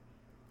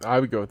 I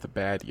would go with the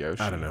bad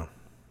Yoshi. I don't know.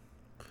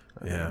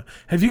 Yeah.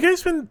 Have you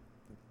guys been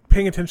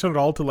paying attention at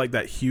all to like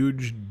that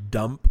huge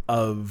dump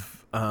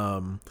of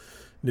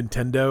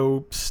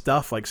Nintendo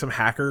stuff? Like, some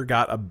hacker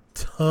got a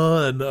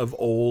ton of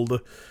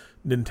old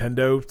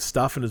Nintendo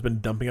stuff and has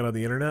been dumping it on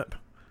the internet.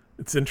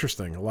 It's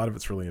interesting. A lot of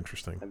it's really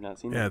interesting. I've not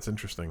seen Yeah, that. it's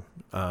interesting.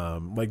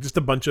 Like, just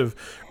a bunch of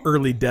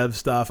early dev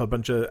stuff, a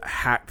bunch of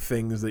hacked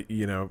things that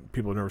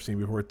people have never seen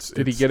before.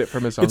 Did he get it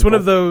from his uncle? It's one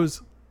of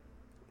those.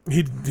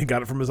 He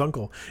got it from his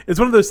uncle. It's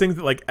one of those things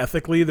that, like,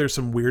 ethically, there's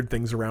some weird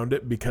things around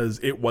it because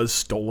it was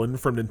stolen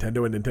from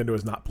Nintendo and Nintendo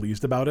is not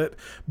pleased about it.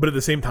 But at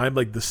the same time,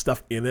 like, the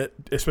stuff in it,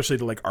 especially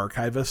to like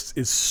archivists,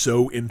 is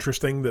so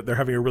interesting that they're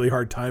having a really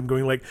hard time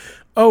going like,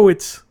 oh,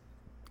 it's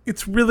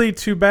really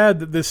too bad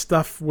that this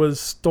stuff was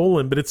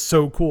stolen, but it's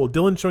so cool.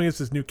 Dylan's showing us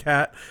his new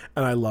cat,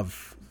 and I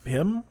love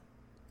him.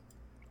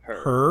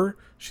 Her.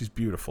 She's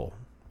beautiful.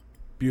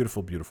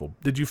 Beautiful, beautiful.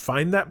 Did you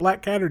find that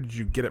black cat, or did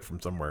you get it from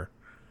somewhere?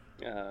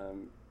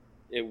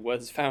 It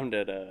was found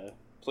at a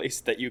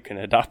place that you can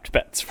adopt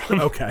pets from.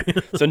 Okay.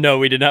 So no,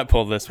 we did not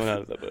pull this one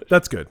out of the bush.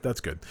 That's good.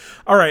 That's good.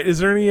 All right. Is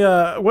there any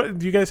what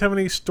do you guys have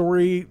any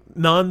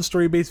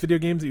non-story based video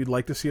games that you'd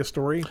like to see a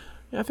story?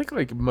 Yeah, I think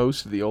like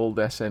most of the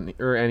old SN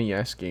or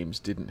NES games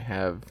didn't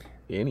have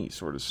any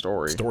sort of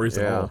story. Stories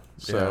at all.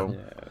 So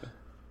Yeah.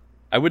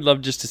 I would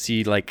love just to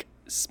see like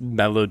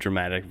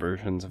melodramatic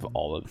versions of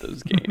all of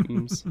those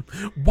games.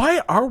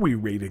 Why are we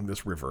raiding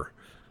this river?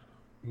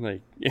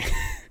 Like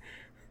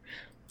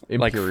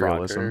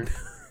Imperialism. Frogger.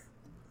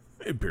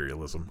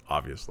 Imperialism,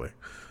 obviously.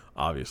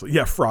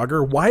 Yeah,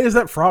 Frogger. Why is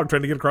that frog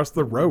trying to get across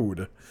the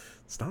road?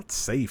 It's not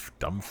safe,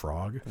 dumb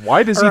frog.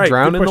 Why does All he right,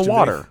 drown good in the question,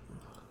 water? Vinny.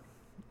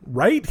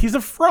 Right? He's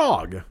a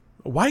frog.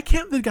 Why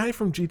can't the guy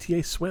from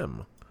GTA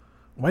swim?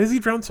 Why does he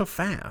drown so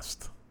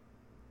fast?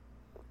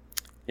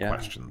 Yeah.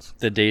 Questions.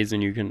 The days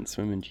when you couldn't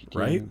swim in GTA.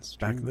 Right? That's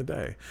Back true. in the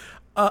day.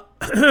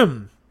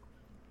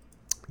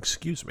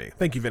 Excuse me.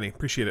 Thank you, Vinny.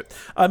 Appreciate it.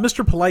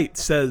 Mr. Polite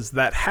says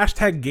that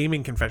hashtag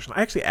gaming confession.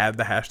 I actually add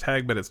the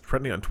hashtag, but it's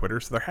trending on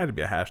Twitter, so there had to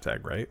be a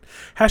hashtag, right?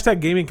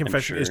 Hashtag gaming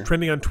confession is sure.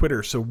 trending on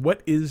Twitter. So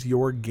what is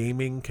your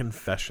gaming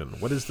confession?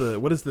 What is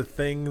the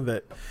thing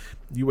that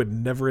you would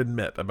never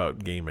admit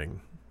about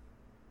gaming?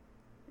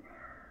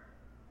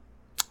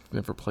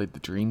 Never played the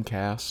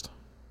Dreamcast.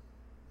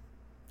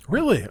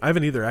 Really? I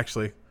haven't either,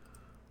 actually.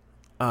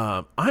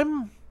 I'm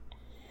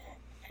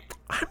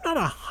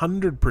not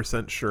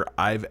 100% sure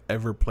I've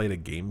ever played a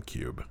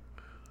GameCube.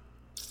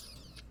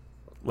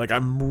 Like,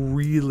 I'm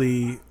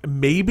really...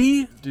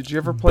 Maybe? Did you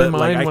ever play But,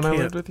 like, mine I when I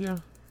can't- lived with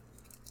you?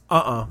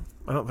 I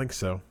don't think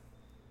so.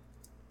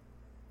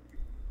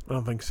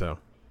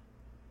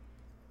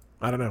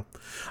 I don't know.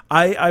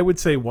 I would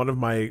say one of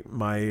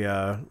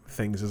my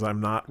things is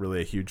I'm not really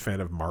a huge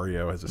fan of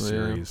Mario as a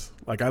series.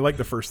 Like, I like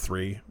the first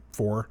 3,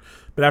 4,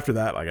 but after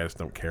that, like, I just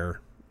don't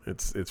care.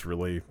 It's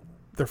really...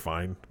 They're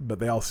fine, but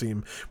they all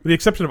seem, with the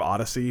exception of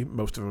Odyssey,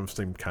 most of them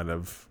seem kind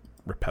of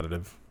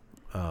repetitive.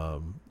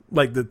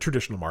 Like the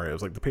traditional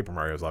Marios, like the Paper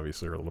Marios,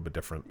 obviously are a little bit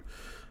different.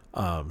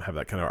 Have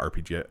that kind of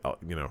RPG,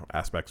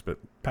 aspects, but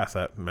past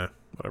that, meh,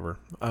 whatever.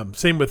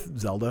 Same with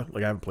Zelda.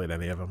 Like, I haven't played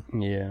any of them.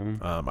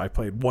 Yeah. I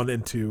played 1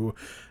 and 2,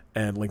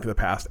 and Link to the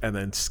Past, and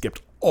then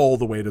skipped all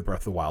the way to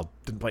Breath of the Wild.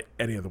 Didn't play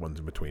any of the ones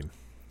in between.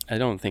 I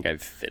don't think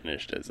I've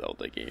finished a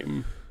Zelda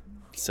game.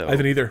 So I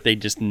haven't either. They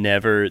just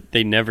never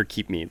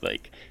keep me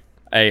like.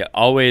 I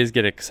always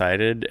get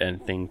excited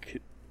and think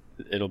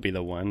it'll be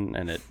the one,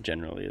 and it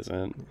generally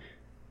isn't.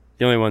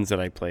 The only ones that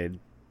I played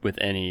with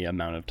any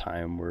amount of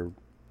time were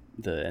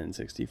the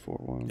N64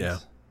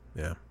 ones.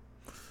 Yeah.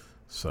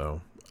 So,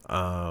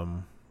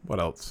 what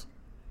else?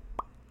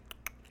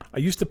 I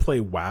used to play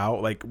WoW.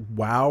 Like,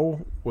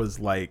 WoW was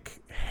like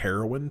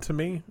heroin to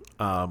me.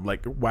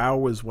 Like, WoW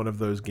was one of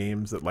those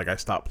games that, like, I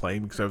stopped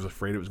playing because I was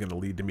afraid it was going to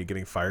lead to me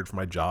getting fired from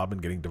my job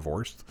and getting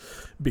divorced,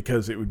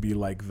 because it would be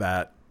like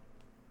that.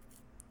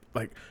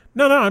 Like,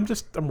 no,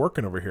 I'm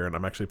working over here and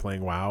I'm actually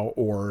playing WoW,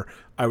 or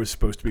I was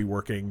supposed to be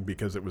working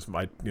because it was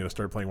my,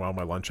 started playing WoW in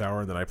my lunch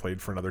hour, and then I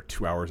played for another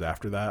 2 hours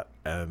after that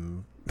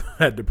and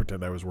had to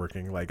pretend I was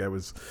working. Like,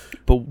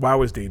 But WoW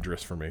was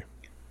dangerous for me.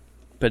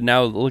 But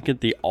now look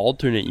at the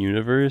alternate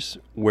universe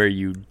where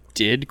you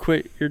did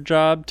quit your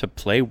job to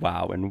play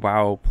WoW, and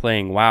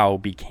playing WoW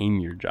became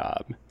your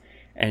job,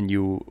 and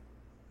you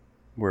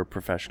were a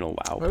professional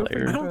WoW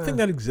player. I don't think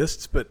that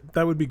exists, but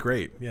that would be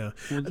great. Yeah.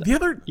 The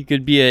other, You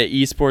could be a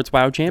esports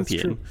WoW that's true.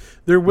 champion.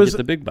 There was get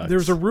the big bucks. There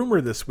was a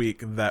rumor this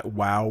week that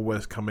WoW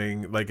was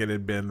coming, like it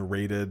had been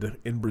rated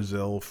in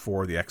Brazil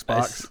for the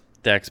Xbox.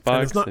 The And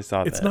Xbox, I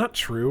saw that. It's not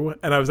true,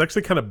 and I was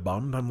actually kind of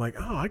bummed. I'm like,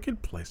 oh, I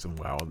could play some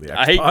WoW on the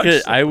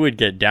Xbox. I would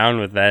get down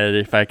with that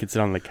if I could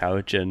sit on the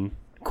couch and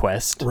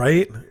quest.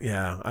 Right?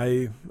 Yeah,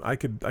 I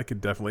could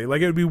definitely,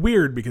 like, it would be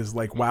weird because,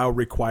 like, WoW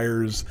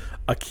requires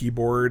a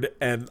keyboard,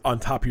 and on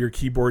top of your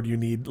keyboard you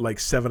need like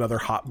 7 other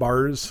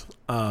hotbars.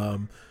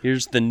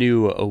 Here's the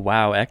new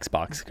WoW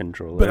Xbox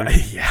controller.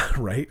 But yeah,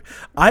 right.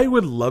 I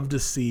would love to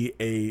see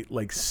a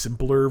like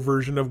simpler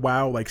version of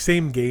WoW, like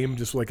same game,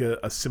 just like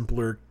a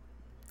simpler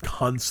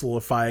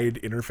console-ified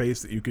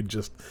interface that you could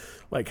just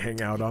like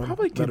hang out on.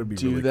 Probably That'd could be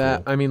do really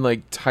that. cool. I mean,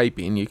 like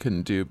typing you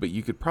couldn't do, but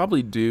you could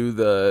probably do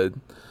the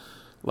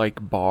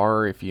like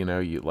bar if you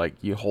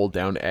hold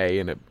down A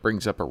and it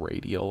brings up a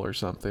radial or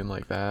something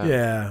like that.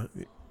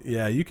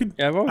 Yeah, you could.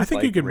 Yeah, I've always I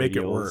think you liked could make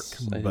it work,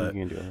 radials. I think but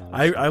you can do a lot of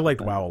I stuff with liked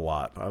that. WoW a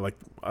lot.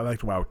 I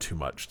liked WoW too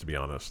much, to be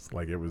honest.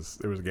 Like, it was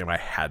a game I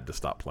had to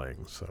stop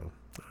playing. So,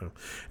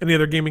 any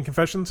other gaming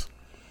confessions?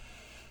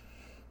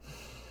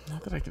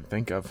 Not that I can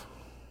think of.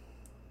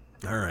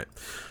 All right,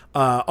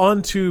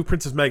 on to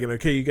Princess Megan.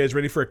 Okay, you guys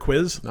ready for a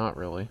quiz? Not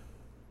really.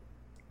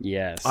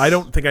 Yes. I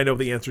don't think I know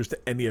the answers to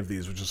any of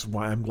these, which is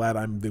why I'm glad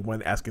I'm the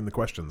one asking the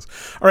questions.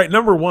 All right,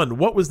 number 1.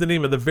 What was the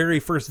name of the very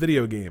first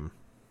video game?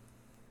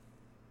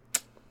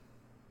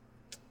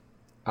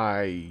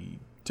 I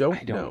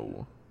don't don't-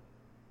 know.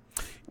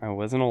 I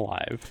wasn't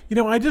alive.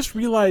 I just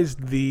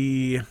realized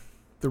the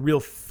real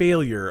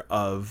failure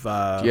of.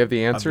 Do you have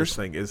the of answers? this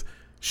thing is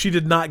she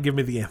did not give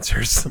me the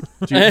answers.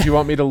 Do you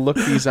want me to look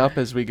these up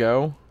as we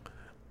go?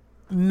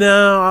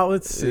 No,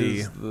 let's see.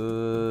 Is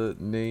the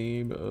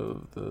name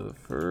of the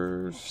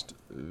first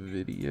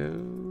video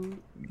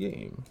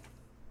game?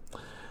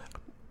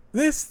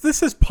 This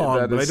is Pong,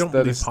 That but I is- don't that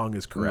believe is- Pong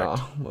is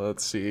correct. No,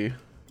 let's see.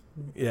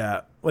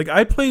 Yeah, like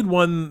I played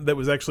one that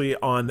was actually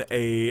on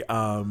a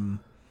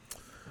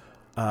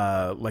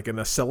like an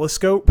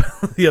oscilloscope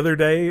the other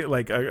day,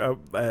 like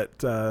at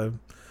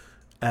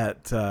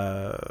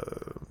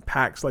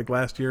PAX like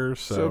last year.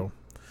 So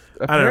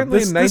apparently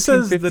This in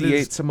says that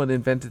 1958, someone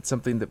invented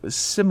something that was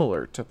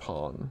similar to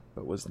Pong,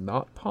 but was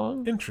not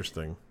Pong.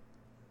 interesting.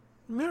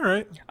 All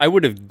right. I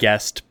would have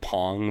guessed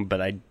Pong,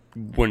 but I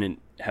wouldn't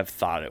have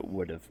thought it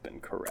would have been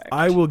correct.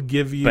 I will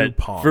give you but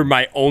Pong. for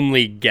my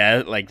only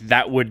guess, like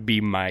that would be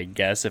my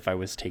guess if I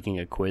was taking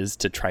a quiz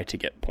to try to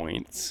get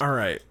points. All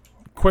right.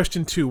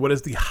 Question 2. What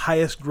is the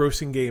highest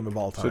grossing game of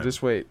all time? So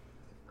just wait.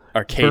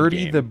 Arcade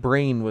Birdie game. the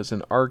Brain was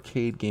an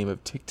arcade game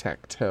of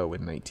tic-tac-toe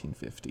in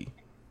 1950.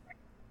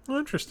 Oh,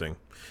 interesting.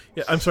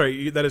 Yeah, I'm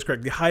sorry. That is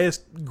correct. The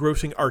highest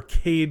grossing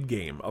arcade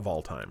game of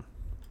all time.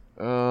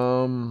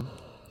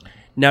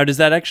 Now, does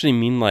that actually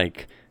mean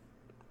like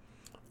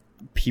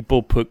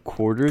people put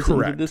quarters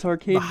Correct. into this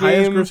arcade the game?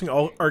 highest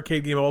grossing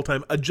arcade game of all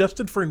time,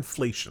 adjusted for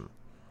inflation.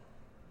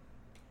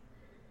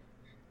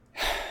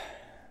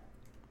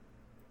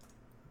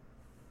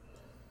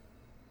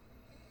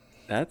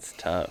 That's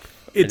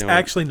tough. It's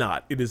actually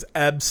not. It is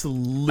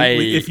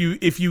absolutely.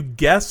 If you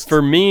guessed,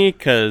 for me,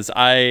 because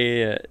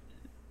I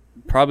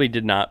probably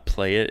did not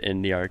play it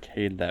in the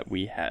arcade that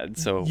we had,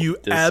 so you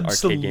this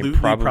absolutely arcade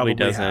game probably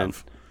doesn't.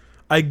 have.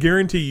 I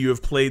guarantee you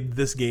have played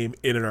this game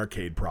in an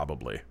arcade,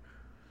 probably.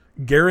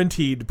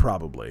 Guaranteed,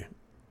 probably.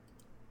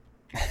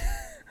 Is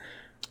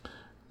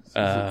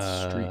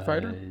it Street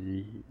Fighter?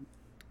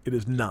 It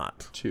is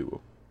not.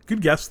 2.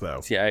 Good guess, though.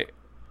 See, it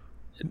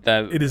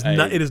is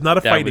not. It is not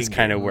a fighting. That was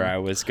kind of game. where I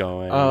was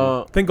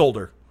going. Think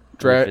older.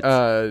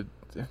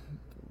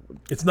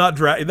 It's not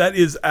That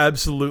is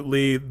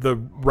absolutely the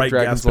right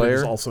Dragon's guess, but it Lair?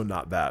 is also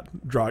not that.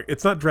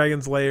 It's not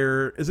Dragon's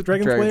Lair. Is it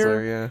Dragon's Dragon's Lair?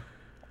 Lair, yeah.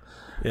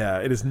 Yeah,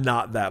 it is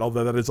not that.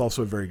 Although that is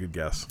also a very good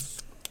guess.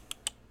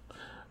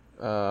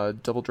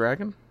 Double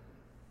Dragon?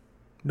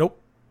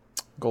 Nope.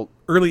 Gold.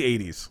 Early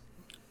 80s.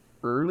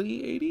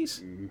 Early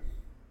 80s?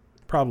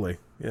 Probably.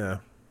 Yeah.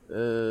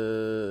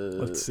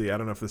 Let's see. I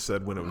don't know if this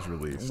said when it was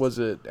released. Was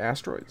it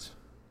Asteroids?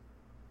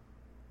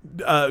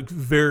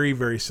 Very,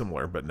 very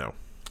similar, but no.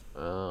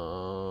 Do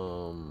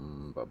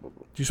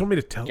you just want me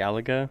to tell?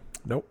 Galaga?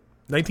 Nope.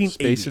 1980,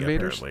 Space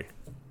Invaders? apparently.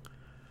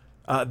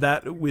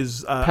 That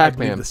was I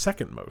Pac-Man. believe the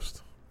second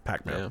most.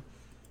 Pac-Man.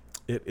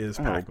 Yeah. It is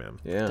Pac-Man.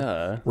 Yeah.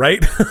 Duh.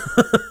 Right?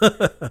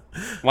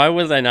 Why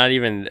was I not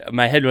even?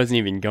 My head wasn't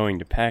even going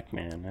to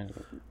Pac-Man.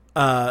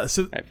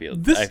 So I feel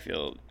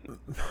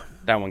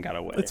that one got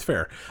away. That's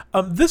fair.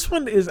 This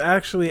one is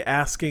actually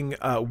asking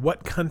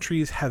what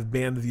countries have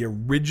banned the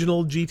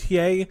original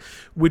GTA,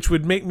 which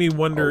would make me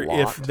wonder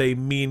if they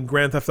mean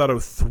Grand Theft Auto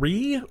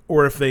 3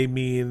 or if they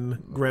mean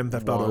Grand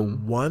Theft Auto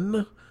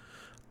 1.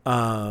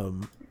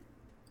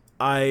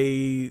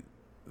 I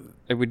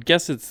would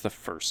guess it's the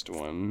first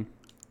one.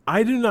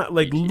 I do not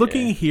GTA.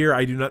 looking here.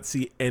 I do not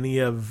see any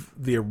of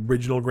the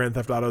original Grand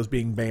Theft Autos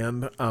being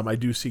banned. I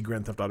do see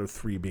Grand Theft Auto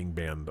 3 being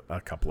banned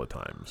a couple of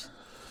times.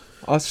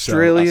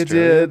 Australia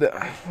did,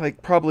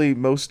 probably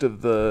most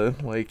of the,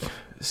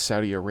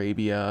 Saudi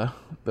Arabia,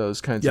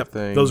 those kinds of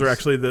things. Those are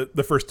actually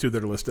the first two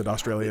that are listed,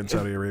 Australia and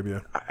Saudi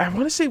Arabia. I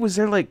want to say, was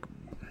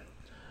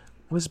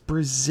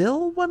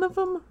Brazil one of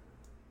them?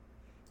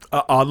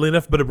 Oddly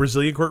enough, but a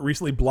Brazilian court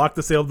recently blocked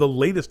the sale of the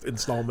latest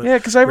installment. Yeah,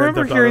 because I Grand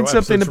remember Theft hearing Auto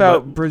something episodes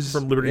about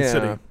from Liberty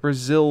City.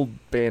 Brazil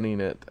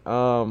banning it.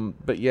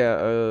 But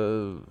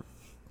yeah,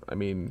 I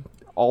mean,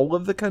 all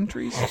of the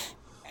countries.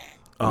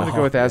 I'm going to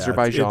go with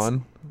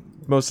Azerbaijan.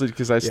 Mostly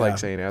because I just like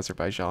saying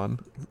Azerbaijan.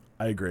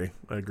 I agree.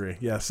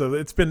 Yeah, so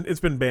it's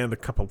been banned a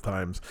couple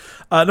times.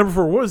 Number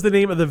 4, what was the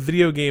name of the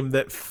video game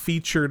that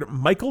featured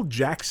Michael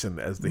Jackson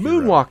as the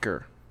hero?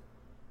 Moonwalker.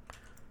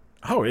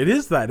 Oh, it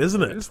is that,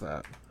 isn't it? It is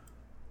that.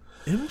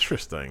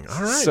 Interesting.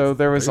 All right. So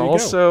there was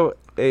also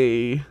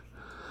a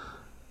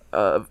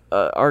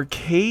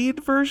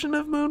arcade version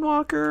of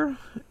Moonwalker,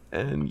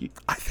 and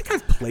I think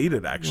I've played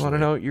it actually. You want to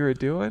know what you were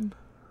doing?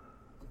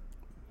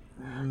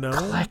 No.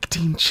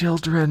 Collecting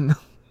children.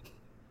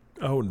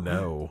 Oh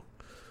no.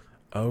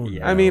 Oh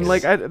Yeah. no. I mean,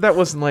 that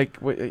wasn't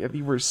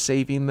you were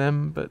saving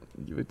them, but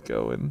you would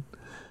go and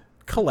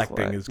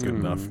collecting is good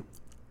enough.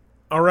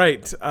 All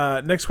right.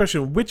 Next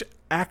question. Which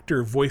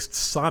actor voiced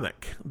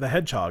Sonic the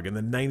Hedgehog in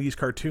the 90s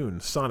cartoon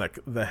Sonic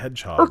the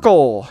Hedgehog?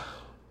 Urkel.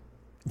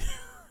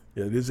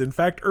 It is, in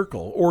fact,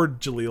 Urkel or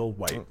Jaleel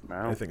White. Oh,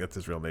 wow. I think that's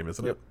his real name,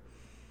 isn't Yep.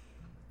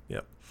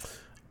 it?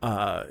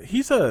 Yep.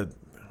 He's a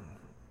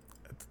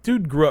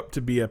dude grew up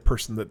to be a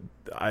person that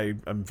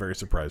I'm very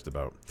surprised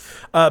about.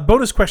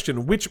 Bonus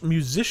question. Which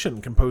musician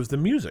composed the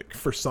music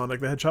for Sonic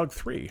the Hedgehog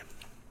 3?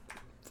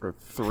 For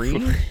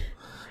 3?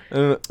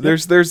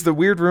 There's the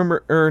weird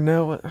rumor,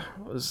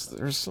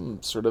 there's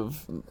some sort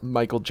of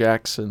Michael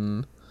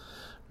Jackson.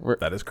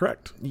 That is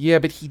correct. Yeah,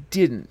 but he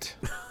didn't.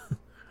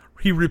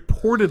 He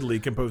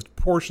reportedly composed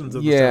portions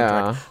of the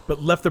soundtrack,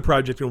 but left the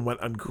project and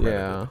went uncredited.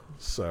 Yeah.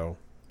 So,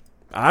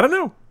 I don't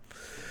know.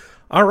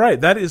 All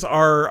right, that is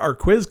our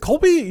quiz.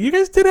 Colby, you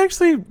guys did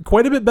actually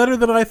quite a bit better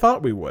than I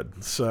thought we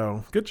would.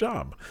 So, good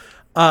job.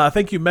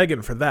 Thank you,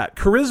 Megan, for that.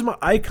 Charisma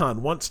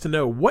Icon wants to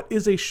know, what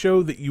is a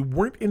show that you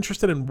weren't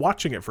interested in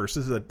watching at first?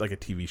 This is like a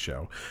TV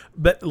show,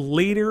 but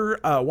later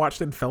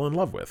watched and fell in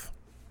love with.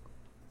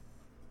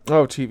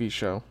 Oh, TV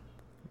show.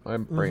 My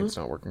brain's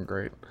not working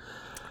great.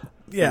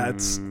 Yeah,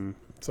 it's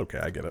okay.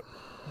 I get it.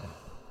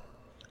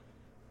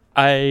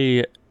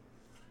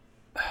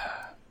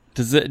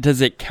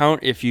 Does it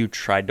count if you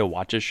tried to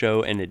watch a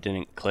show and it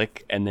didn't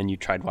click, and then you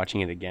tried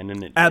watching it again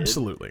and it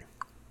Absolutely. did?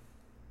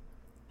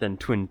 Then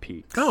Twin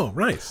Peaks. Oh,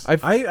 nice.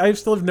 I've- I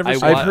still have never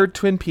seen I've heard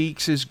Twin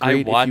Peaks is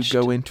great watched- if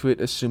you go into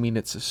it assuming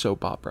it's a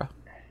soap opera.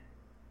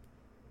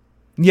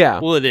 Yeah.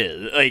 Well, it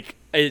is. Like,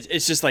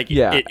 it's just like,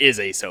 Yeah. it is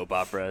a soap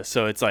opera.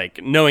 So it's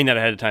like, knowing that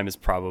ahead of time is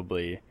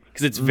probably,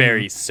 because it's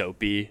very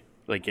soapy.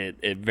 Like,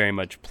 it very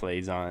much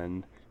plays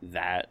on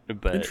that.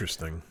 But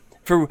Interesting.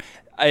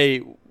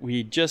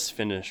 we just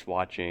finished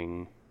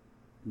watching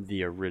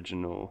the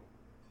original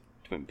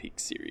Twin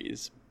Peaks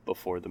series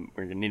before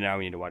we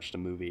need to watch the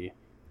movie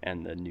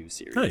and the new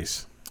series.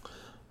 Nice.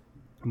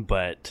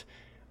 But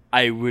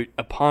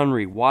upon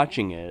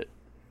rewatching it,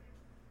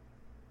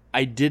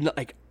 I didn't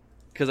like,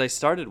 because I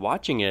started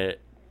watching it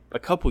a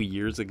couple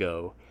years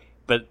ago,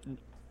 but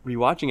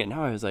rewatching it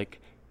now, I was like,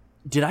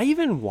 did I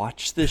even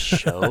watch this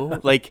show?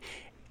 Like,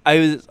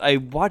 I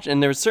watched,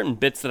 and there were certain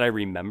bits that I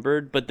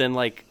remembered, but then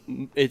like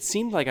it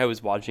seemed like I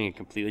was watching a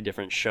completely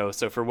different show.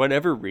 So for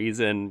whatever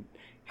reason,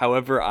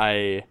 however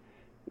I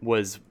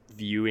was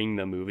viewing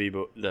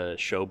the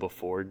show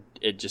before,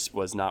 it just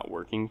was not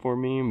working for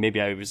me.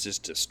 Maybe I was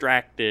just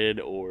distracted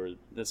or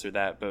this or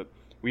that, but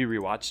we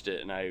rewatched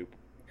it and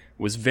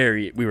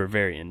we were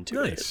very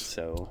into it. Nice.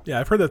 So Yeah,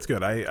 I've heard that's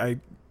good.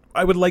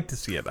 I would like to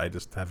see it. I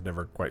just have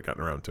never quite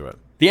gotten around to it.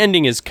 the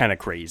ending is kind of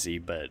crazy,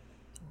 but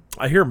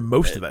I hear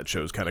most of that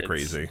show is kind of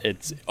crazy.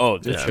 The show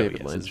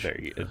David is Lynch.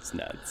 it's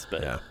nuts,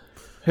 but Yeah.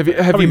 Have you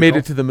about made you,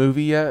 it to the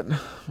movie yet?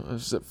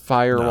 Is it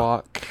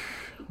Firewalk?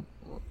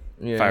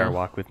 Yeah.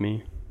 Firewalk with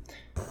Me.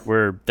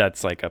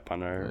 That's like up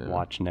on our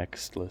watch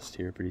next list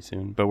here pretty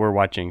soon. But we're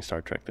watching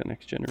Star Trek: The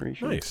Next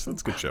Generation. Nice.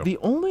 That's a good show. The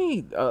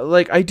only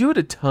I do it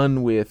a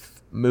ton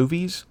with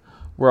movies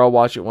where I'll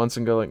watch it once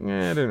and go like, I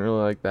didn't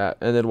really like that,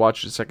 and then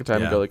watch it a second time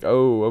and Yeah. go like,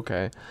 oh,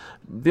 okay.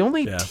 The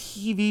only Yeah.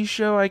 TV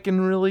show I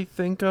can really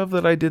think of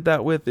that I did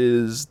that with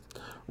is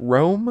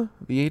Rome,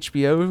 the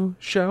HBO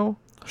show.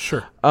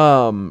 Sure.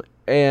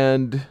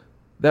 And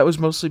that was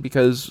mostly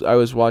because I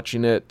was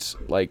watching it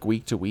like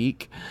week to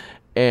week,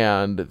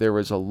 and there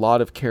was a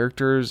lot of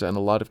characters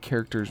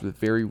with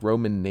very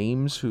Roman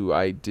names who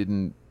I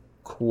didn't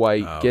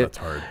quite Oh, get. that's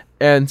hard.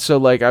 And so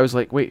like I was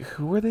like, wait,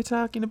 who are they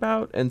talking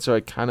about? And so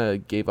I kind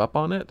of gave up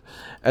on it,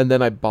 and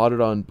then I bought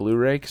it on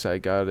Blu-ray because I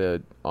got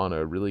it on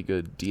a really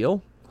good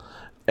deal,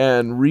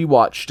 and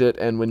rewatched it.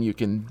 And when you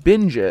can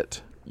binge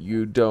it,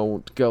 you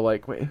don't go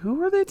like, wait,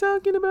 who are they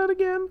talking about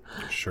again?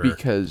 Sure.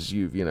 Because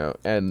you've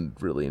and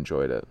really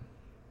enjoyed it.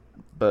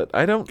 But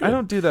I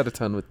don't do that a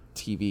ton with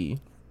TV.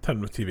 Ton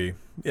with TV.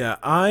 Yeah,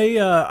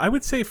 I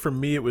would say for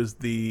me it was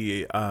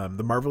the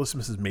Marvelous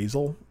Mrs.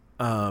 Maisel.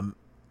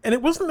 And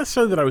it wasn't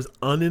necessarily that I was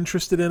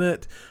uninterested in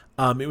it.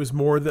 It was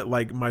more that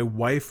like my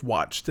wife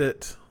watched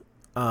it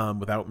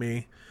without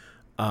me.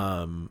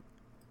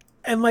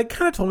 And like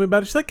kind of told me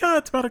about it. She's like,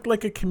 it's about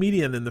a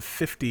comedian in the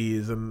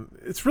 50s and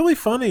it's really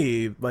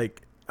funny.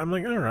 Like I'm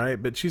like, all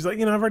right, but she's like,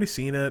 I've already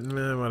seen it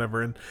and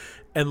whatever.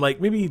 And like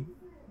maybe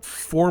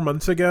 4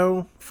 months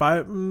ago,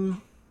 like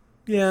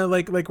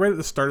right at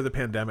the start of the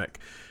pandemic,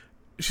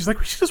 she's like,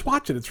 we should just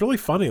watch it. It's really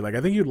funny. Like,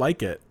 I think you'd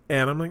like it.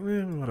 And I'm like,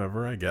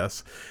 whatever, I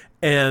guess.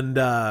 And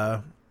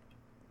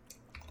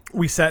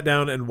we sat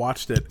down and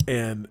watched it,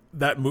 and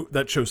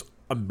that show's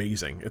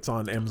amazing. It's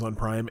on Amazon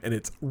Prime, and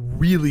it's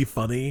really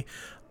funny,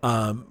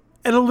 and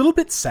a little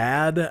bit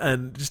sad,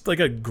 and just like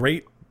a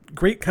great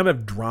kind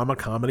of drama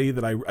comedy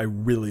that I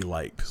really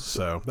liked.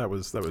 So that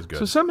was good.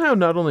 So somehow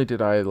not only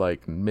did I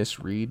like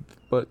misread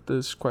what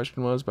this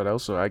question was, but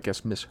also I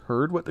guess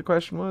misheard what the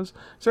question was.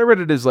 So I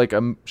read it as like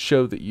a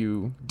show that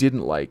you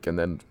didn't like and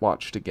then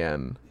watched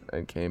again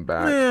and came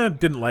back.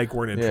 Didn't like,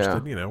 weren't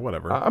interested. Yeah.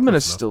 Whatever. I'm gonna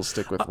Close enough. still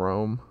stick with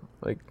Rome.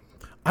 Like,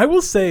 I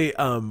will say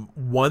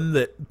one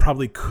that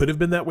probably could have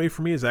been that way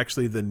for me is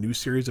actually the new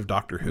series of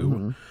Doctor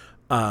Who.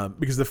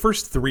 Because the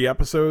first 3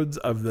 episodes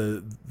of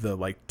the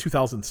like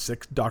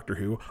 2006 Doctor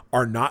Who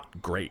are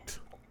not great.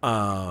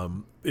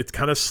 It's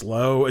kind of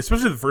slow,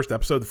 especially the first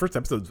episode. The first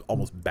episode is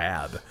almost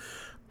bad.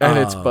 and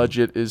its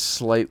budget is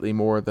slightly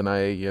more than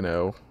I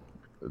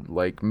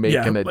like make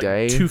in a like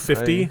day.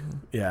 $250.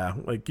 Yeah,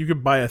 like you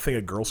could buy a thing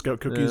of Girl Scout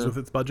cookies with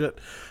its budget.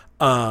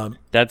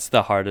 That's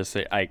the hardest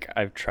thing.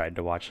 I've tried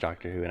to watch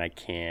Doctor Who and I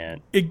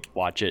can't It-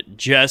 watch it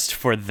just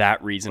for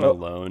that reason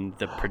alone.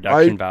 The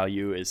production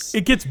value is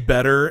It gets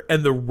better,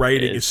 and the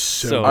writing It's is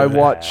so so good. I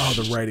watched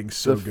Oh, the writing's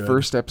so the good.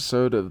 first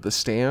episode of The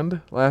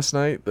Stand last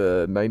night,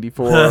 the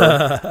 94,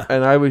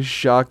 and I was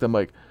shocked. I'm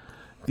like,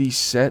 these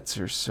sets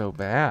are so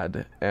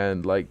bad,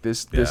 and like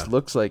this Yeah.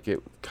 looks like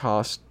it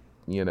cost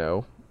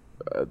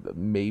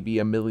maybe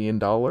 $1 million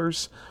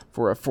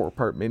for a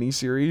 4-part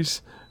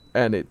miniseries,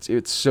 and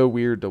it's so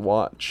weird to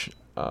watch.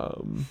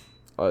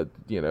 a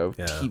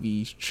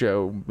TV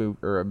show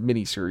or a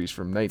miniseries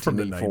from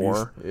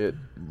 1984. It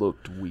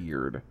looked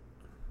weird.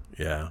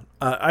 Yeah.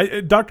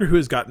 Doctor Who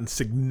has gotten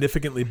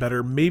significantly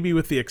better, maybe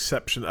with the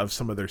exception of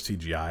some of their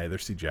CGI. Their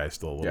CGI is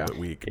still a little bit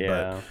weak.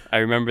 Yeah. But I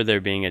remember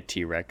there being a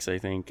T-Rex, I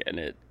think, and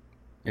it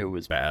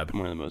was bad.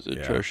 One of the most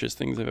atrocious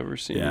things I've ever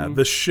seen. Yeah.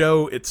 The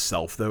show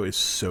itself, though, is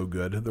so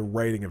good. The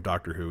writing of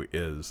Doctor Who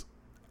is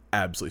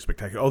absolutely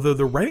spectacular. Although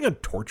the writing on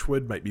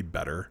Torchwood might be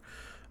better.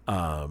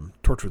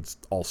 Torchwood's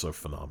also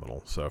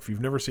phenomenal. So if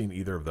you've never seen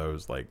either of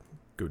those,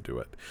 go do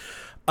it.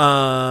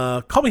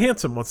 Call Me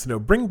Handsome wants to know,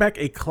 bring back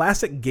a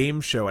classic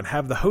game show and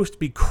have the host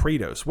be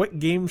Kratos. What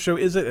game show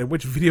is it, and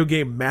which video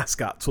game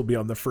mascots will be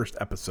on the first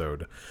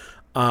episode?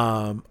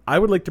 I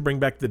would like to bring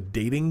back the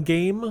dating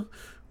game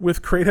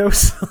with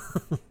Kratos.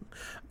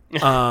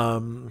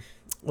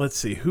 Let's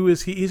see, who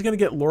is he? He's going to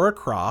get Laura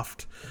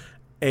Croft,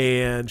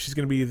 and she's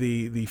going to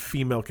be the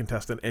female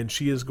contestant, and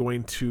she is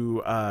going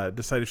to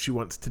decide if she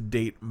wants to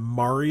date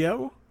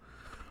Mario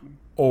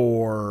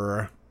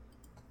or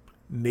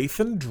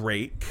Nathan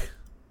Drake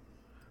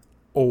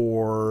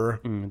or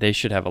they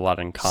should have a lot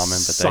in common,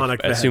 but Sonic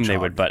I assume they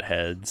would butt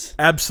heads.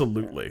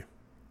 Absolutely.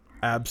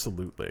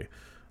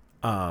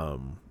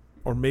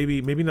 Or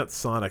maybe not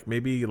Sonic,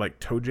 maybe like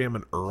Toe Jam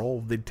and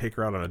Earl. They'd take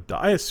her out on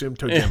I assume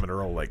Toe Jam and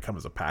Earl come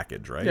as a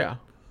package, right? Yeah.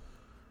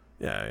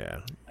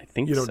 I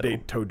think you don't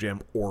date Toe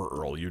Jam or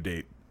Earl, you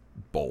date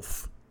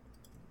both.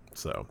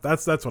 So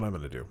that's what I'm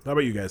gonna do. How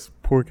about you guys?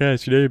 Poor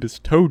guy's name is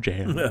Toe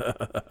Jam.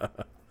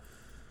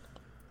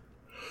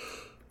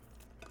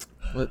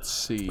 Let's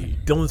see.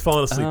 Dylan's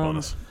falling asleep on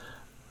us.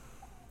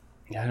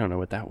 Yeah, I don't know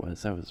what that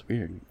was. That was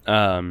weird.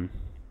 I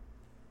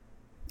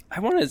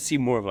want to see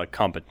more of a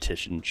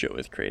competition show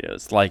with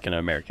Kratos, like an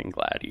American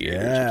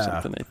Gladiators or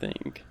something, I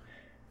think.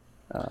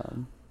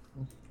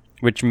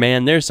 Which,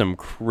 man, there's some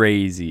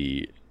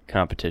crazy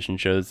competition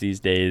shows these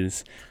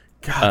days.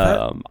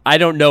 God, I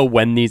don't know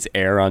when these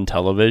air on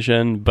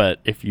television, but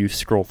if you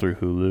scroll through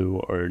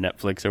Hulu or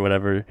Netflix or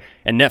whatever,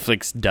 and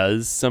Netflix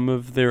does some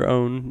of their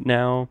own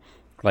now,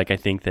 like I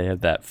think they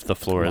have the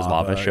Floor is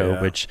Lava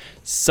show, which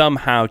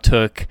somehow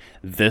took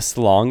this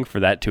long for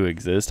that to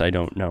exist. I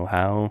don't know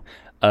how.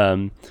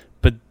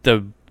 But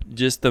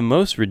the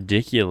most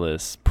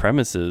ridiculous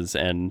premises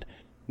and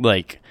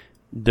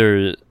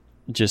they're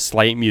just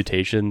slight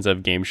mutations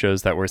of game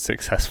shows that were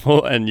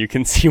successful, and you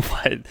can see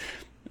why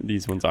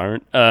these ones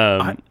aren't.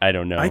 I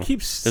don't know.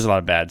 There's a lot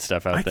of bad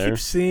stuff out there. I keep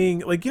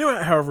seeing,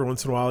 how every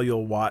once in a while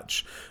you'll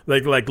watch,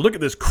 look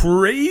at this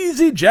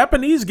crazy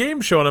Japanese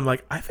game show, and I'm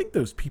like, I think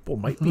those people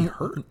might be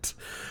hurt.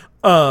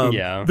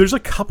 There's a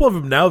couple of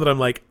them now that I'm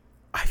like,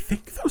 I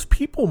think those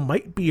people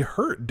might be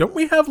hurt. Don't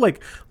we have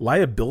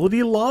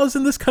liability laws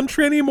in this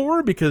country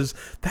anymore? Because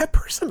that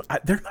person,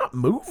 they're not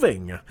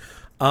moving.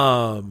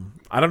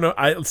 I don't know.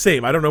 I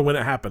don't know when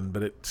it happened,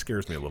 but it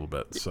scares me a little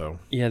bit. So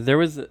yeah,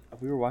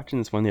 we were watching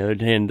this one the other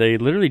day, and they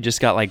literally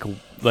just got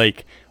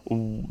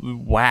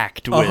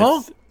whacked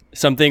with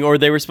something, or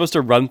they were supposed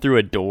to run through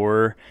a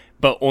door,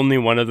 but only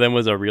one of them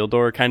was a real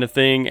door kind of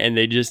thing, and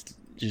they just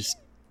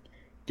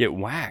get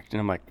whacked, and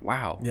I'm like,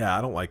 wow. Yeah,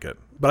 I don't like it,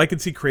 but I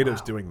could see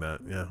Kratos doing that.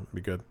 Yeah, it'd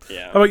be good.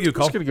 Yeah. How about you,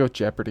 Cole? I'm just gonna go with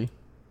Jeopardy.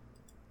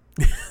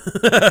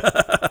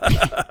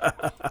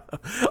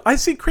 I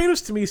see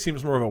Kratos, to me,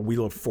 seems more of a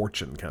Wheel of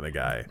Fortune kind of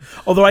guy.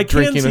 Although I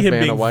can see him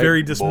being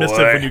very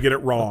dismissive when you get it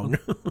wrong.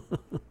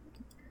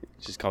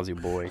 Just calls you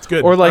boy. It's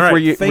good. Or where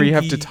you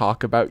have to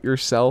talk about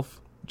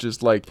yourself,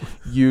 just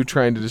you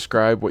trying to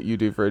describe what you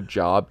do for a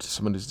job to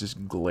someone who's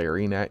just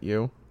glaring at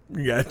you.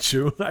 Got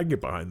you. I can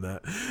get behind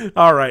that.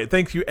 All right.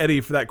 Thank you,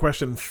 Eddie, for that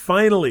question.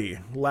 Finally,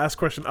 last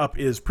question up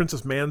is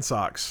Princess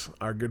Mansocks,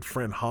 our good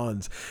friend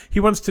Hans. He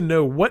wants to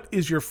know, what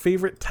is your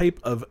favorite type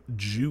of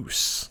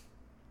juice?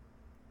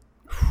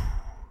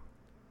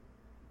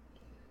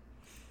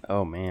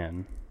 Oh,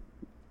 man.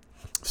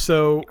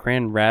 So,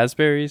 cran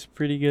raspberry's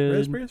pretty good.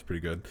 Raspberry's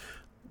pretty good.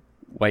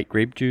 White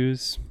grape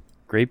juice.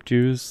 Grape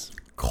juice.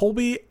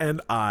 Colby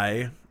and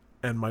I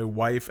and my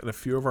wife and a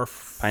few of our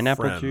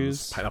pineapple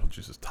juice. Pineapple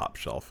juice is top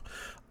shelf.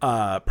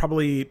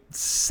 Probably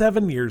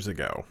 7 years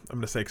ago, I'm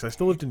going to say, because I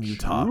still lived in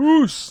Utah.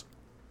 Juice.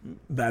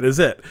 That is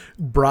it.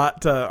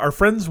 Brought our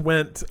friends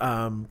went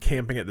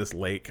camping at this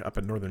lake up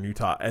in northern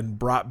Utah and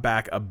brought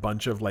back a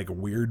bunch of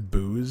weird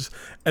booze,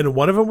 and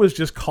one of them was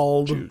just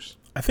called juice.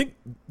 I think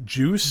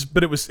juice,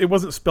 but it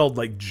wasn't spelled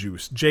like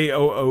juice.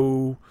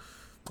 J-O-O.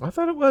 I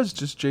thought it was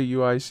just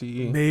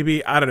J-U-I-C-E.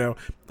 Maybe, I don't know.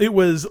 It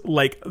was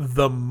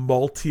the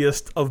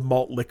maltiest of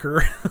malt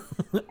liquor.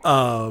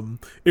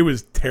 It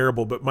was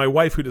terrible, but my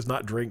wife, who does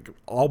not drink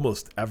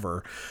almost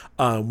ever,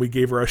 we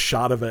gave her a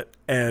shot of it,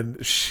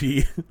 and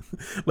she,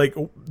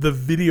 the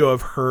video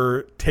of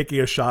her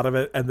taking a shot of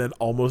it and then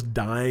almost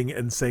dying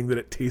and saying that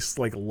it tastes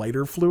like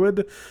lighter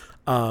fluid,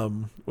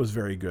 was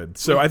very good.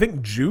 So I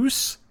think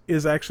juice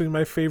is actually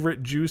my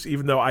favorort juice,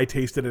 even though I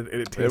tasted it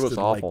and it tasted was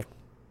awful.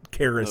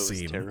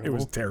 Kerosene. It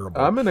was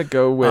terrible. I'm gonna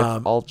go with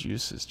all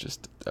juice is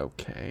just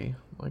okay.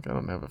 I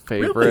don't have a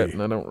favorite, Really?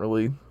 and I don't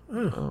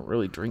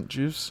really drink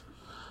juice.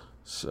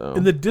 So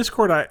In the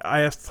Discord,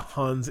 I asked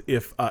Hans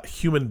if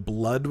human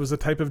blood was a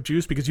type of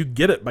juice because you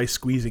get it by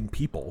squeezing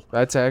people.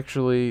 that's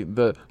actually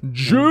the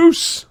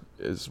juice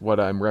is what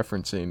I'm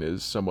referencing,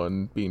 is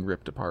someone being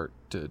ripped apart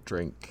to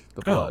drink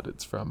the blood.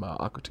 It's from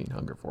Aqua Teen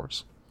Hunger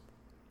Force.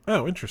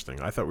 Oh,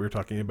 interesting. I thought we were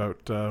talking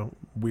about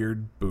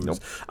weird booze.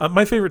 Nope.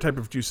 My favorite type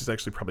of juice is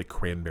actually probably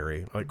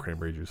cranberry. I like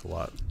cranberry juice a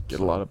lot. Get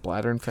a lot of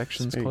bladder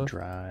infections, Very Cliff?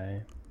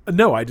 dry.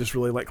 No, I just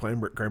really like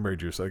cranberry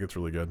juice. I think it's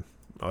really good.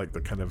 I like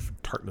the kind of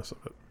tartness of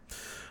it.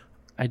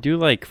 I do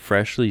like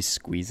freshly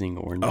squeezing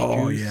orange juice.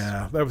 Oh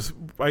yeah, that was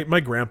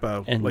my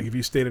grandpa. And- Like if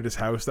you stayed at his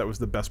house, that was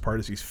the best part.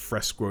 Is he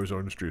fresh squeezed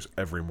orange juice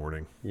every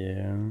morning.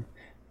 Yeah.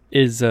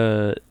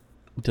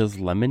 Does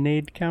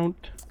lemonade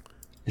count?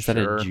 Is that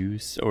Sure. a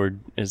juice, or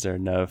is there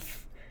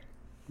enough?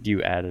 Do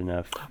you add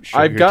enough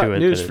sugar I've got to it?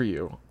 news that for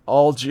you.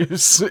 All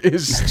juice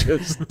is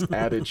just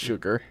added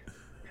sugar.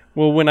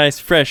 Well, when I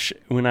fresh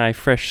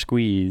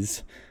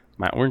squeeze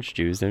my orange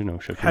juice, there's no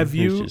sugar. Have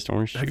There's you just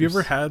orange have you juice.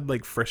 ever had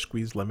like fresh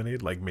squeezed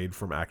lemonade, like made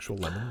from actual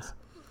lemons?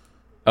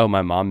 Oh,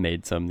 my mom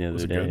made some the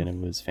other it day, good? and it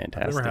was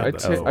fantastic. had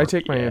that. I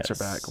take my answer yes.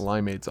 back.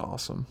 Limeade's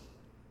awesome.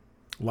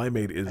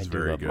 Limeade is I do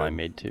very love good.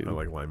 limeade too. I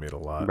like limeade a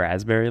lot.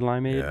 Raspberry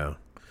limeade. Yeah.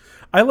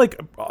 I like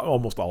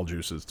almost all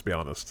juices, to be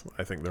honest.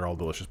 I think they're all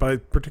delicious, but I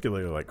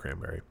particularly like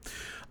cranberry.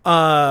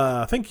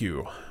 Thank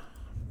you,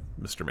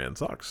 Mr.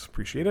 Mansocks.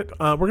 Appreciate it.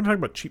 We're going to talk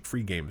about cheap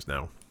free games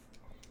now.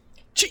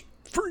 Cheap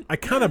free. I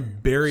kind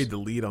of buried the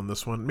lead on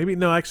this one. Maybe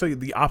no, actually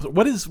the opposite.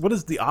 What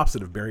is the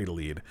opposite of buried the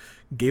lead?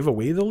 Gave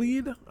away the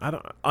lead? I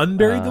don't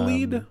unburied the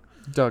lead?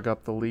 Dug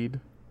up the lead.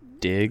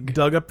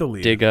 Dug up the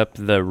lead. Dig up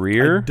the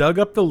rear. I dug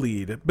up the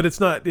lead, but it's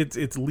not.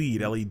 It's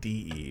lead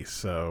LEDE.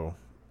 So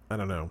I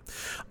don't know.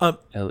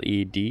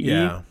 LED.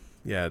 Yeah,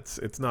 yeah.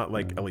 It's not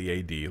like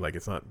LEAD. Like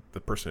it's not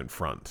the person in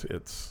front.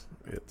 It's.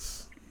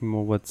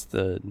 Well, what's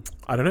the?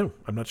 I don't know.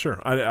 I'm not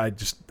sure. I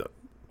just.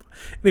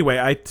 Anyway,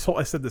 I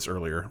said this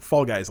earlier.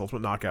 Fall Guys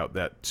Ultimate Knockout,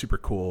 that super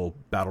cool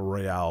battle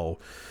royale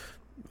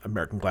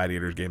American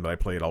Gladiators game that I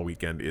played all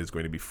weekend, is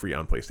going to be free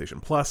on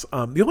PlayStation Plus.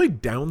 The only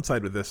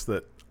downside with this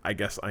that I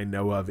guess I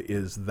know of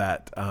is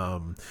that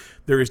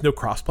there is no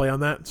crossplay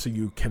on that, so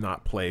you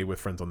cannot play with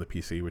friends on the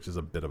PC, which is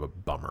a bit of a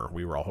bummer.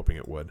 We were all hoping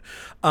it would.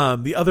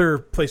 The other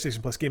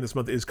PlayStation Plus game this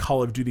month is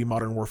Call of Duty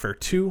Modern Warfare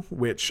 2,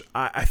 which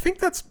I think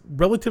that's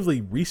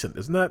relatively recent.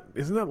 Isn't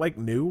that like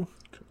new?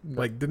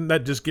 Like, didn't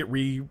that just get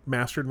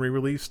remastered and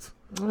re-released?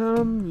 Yeah,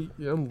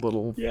 a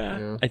little.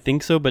 Yeah. I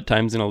think so, but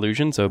time's an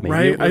illusion, so maybe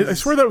Right? it was... I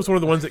swear that was one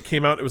of the ones that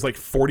came out. It was like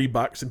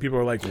 $40, and people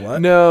were like, "What?"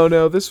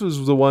 No, this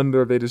was the one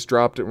where they just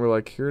dropped it and were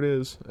like, "Here it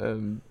is,"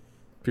 and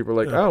people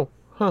were like, "Oh,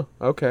 huh,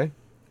 okay."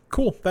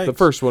 Cool. Thanks. The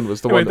first one was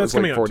the Anyway, one that was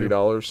that's like coming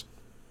out, too.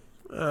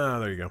 $40.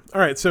 There you go.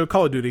 All right, so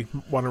Call of Duty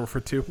Modern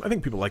Warfare 2. I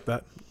think people like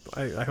that.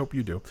 I hope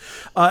you do.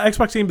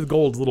 Xbox Games with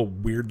Gold is a little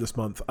weird this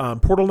month.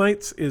 Portal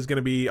Knights is going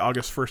to be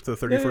August 1st to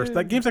the 31st. Yay.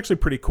 That game's actually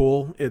pretty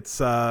cool. It's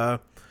kind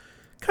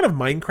of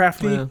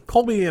Minecraft-y. Yeah.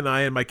 Colby and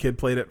I and my kid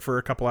played it for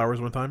a couple hours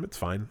one time. It's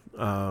fine.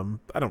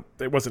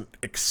 It wasn't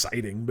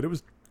exciting, but it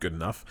was good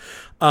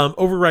enough.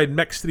 Override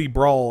Mech City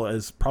Brawl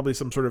is probably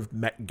some sort of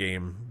mech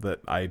game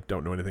that I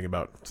don't know anything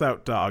about. It's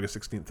out August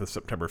 16th to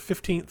September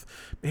 15th.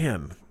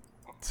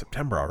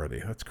 September already.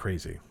 That's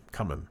crazy.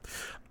 Coming.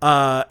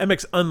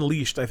 MX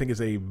Unleashed, I think, it's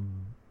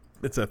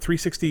a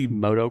 360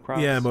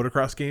 Motocross. Yeah,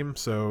 motocross game.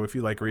 So if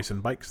you like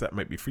racing bikes, that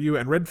might be for you.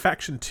 And Red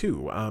Faction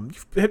 2.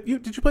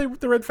 Did you play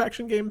the Red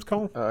Faction games,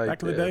 Cole?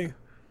 Back in the day?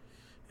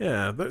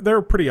 Yeah,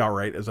 they're pretty all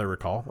right, as I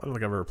recall. I don't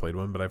think I've ever played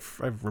one, but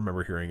I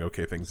remember hearing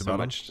okay things about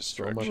them.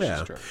 destruction.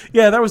 Yeah.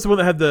 Yeah, that was the one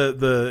that had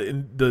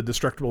the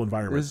destructible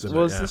environments.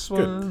 Was Yeah, this good.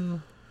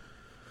 one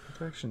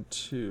Faction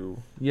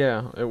 2?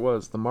 Yeah, it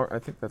was. I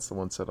think that's the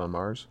one set on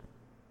Mars.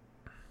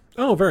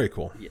 Oh, very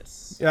cool.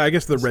 Yes. Yeah, I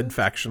guess the Red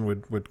Faction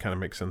would kind of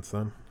make sense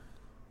then.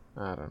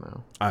 I don't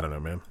know. I don't know,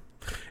 man.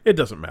 It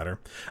doesn't matter.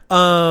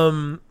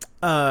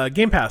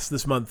 Game Pass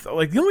this month.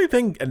 Like, the only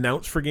thing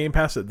announced for Game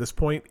Pass at this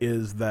point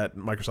is that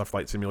Microsoft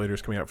Flight Simulator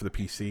is coming out for the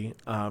PC.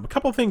 A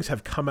couple of things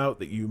have come out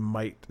that you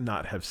might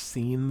not have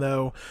seen,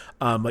 though.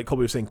 Like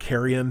Colby was saying,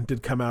 Carrion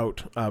did come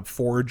out.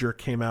 Forager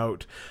came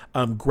out.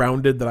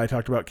 Grounded, that I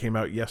talked about, came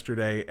out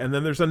yesterday. And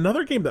then there's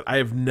another game that I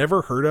have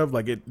never heard of.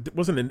 Like, it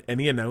wasn't in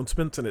any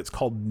announcements, and it's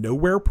called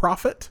Nowhere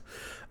Prophet.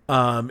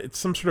 It's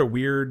some sort of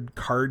weird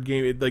card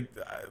game.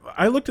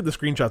 I looked at the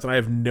screenshots and I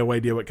have no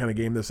idea what kind of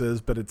game this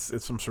is, but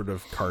it's some sort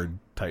of card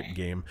type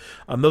game.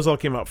 Those all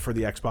came out for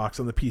the Xbox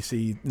and the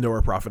PC.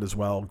 Nowhere Prophet as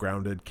well.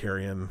 Grounded,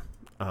 Carrion,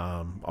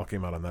 all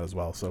came out on that as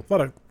well. So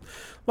a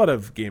lot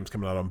of games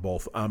coming out on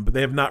both. But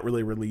they have not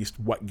really released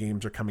what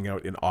games are coming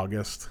out in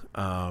August.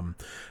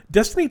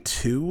 Destiny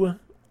 2.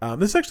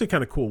 This is actually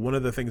kind of cool. One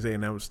of the things they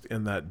announced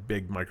in that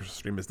big Microsoft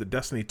stream is that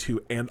Destiny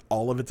 2 and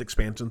all of its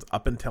expansions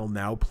up until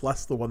now,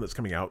 plus the one that's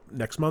coming out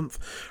next month,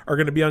 are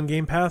going to be on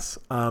Game Pass.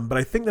 But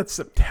I think that's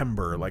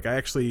September. Like,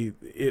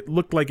 it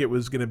looked like it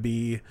was going to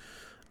be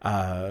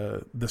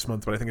this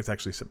month, but I think it's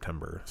actually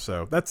September.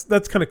 So that's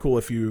kind of cool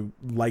if you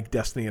like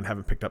Destiny and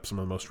haven't picked up some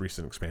of the most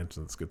recent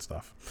expansions. It's good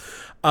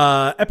stuff.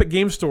 Epic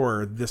Game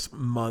Store this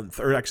month,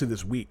 or actually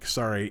this week,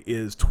 sorry,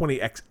 is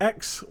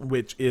 20XX,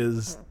 which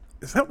is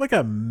that like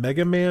a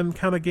Mega Man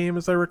kind of game,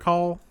 as I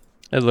recall?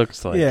 It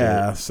looks like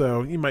yeah. it.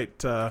 So you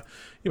might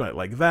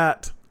like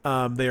that.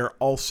 They are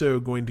also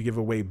going to give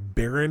away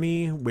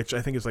Barony, which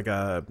I think is like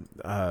a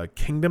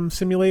kingdom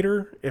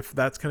simulator, if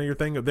that's kind of your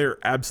thing. They're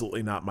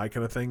absolutely not my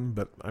kind of thing,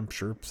 but I'm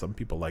sure some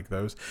people like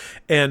those.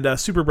 And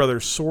Super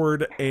Brothers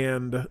Sword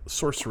and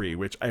Sorcery,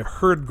 which I've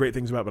heard great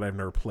things about, but I've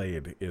never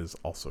played, is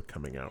also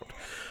coming out.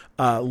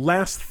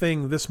 Last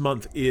thing this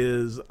month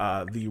is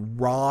the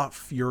Raw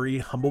Fury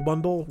Humble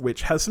Bundle,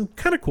 which has some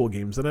kind of cool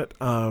games in it.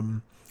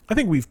 I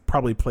think we've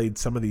probably played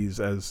some of these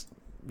as,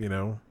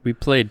 We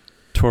played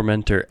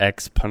Tormentor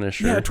X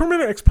Punisher. Yeah,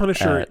 Tormentor X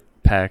Punisher at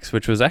PAX,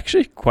 which was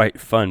actually quite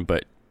fun,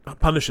 but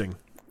punishing.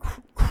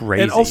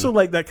 Crazy. And also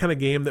like that kind of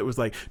game that was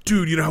like,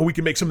 dude, you know how we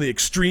can make something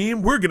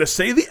extreme? We're going to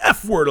say the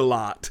F word a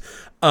lot.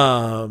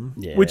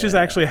 Which is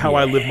actually how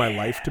I live my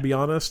life, to be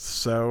honest.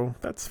 So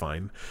that's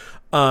fine.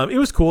 It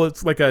was cool.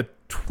 It's like a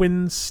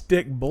twin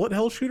stick bullet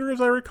hell shooter, as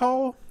I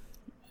recall.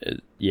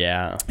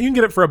 Yeah. You can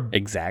get it for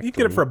exactly. You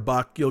can get it for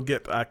 $1. You'll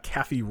get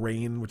Kathy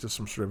Rain, which is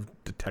some sort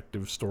of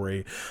detective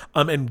story,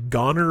 and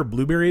Goner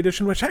Blueberry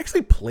Edition, which I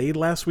actually played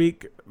last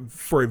week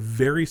for a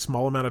very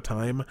small amount of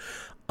time.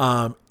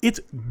 It's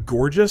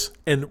gorgeous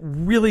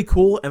and really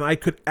cool, and I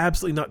could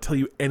absolutely not tell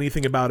you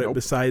anything about it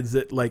besides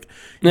that, like,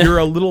 you're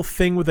a little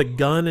thing with a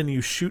gun and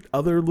you shoot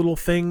other little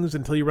things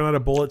until you run out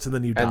of bullets, and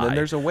then you die. And then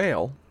there's a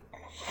whale.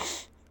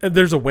 And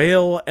there's a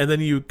whale, and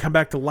then you come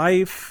back to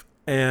life,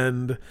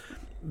 and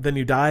then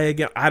you die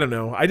again. I don't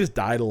know. I just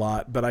died a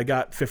lot, but I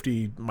got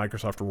 50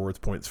 Microsoft Rewards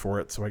points for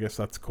it, so I guess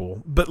that's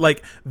cool. But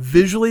like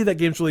visually, that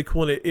game's really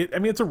cool. And I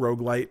mean, it's a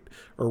roguelite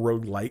or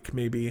roguelike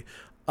maybe.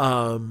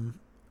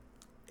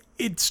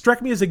 It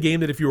struck me as a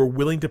game that if you were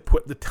willing to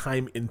put the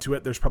time into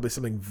it, there's probably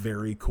something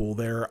very cool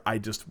there. I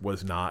just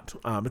was not.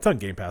 It's on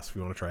Game Pass if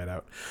you want to try it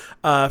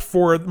out.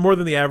 For more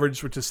than the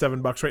average, which is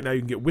 $7 right now, you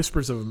can get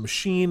Whispers of a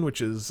Machine,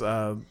 which is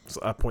a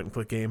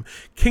point-and-click game,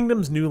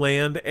 Kingdom's New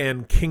Land,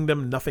 and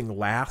Kingdom Nothing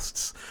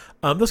Lasts.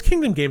 Those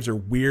Kingdom games are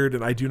weird,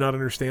 and I do not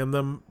understand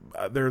them.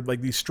 They're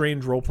like these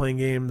strange role-playing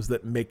games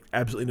that make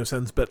absolutely no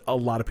sense, but a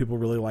lot of people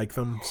really like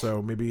them.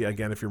 So maybe,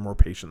 again, if you're more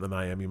patient than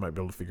I am, you might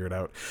be able to figure it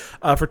out.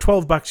 For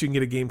 $12, you can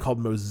get a game called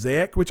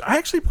Mosaic, which I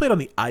actually played on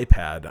the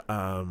iPad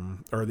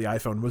or the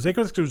iPhone. Mosaic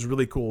was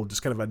really cool,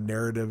 just kind of a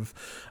narrative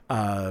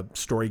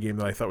story game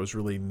that I thought was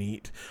really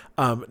neat.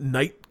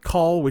 Night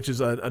Call, which is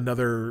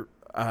another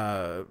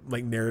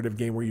like narrative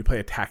game where you play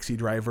a taxi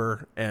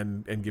driver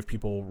and give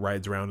people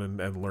rides around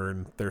and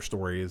learn their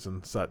stories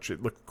and such.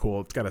 It looked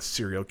cool. It's got a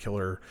serial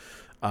killer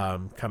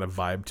kind of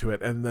vibe to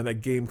it. And then a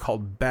game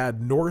called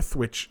Bad North,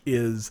 which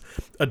is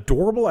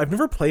adorable. I've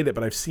never played it,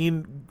 but I've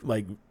seen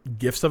like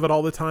GIFs of it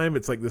all the time.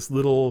 It's like this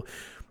little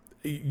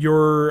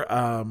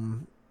I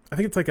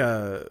think it's like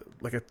a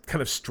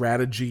kind of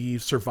strategy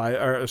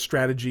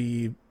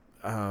strategy,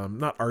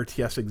 not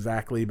RTS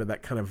exactly, but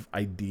that kind of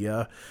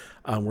idea.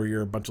 Where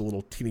you're a bunch of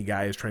little teeny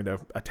guys trying to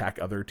attack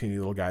other teeny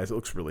little guys. It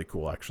looks really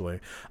cool, actually.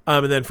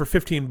 And then for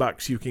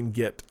 $15, you can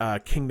get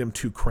Kingdom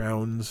 2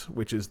 Crowns,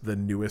 which is the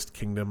newest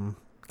Kingdom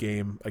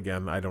game.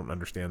 Again, I don't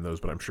understand those,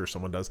 but I'm sure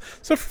someone does.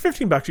 So for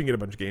 $15, you can get a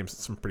bunch of games.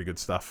 It's some pretty good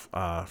stuff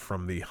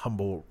from the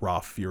Humble Raw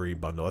Fury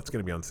bundle. That's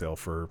going to be on sale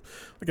for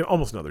like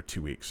almost another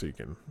 2 weeks, so you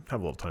can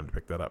have a little time to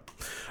pick that up.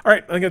 All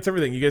right, I think that's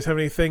everything. You guys have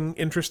anything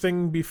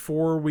interesting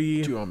before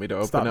we Do you want me to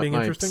open stop up being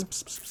my interesting?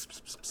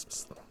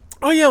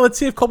 Oh, yeah, let's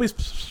see if Colby's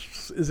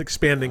is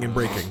expanding and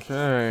breaking.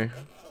 Okay,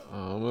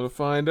 I'm gonna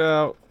find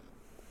out.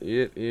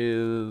 It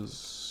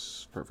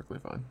is perfectly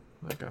fine.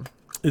 Okay.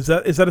 Is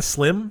that a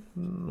slim?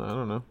 I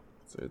don't know.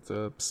 It's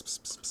a.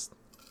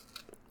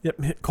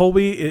 Yep,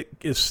 Colby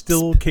is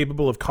still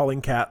capable of calling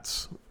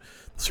cats.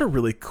 Those are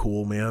really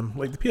cool, man.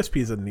 Like the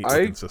PSP is a neat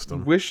looking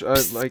system. I wish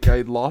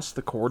I lost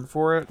the cord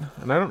for it,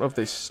 and I don't know if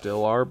they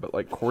still are, but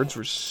like cords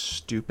were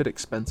stupid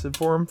expensive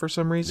for them for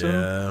some reason.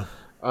 Yeah,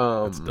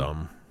 that's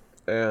dumb.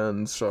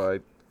 And so I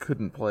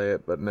couldn't play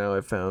it, but now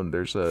I found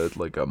there's a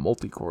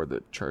multi-core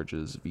that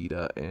charges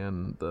Vita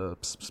and the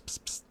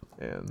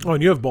and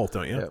and you have both,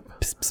 don't you? Yep.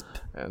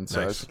 And so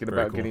Nice. I was thinking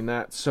Very about cool. getting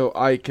that so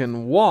I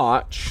can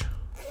watch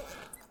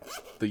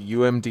the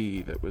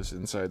UMD that was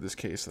inside this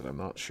case that I'm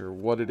not sure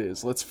what it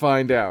is. Let's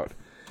find out.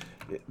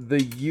 The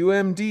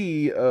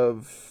UMD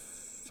of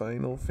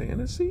Final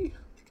Fantasy?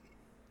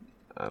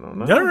 I don't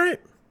know. All right.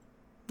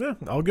 Yeah,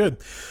 all good.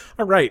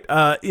 All right.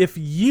 If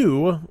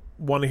you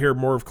want to hear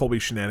more of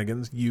Colby's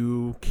shenanigans,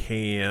 you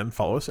can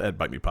follow us at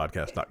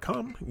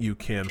bitemepodcast.com. You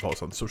can follow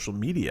us on social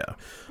media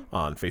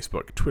on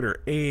Facebook,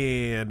 Twitter,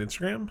 and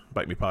Instagram,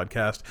 Bite Me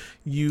Podcast.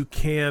 You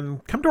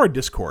can come to our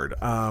Discord.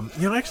 I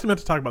actually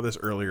meant to talk about this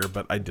earlier,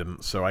 but I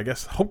didn't. So I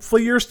guess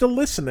hopefully you're still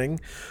listening.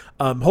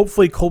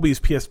 Hopefully Colby's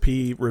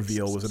PSP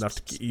reveal was enough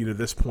to get you to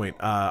this point.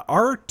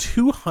 Our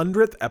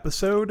 200th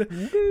episode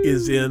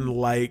is in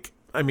like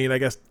I mean, I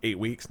guess 8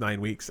 weeks,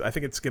 9 weeks. I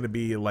think it's going to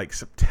be like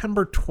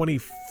September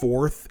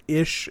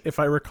 24th-ish, if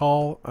I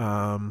recall,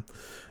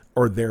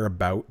 or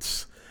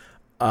thereabouts.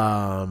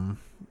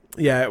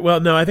 Yeah, well,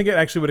 no, I think it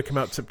actually would have come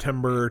out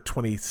September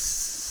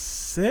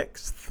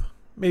 26th.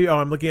 Maybe,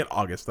 I'm looking at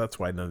August. That's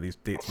why none of these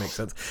dates make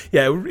sense.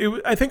 Yeah,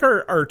 I think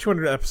our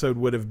 200th episode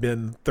would have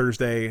been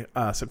Thursday,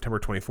 September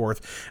 24th.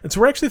 And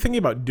so we're actually thinking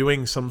about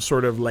doing some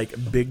sort of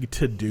like big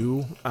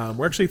to-do.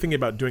 We're actually thinking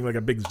about doing like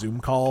a big Zoom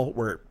call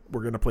where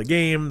we're going to play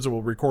games, and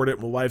we'll record it,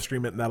 and we'll live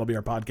stream it, and that'll be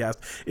our podcast.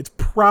 It's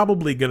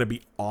probably going to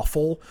be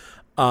awful,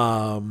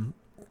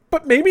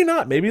 but maybe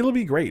not. Maybe it'll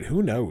be great.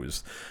 Who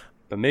knows?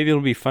 But maybe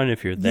it'll be fun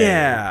if you're there.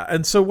 Yeah,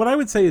 and so what I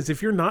would say is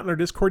if you're not in our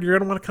Discord, you're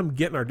going to want to come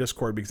get in our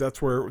Discord, because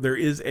that's where there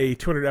is a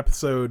 200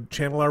 episode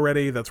channel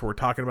already. That's where we're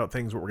talking about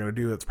things, what we're going to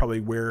do. That's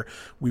probably where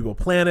we will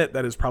plan it.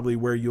 That is probably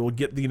where you'll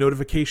get the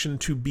notification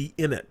to be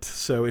in it.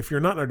 So if you're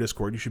not in our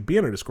Discord, you should be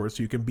in our Discord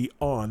so you can be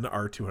on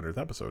our 200th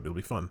episode. It'll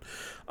be fun.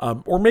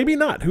 Or maybe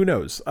not. Who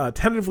knows?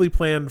 Tentatively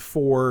planned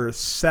for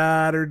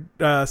Sunday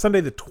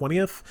the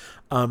 20th,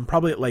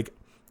 probably at like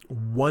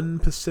 1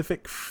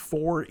 Pacific,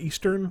 4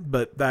 Eastern,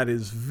 but that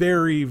is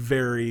very,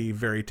 very,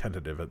 very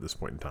tentative at this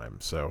point in time.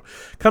 So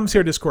come see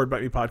our Discord,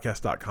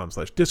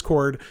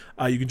 bitemepodcast.com/Discord.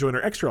 You can join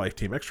our Extra Life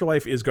team. Extra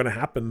Life is going to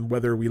happen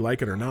whether we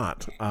like it or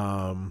not.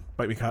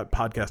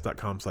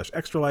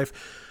 bitemepodcast.com/Extra Life.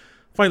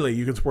 Finally,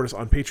 you can support us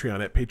on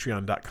Patreon at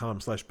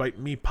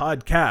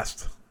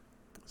patreon.com/bitemepodcast.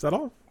 Is that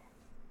all?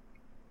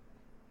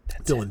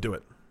 Dylan, do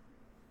it.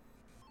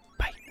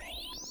 Bite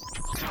me.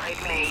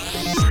 Bite me.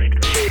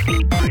 Bite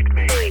me. Bite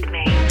me. Bite me.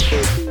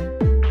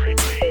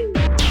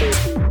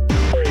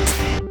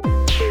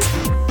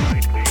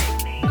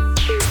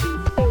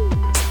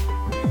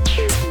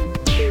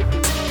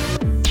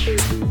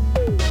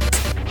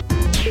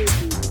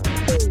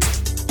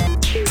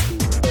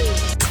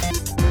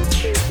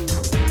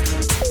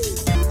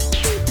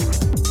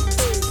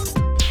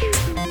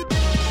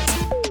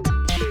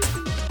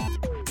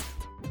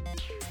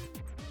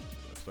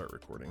 Start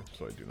recording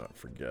so I do not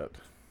forget.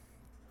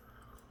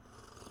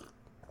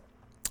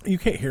 You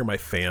can't hear my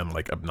fan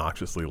like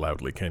obnoxiously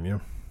loudly, can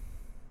you?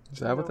 Is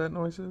that what that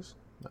noise is?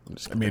 No, I'm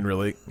just I mean,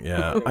 really?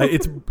 Yeah.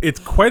 It's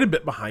quite a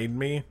bit behind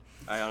me.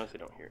 I honestly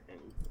don't hear any.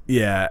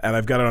 Yeah, and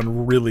I've got it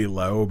on really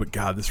low, but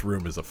God, this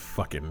room is a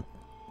fucking...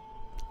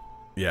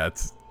 Yeah,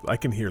 I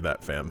can hear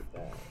that fan.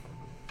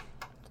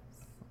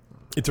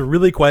 It's a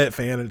really quiet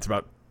fan, and it's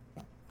about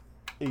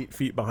 8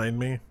 feet behind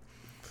me.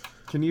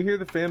 Can you hear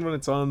the fan when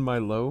it's on my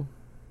low?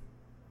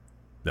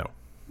 No.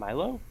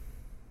 Milo?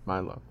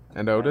 Milo.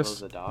 And Otis?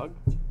 Milo's a dog?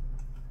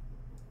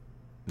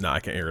 No, I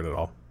can't hear it at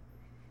all.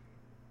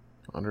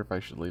 I wonder if I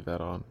should leave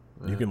that on.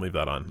 You can leave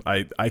that on.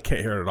 I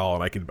can't hear it at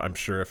all, and I'm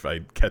sure if I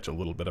catch a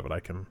little bit of it, I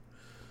can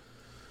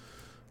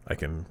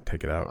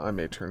take it out. I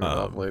may turn it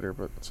up later,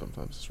 but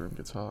sometimes this room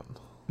gets hot.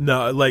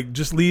 No, like,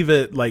 just leave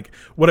it, like,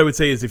 what I would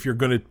say is if you're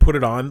going to put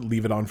it on,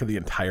 leave it on for the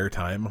entire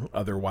time.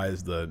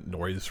 Otherwise, the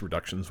noise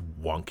reduction's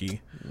wonky.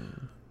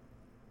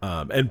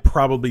 And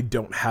probably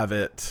don't have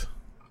it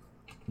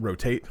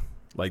rotate.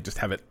 Like, just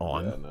have it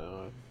on. Yeah,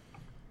 no. I'm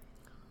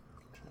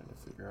trying to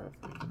figure out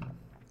if we can...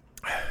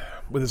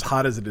 With as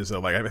hot as it is, though,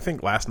 like, I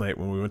think last night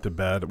when we went to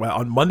bed, well,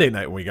 on Monday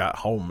night when we got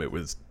home, it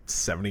was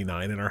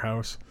 79 in our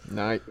house.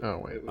 Night. Oh,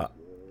 wait.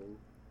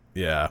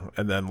 Yeah,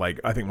 and then, like,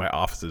 I think my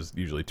office is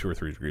usually 2 or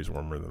 3 degrees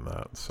warmer than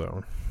that,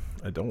 so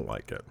I don't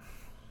like it.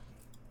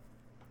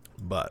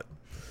 But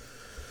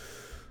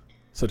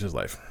such is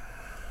life.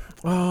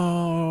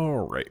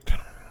 All right.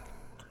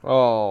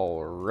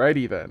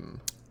 Alrighty then.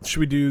 Should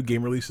we do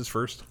game releases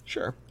first?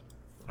 Sure.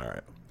 All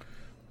right.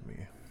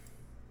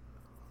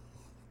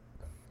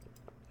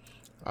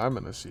 I'm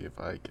going to see if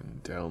I can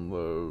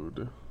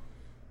download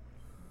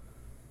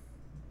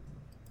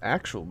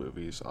actual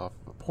movies off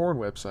of a porn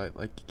website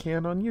like you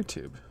can on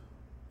YouTube.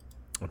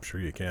 I'm sure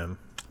you can.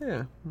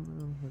 Yeah, we're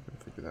going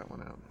to figure that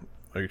one out.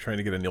 Are you trying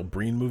to get a Neil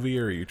Breen movie,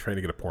 or are you trying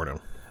to get a porno?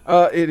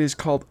 It is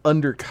called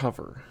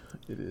Undercover.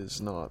 It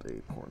is not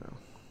a porno.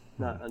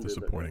 Not under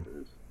disappointing.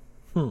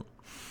 The All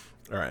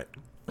right.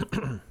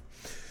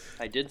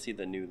 I did see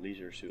the new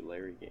Leisure Suit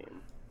Larry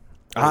game.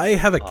 I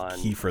have a on-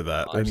 key for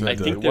that. I need to-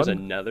 think there's one?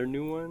 another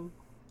new one.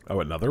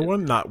 Oh, another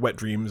one? Not Wet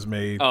Dreams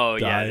May Oh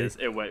Die? yeah, it is.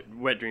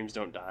 Wet Dreams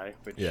Don't Die.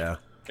 Which Yeah.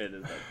 it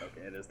is.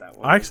 Okay, it is that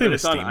one. I actually But have a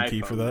it's on Steam key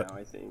for iPhone that. Now,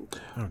 I think.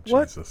 Oh,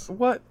 What? Jesus.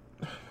 What?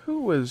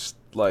 Who was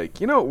like,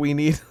 you know what we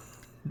need?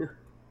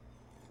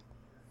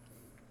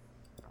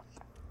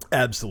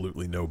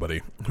 Absolutely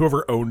nobody.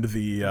 Whoever owned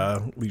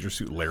the Leisure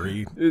Suit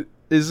Larry.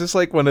 Is this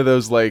like one of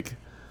those, like,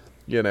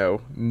 you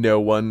know, no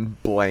one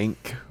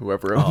blank,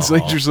 whoever owns Aw.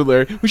 Leisure Suit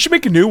Larry? We should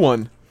make a new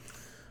one.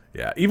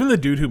 Yeah, even the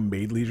dude who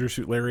made Leisure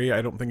Suit Larry,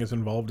 I don't think is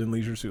involved in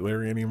Leisure Suit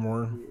Larry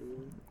anymore.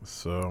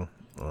 So,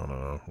 I don't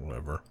know,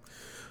 whatever.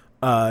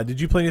 Did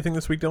you play anything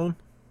this week, Dylan?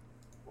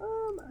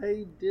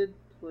 I did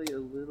play a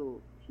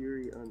little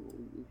Fury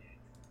Unleashed.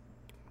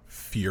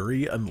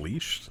 Fury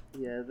Unleashed?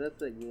 Yeah, that's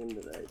that game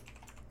that I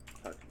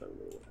talked about a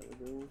little while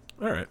ago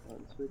All right.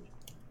 on Switch.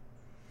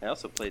 I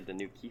also played the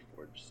new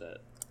Keyforge set.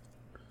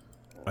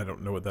 I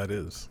don't know what that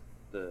is.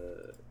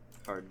 the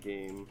card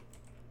game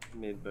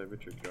made by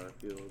Richard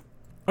Garfield.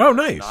 Oh,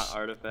 nice. Not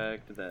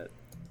Artifact, that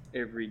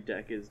every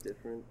deck is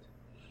different.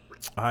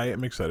 I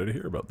am excited to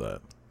hear about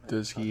that.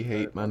 Does he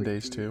hate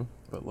Mondays too,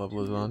 but love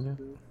lasagna?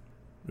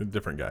 A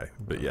different guy,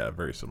 but yeah,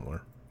 very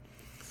similar.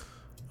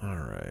 All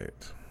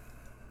right.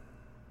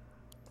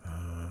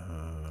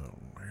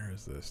 Where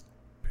is this?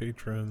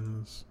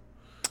 Patrons.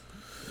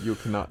 You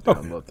cannot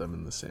download them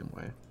in the same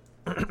way.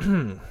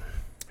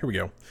 Here we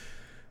go.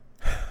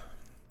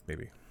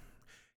 Maybe.